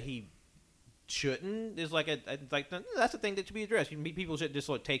problems that he shouldn't is like that's a thing that should be addressed. People should just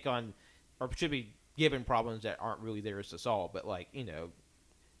like take on, or should be given problems that aren't really theirs to solve. But like, you know,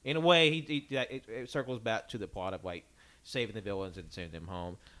 in a way, it circles back to the plot of like saving the villains and sending them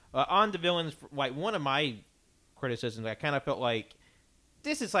home. On the villains, like one of my criticisms, I kind of felt like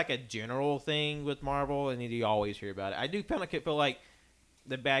this is like a general thing with Marvel, and you always hear about it. I do kind of feel like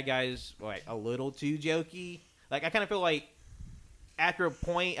the bad guys like a little too jokey. Like I kind of feel like after a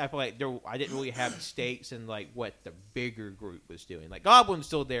point, I feel like I didn't really have stakes in like what the bigger group was doing. Like Goblin's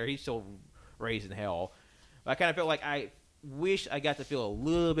still there; he's still raising hell. But I kind of felt like I wish I got to feel a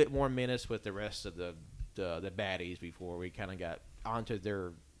little bit more menace with the rest of the baddies before we kind of got onto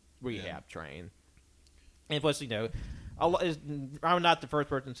their rehab train. And plus, you know, I'm not the first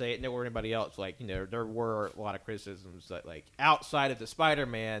person to say it, nor anybody else. Like, you know, there were a lot of criticisms that, like, outside of the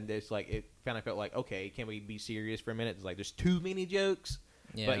Spider-Man, it's like it kind of felt like, okay, can we be serious for a minute? It's like there's too many jokes.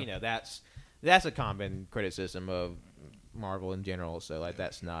 Yeah. But you know, that's a common criticism of Marvel in general. So like,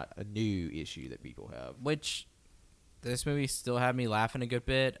 that's not a new issue that people have. Which this movie still had me laughing a good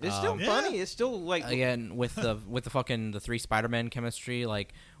bit. It's still funny. It's still like, again with the fucking the three Spider-Man chemistry,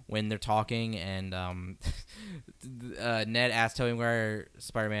 like when they're talking and Ned asked Tobey Maguire,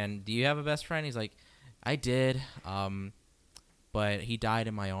 Spider-Man, do you have a best friend? He's like, I did, but he died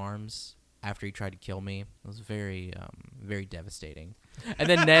in my arms after he tried to kill me. It was very very devastating. And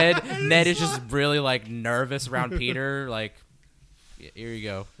then Ned is just really like nervous around Peter, like, here you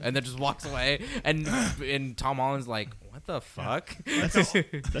go, and then just walks away. And Tom Holland's like, what the fuck? That's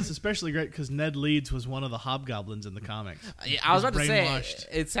especially great because Ned Leeds was one of the hobgoblins in the comics. Yeah, I was about to say,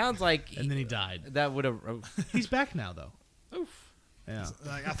 it sounds like, and then he died. That would have. He's back now though. Oof. Yeah.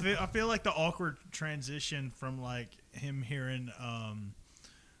 Like I feel like the awkward transition from like him hearing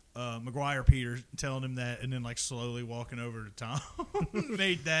Maguire Peter telling him that, and then like slowly walking over to Tom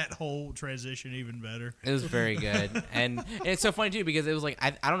made that whole transition even better. It was very good. And it's so funny too because it was like,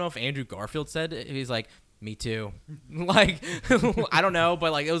 I don't know if Andrew Garfield said it. He's like, me too. Like, I don't know,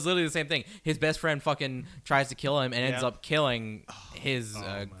 but like it was literally the same thing. His best friend fucking tries to kill him and ends up killing his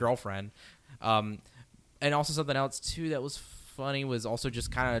girlfriend. And also something else too that was funny was also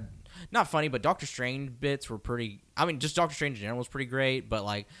just kind of not funny, but Doctor Strange bits were pretty. I mean, just Doctor Strange in general was pretty great, but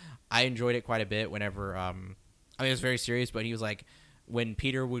like I enjoyed it quite a bit. Whenever I mean, it was very serious, but he was like, when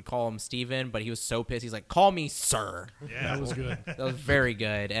Peter would call him Steven, but he was so pissed, he's like, call me sir. Yeah, that was good. That was very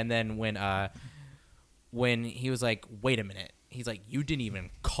good. And then when he was like, wait a minute, he's like, you didn't even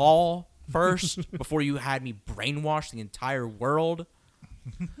call first before you had me brainwash the entire world.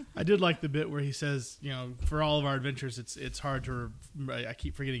 I did like the bit where he says, you know, for all of our adventures, it's hard to. I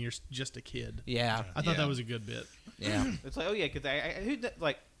keep forgetting you're just a kid. Yeah, I thought that was a good bit. Yeah, it's like, oh yeah, because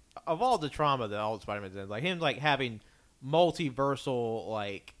like of all the trauma that all the Spider-Man's in, like him like having multiversal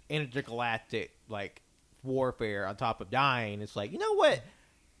like intergalactic like warfare on top of dying. It's like, you know what?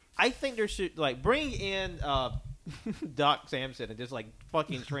 I think there should like bring in Doc Samson and just like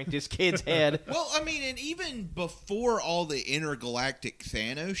fucking shrink this kid's head. Well, I mean, and even before all the intergalactic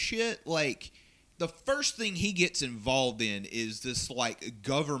Thanos shit, like the first thing he gets involved in is this like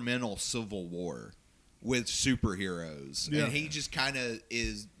governmental civil war with superheroes, and he just kind of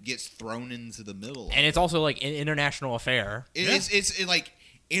gets thrown into the middle. And it's also like an international affair. It's like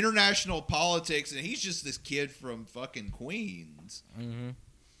international politics, and he's just this kid from fucking Queens. Mm-hmm.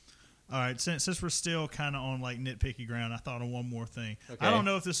 All right, since we're still kind of on like nitpicky ground, I thought of one more thing. Okay. I don't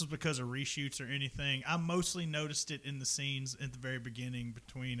know if this was because of reshoots or anything. I mostly noticed it in the scenes at the very beginning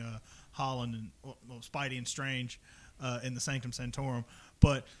between Holland and Spidey and Strange in the Sanctum Sanctorum.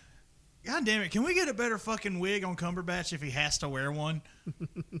 But God damn it, can we get a better fucking wig on Cumberbatch if he has to wear one?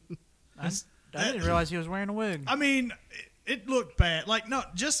 I didn't realize he was wearing a wig. I mean, it looked bad. Like, no,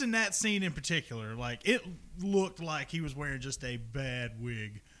 just in that scene in particular, like it looked like he was wearing just a bad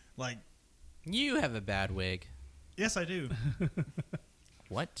wig. Like, You have a bad wig. yes, I do.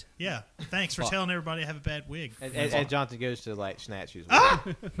 What? Yeah, thanks for telling everybody I have a bad wig. And Ed Johnson goes to like snatch his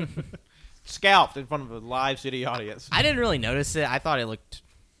wig. Scalped in front of a live city audience. I didn't really notice it. I thought it looked,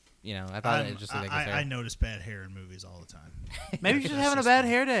 I thought it just looked like his I hair. notice bad hair in movies all the time. Maybe he's just having a bad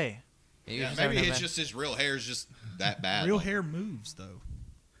hair day. He was Maybe having a it's bad- just his real hair is just that bad. Real hair moves, though.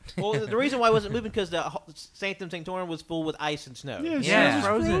 Well, the reason why it wasn't moving because the Sanctum Sanctorum was full with ice and snow. Yeah. it's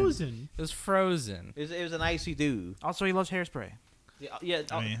frozen. It was frozen. It was an icy dew. Also, he loves hairspray. Yeah,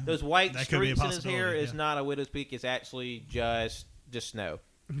 I mean, those white that could be a streaks in his hair possibility, is yeah. not a widow's peak. It's actually just snow.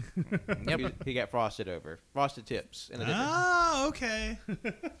 Yep. He got frosted tips. In addition. Ah, okay.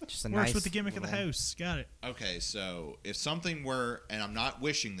 Just a Works nice with the gimmick of the little- house. Got it. Okay, so if something were, and I'm not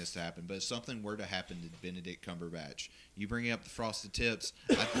wishing this to happen, but if something were to happen to Benedict Cumberbatch, you bring up the frosted tips.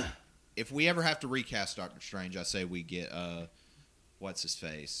 If we ever have to recast Doctor Strange, I say we get what's his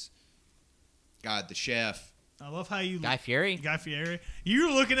face? God, the chef. I love how you Guy Fieri? Guy Fieri. You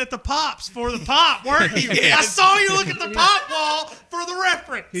were looking at the pops for the pop, weren't you? I saw you look at the pop wall for the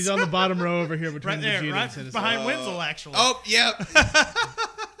reference. He's on the bottom row over here between right there, Vegeta right and Sinister. behind Wenzel, actually. Oh, yep.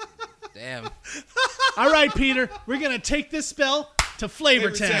 Damn. All right, Peter, we're gonna take this spell to Flavor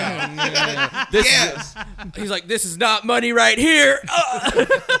Town. This Yes. He's like, this is not money right here.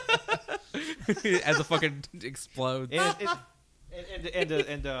 As the fucking explodes.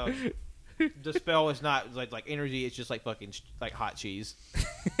 And the spell is not like energy. It's just like fucking like hot cheese.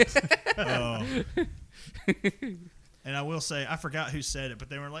 Oh. And I will say, I forgot who said it, but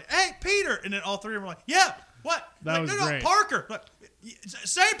they were like, "Hey, Peter!" And then all three of them were like, "Yeah, what?" That like, was no, great. Parker. Like,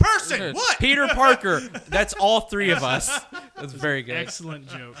 same person. What? Peter Parker. That's all three of us. That's very good. Excellent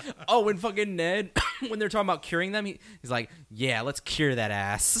joke. Oh, and fucking Ned, when they're talking about curing them, he's like, yeah, let's cure that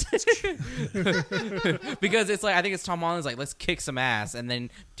ass. Because it's like, I think it's Tom Holland's like, let's kick some ass. And then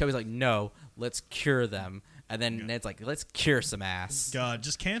Toby's like, no, let's cure them. And then Ned's like, let's cure some ass. God,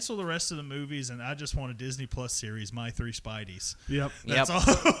 just cancel the rest of the movies, and I just want a Disney Plus series, My Three Spideys. Yep. That's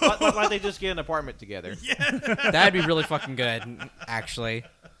Yep. all. Like they just get an apartment together. That'd be really fucking good, actually.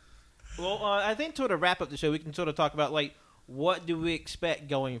 Well, I think to wrap up the show, we can sort of talk about like what do we expect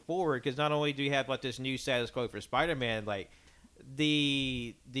going forward? Because not only do you have like this new status quo for Spider-Man, like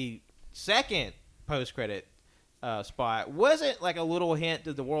the second post-credit spot wasn't like a little hint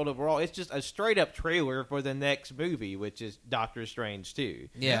to the world overall. It's just a straight up trailer for the next movie, which is Doctor Strange 2.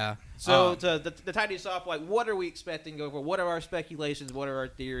 Yeah. So to the tidy us off, like what are we expecting going forward? What are our speculations? What are our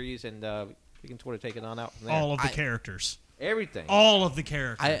theories? And we can sort of take it on out from there. All of the characters. Everything. All of the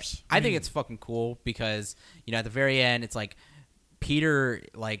characters. I think it's fucking cool because, at the very end, it's like Peter,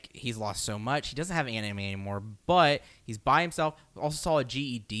 like, he's lost so much. He doesn't have anime anymore, but he's by himself. Also saw a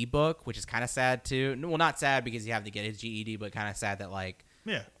GED book, which is kind of sad, too. Well, not sad because you have to get his GED, but kind of sad that, like,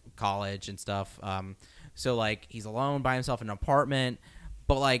 Yeah. college and stuff. So, like, he's alone by himself in an apartment.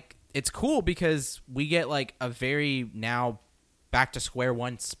 But, like, it's cool because we get, like, a very now back to square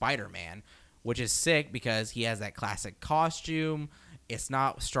one Spider-Man, which is sick because he has that classic costume. It's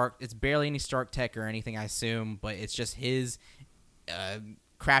not Stark. It's barely any Stark tech or anything, I assume, but it's just his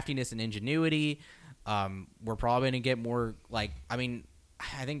craftiness and ingenuity. We're probably going to get more, like, I mean,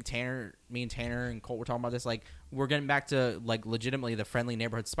 I think me and Tanner and Colt were talking about this. Like, we're getting back to, like, legitimately the friendly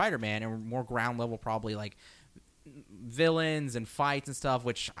neighborhood Spider-Man and more ground level, probably, like, villains and fights and stuff,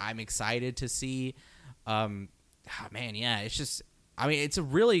 which I'm excited to see. Man, yeah, it's just, I mean, it's a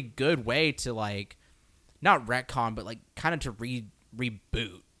really good way to, like, not retcon, but, like, kind of to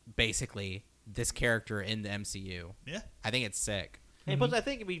reboot, basically, this character in the MCU. Yeah. I think it's sick. And plus, I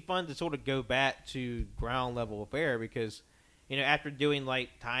think it'd be fun to sort of go back to ground level affair because, after doing like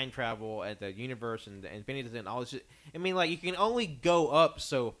time travel at the universe and the Infinity and all this shit, I mean, like you can only go up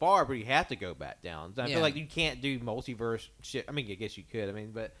so far, but you have to go back down. So I Yeah. feel like you can't do multiverse shit. I mean, I guess you could. I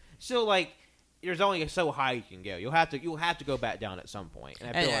mean, but still, like, there's only so high you can go. You'll have to go back down at some point. And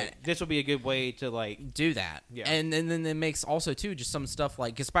I feel And- like this will be a good way to like. Do that. Yeah. And then it makes also, too, just some stuff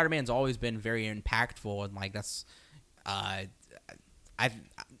like, because Spider-Man's always been very impactful, and, like, that's, I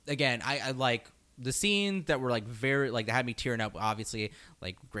like the scenes that were like very like that had me tearing up. Obviously,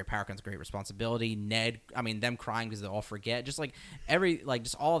 like great power comes great responsibility. Ned, I mean them crying because they all forget. Just like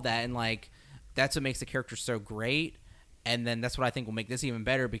just all of that, and like that's what makes the character so great. And then that's what I think will make this even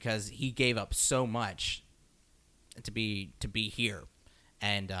better because he gave up so much to be here,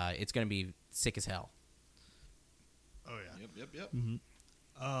 and it's gonna be sick as hell. Oh yeah. Yep.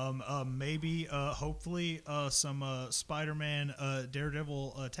 Maybe, hopefully, some Spider-Man,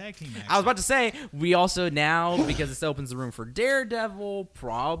 Daredevil tag team action. I was about to say we also now because this opens the room for Daredevil,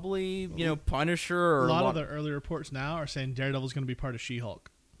 probably Punisher or A lot of the early reports now are saying Daredevil's going to be part of She-Hulk.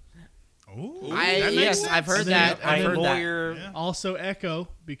 Ooh, Yes, I've heard that. And I've then heard lawyer. Yeah. Also Echo,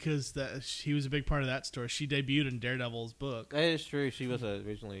 because he was a big part of that story. She debuted in Daredevil's book. That is true. She was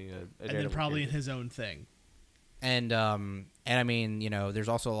originally a And then Daredevil probably in character. his own thing. And I mean, there's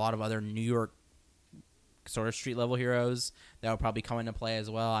also a lot of other New York sort of street level heroes that will probably come into play as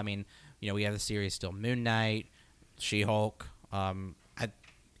well. I mean, we have the series still, Moon Knight, She-Hulk.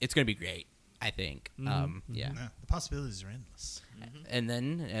 It's gonna be great, I think. Yeah. Yeah, the possibilities are endless. And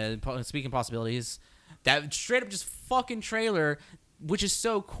then speaking of possibilities, that straight up just fucking trailer, which is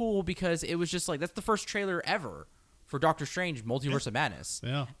so cool because it was just like that's the first trailer ever for Doctor Strange Multiverse of Madness.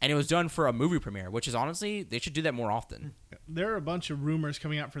 Yeah. And it was done for a movie premiere, which is honestly, they should do that more often. There are a bunch of rumors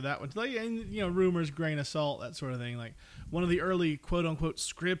coming out for that one. Like, and, rumors, grain of salt, that sort of thing. Like one of the early quote-unquote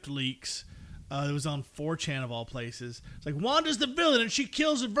script leaks that was on 4chan of all places. It's like, Wanda's the villain and she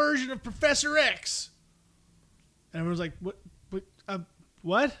kills a version of Professor X. And everyone's like,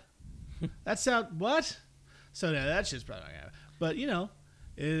 what? That sound, what? So yeah, that shit's probably not gonna happen. But,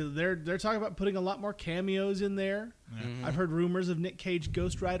 they're talking about putting a lot more cameos in there. Yeah. I've heard rumors of Nick Cage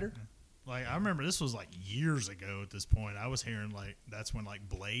Ghost Rider. Like, I remember this was like years ago at this point. I was hearing like that's when like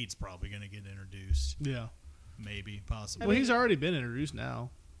Blade's probably going to get introduced. Yeah. Maybe, possibly. Well, he's already been introduced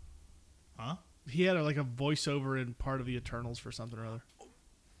now. Huh? He had a voiceover in part of the Eternals for something or other.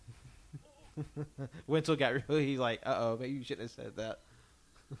 Winslow got really like, maybe you shouldn't have said that.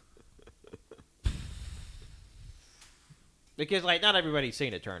 Because like not everybody's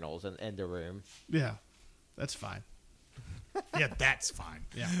seen Eternals in the room. Yeah, that's fine. Yeah, that's fine.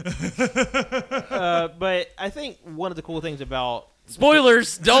 Yeah. But I think one of the cool things about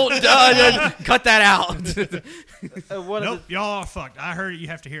Spoilers! Don't cut that out. one Nope, of y'all are fucked. I heard it. You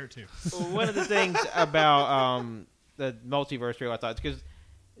have to hear it too. one of the things about the multiverse trailer I thought because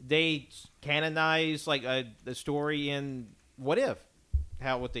they canonized like the story in What If,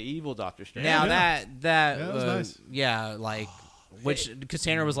 how with the evil Doctor Strange. Now Yeah. that was nice. Yeah, like which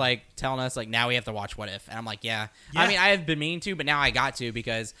Cassandra was like telling us like now we have to watch What If, and I'm like yeah. Yeah. I mean I have been meaning to, but now I got to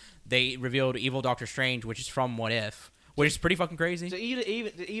because they revealed evil Doctor Strange, which is from What If, which is pretty fucking crazy. So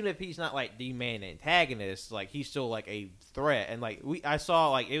even if he's not like the main antagonist, like he's still like a threat. And like I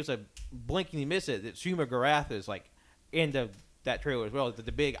saw like it was a blinking you miss it that Shuma Gorath is like in that trailer as well.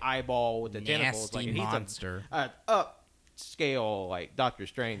 The big eyeball with the tentacles, like Nasty and he's monster. a upscale like Doctor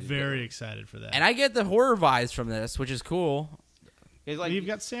Strange. Very excited for that. And I get the horror vibes from this, which is cool. It's like You've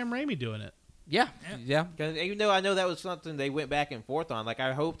got Sam Raimi doing it. Yeah. Because even though I know that was something they went back and forth on, like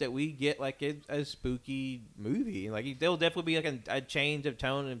I hope that we get like a spooky movie. Like there'll definitely be like a change of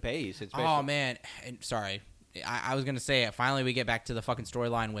tone and pace. Especially. Oh man, and sorry, I was gonna say it. Finally, we get back to the fucking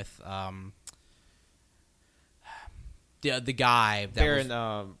storyline with the guy that Baron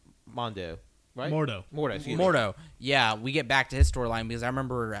was Mondo, right? Mordo. Excuse me. Mordo. Yeah, we get back to his storyline because I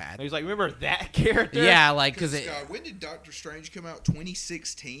remember. He's like, remember that character? Yeah, like because when did Doctor Strange come out?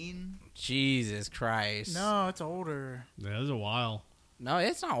 2016. Jesus Christ. No, it's older. Yeah, it was a while. No,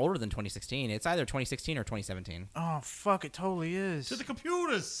 it's not older than 2016. It's either 2016 or 2017. Oh fuck! It totally is. To the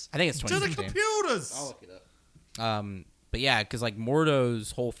computers. I think it's To the 2016. computers. I'll look it up. But yeah, because like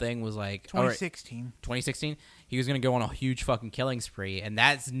Mordo's whole thing was like, all right, 2016. 2016, he was gonna go on a huge fucking killing spree, and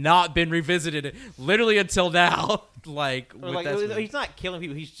that's not been revisited literally until now. Like, Or, with like that he's not killing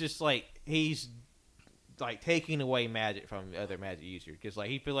people. He's just like he's like taking away magic from other magic users because like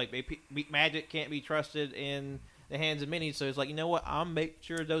he feel like magic can't be trusted in the hands of many. So it's like, you know what? I'll make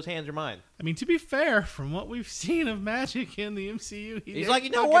sure those hands are mine. I mean, to be fair, from what we've seen of magic in the MCU, He's ain't like,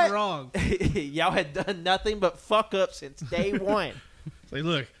 you know fucking what? wrong. Y'all had done nothing but fuck up since day one. It's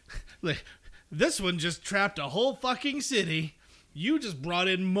like, look, this one just trapped a whole fucking city. You just brought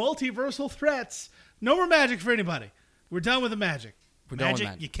in multiversal threats. No more magic for anybody. We're done with the magic. We're done with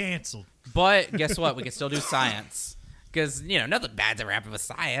Magic, that. you canceled. But guess what? We can still do science because nothing bad's ever happened with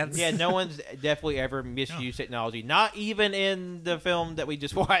science. Yeah, no one's definitely ever misused technology. Not even in the film that we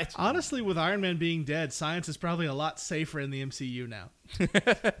just watched. Honestly, with Iron Man being dead, science is probably a lot safer in the MCU now.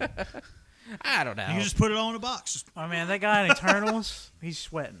 I don't know. You can just put it all in a box. Just Oh man, that guy in Eternals, he's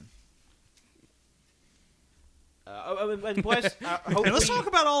sweating. And plus, hopefully, Hey, let's talk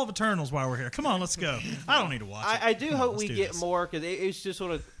about all of Eternals while we're here. Come on, let's go. I don't need to watch it. I do Come on, hope let's we do get this. more because it's just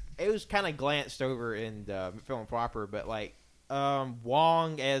sort of it was kind of glanced over in the film proper, but like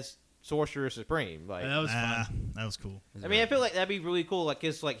Wong as Sorcerer Supreme, like That was fun. That was cool. I mean, I feel like that'd be really cool, like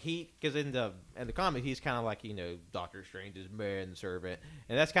because in the comic he's kind of like Doctor Strange's manservant,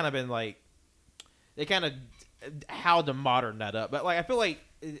 and that's kind of been like they kind of how to modern that up, but like I feel like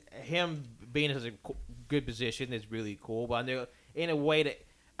him being in such a good position is really cool, but I know in a way that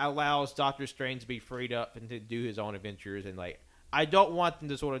allows Doctor Strange to be freed up and to do his own adventures, and like I don't want them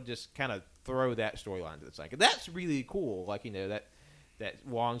to sort of just kind of throw that storyline to the side. That's really cool, like that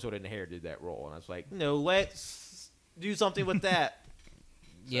Wong sort of inherited that role, and I was like, no, let's do something with that.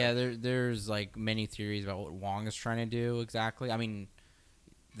 Yeah, there's like many theories about what Wong is trying to do exactly. I mean,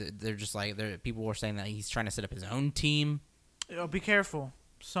 they're just like people were saying that he's trying to set up his own team. Oh, be careful.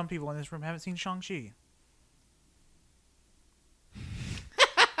 Some people in this room haven't seen Shang-Chi.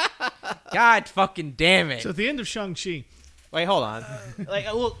 God fucking damn it! So at the end of Shang-Chi, Wait, hold on.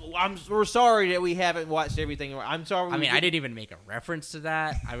 Like, look, we're sorry that we haven't watched everything. I'm sorry. I mean, I didn't even make a reference to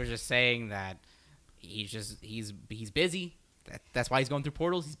that. I was just saying that he's busy. That's why he's going through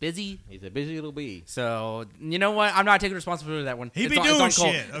portals. He's busy. He's a busy little bee. So you know what? I'm not taking responsibility for that one. He It's be on doing Cole.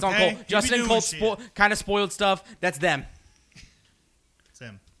 shit, It's on okay? Cole. He be Justin and doing Cole kind of spoiled stuff. That's them.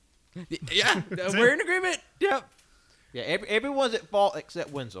 Sam. Yeah, we're in agreement. Yep. Yeah, everyone's at fault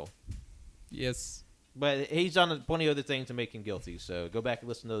except Wenzel. Yes. But he's done plenty of other things to make him guilty, so go back and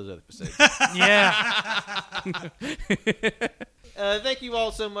listen to those other episodes. Yeah. Thank you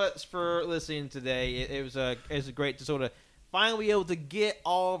all so much for listening today. It was great to sort of finally be able to get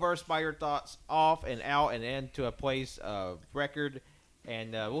all of our Spider thoughts off and out and into a place of record.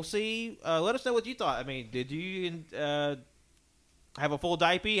 And we'll see. Let us know what you thought. I mean, did you have a full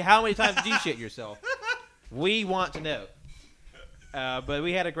diaper? How many times did you shit yourself? We want to know. But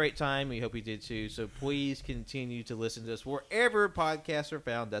we had a great time. We hope you did too. So please continue to listen to us wherever podcasts are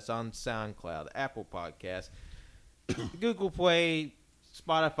found. That's on SoundCloud, Apple Podcasts, Google Play,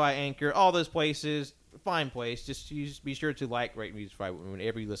 Spotify, Anchor, all those places. Fine place. Just be sure to like, rate, and subscribe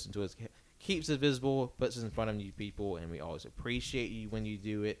whenever you listen to us. Keeps us visible, puts us in front of new people, and we always appreciate you when you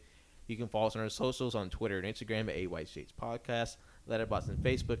do it. You can follow us on our socials on Twitter and Instagram at AYShades Podcast. Letterboxd and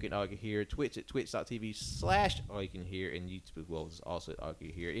Facebook and All You Can Hear, Twitch at twitch.tv/All You Can Hear, and YouTube as well is also All You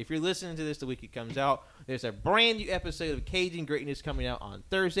Can Hear. If you're listening to this the week it comes out, there's a brand new episode of Cajun Greatness coming out on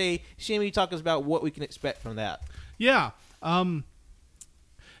Thursday. Shimmy, talk us about what we can expect from that. yeah.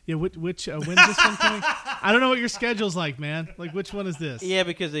 Yeah, which when's this one coming? I don't know what your schedule's like, man. Like, which one is this? Yeah,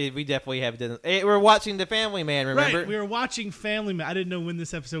 because we definitely have done. We're watching The Family Man. Remember? Right, we were watching Family Man. I didn't know when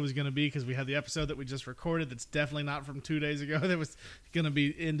this episode was going to be because we had the episode that we just recorded that's definitely not from 2 days ago. That was going to be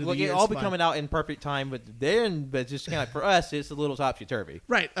into Look, the year. it'll all be coming out in perfect time, but just kind of for us, it's a little topsy turvy.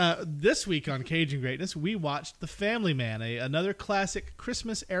 Right. This week on Cajun Greatness, we watched The Family Man, another classic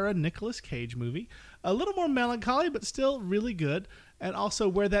Christmas-era Nicolas Cage movie. A little more melancholy, but still really good. And also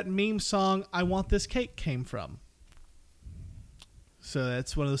where that meme song, I Want This Cake, came from. So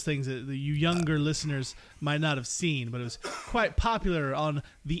that's one of those things that you younger listeners might not have seen, but it was quite popular on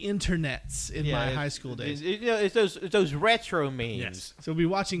the internets in my high school days. It's those retro memes. Yes. So we'll be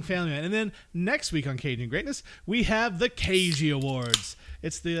watching Family Man. And then next week on Cajun Greatness, we have the Cagey Awards.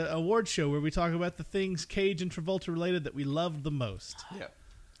 It's the award show where we talk about the things Cage and Travolta related that we loved the most. Yeah.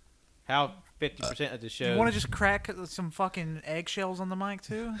 How 50% of the show. You want to just crack some fucking eggshells on the mic,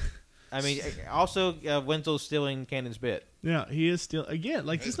 too? I mean, also, Wenzel's stealing Cannon's bit. Yeah, he is still, again,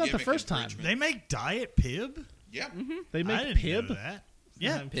 like, this is not the Gimmick first time. infringement. They make Diet Pib? Yeah. They I make didn't Pib. know that.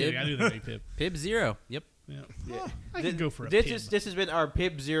 Yeah. I'm kidding. I knew they make Pib. Pib Zero. Yep. Yeah. Yeah. Well, I could go for a this Pib. This has been our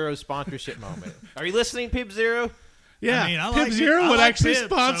Pib Zero sponsorship moment. Are you listening, Pib Zero? Yeah, I mean, I Pib like Zero I would like actually Pib,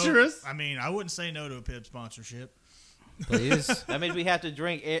 sponsor so, us. I mean, I wouldn't say no to a Pib sponsorship. Please. That means we have to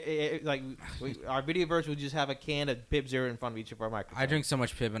drink. Our video version will just have a can of Pib Zero in front of each of our microphones. I drink so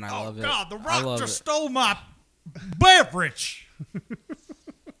much Pib and I Oh, love it. God, The I Rock love just it. stole my beverage.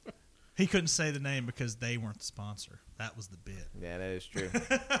 He couldn't say the name because they weren't the sponsor. That was the bit. Yeah, that is true.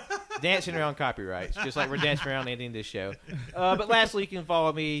 Dancing around copyrights, just like we're dancing around ending this show. But lastly, you can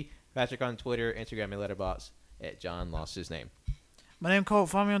follow me, Patrick, on Twitter, Instagram, and Letterboxd at John Lost His Name. My name Colt.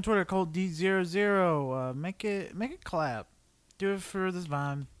 Follow me on Twitter, ColtD00. Make it clap. Do it for this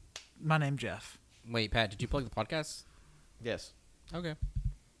Vine. My name Jeff. Wait, Pat, did you plug the podcast? Yes. Okay.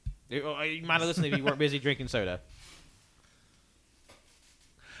 You might have listened if you weren't busy drinking soda.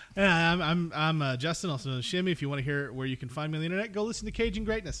 Yeah, I'm Justin, also known as Shimmy. If you want to hear where you can find me on the internet, go listen to Cajun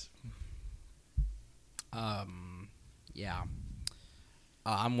Greatness. Yeah.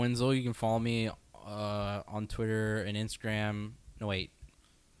 I'm Wenzel. You can follow me on Twitter and Instagram. No, wait.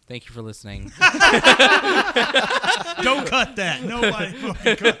 Thank you for listening. Don't cut that. Nobody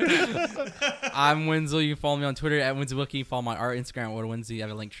fucking cut that. I'm Wenzel. You can follow me on Twitter at WenzelWiki. You can follow my art Instagram at Wenzel. I have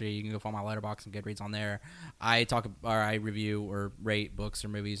a link tree. You can go follow my letterbox and Goodreads on there. I review or rate books or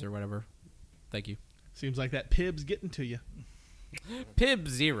movies or whatever. Thank you. Seems like that Pib's getting to you. Pib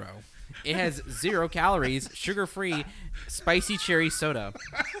Zero. It has 0 calories, sugar-free, spicy cherry soda.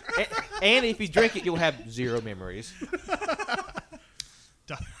 And if you drink it, you'll have 0 memories.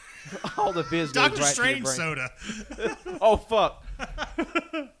 All the biz goes Dr. right Strange to your brain. soda. Oh, fuck.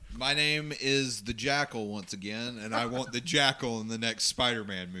 My name is the Jackal once again, and I want the Jackal in the next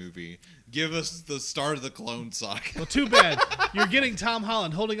Spider-Man movie. Give us the start of the Clone Saga. Well, too bad. You're getting Tom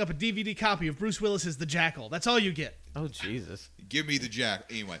Holland holding up a DVD copy of Bruce Willis's The Jackal. That's all you get. Oh, Jesus. Give me the Jack.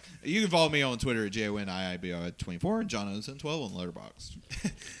 Anyway, you can follow me on Twitter at JONIIBO24 and John Ozen12 on Letterboxd.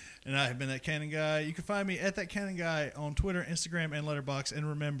 And I have been That Cannon Guy. You can find me at That Cannon Guy on Twitter, Instagram, and Letterboxd. And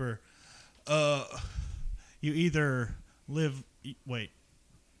remember, you either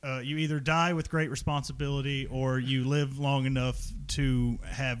you either die with great responsibility or you live long enough to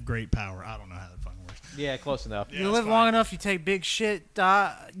have great power. I don't know how that fucking works. Yeah, close enough. Yeah, You it's live fine. long enough, you take big shit,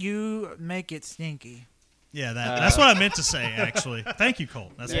 you make it stinky. Yeah, that's what I meant to say, actually. Thank you,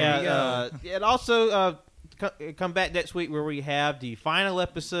 Colt. That's what Yeah, and also come back next week where we have the final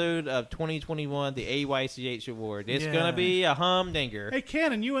episode of 2021, the AYCH Award. It's Yeah. going to be a humdinger. Hey,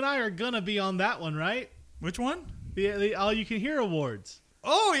 Cannon, you and I are going to be on that one, right? Which one? The All You Can Hear Awards.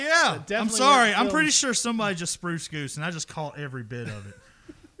 Oh, yeah. I'm definitely sorry. weren't I'm pretty filmed. sure somebody just spruce goose, and I just caught every bit of it.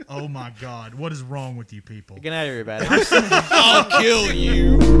 Oh, my God. What is wrong with you people? Good night, everybody. I'll kill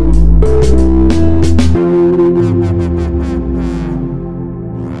you.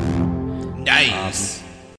 Nice.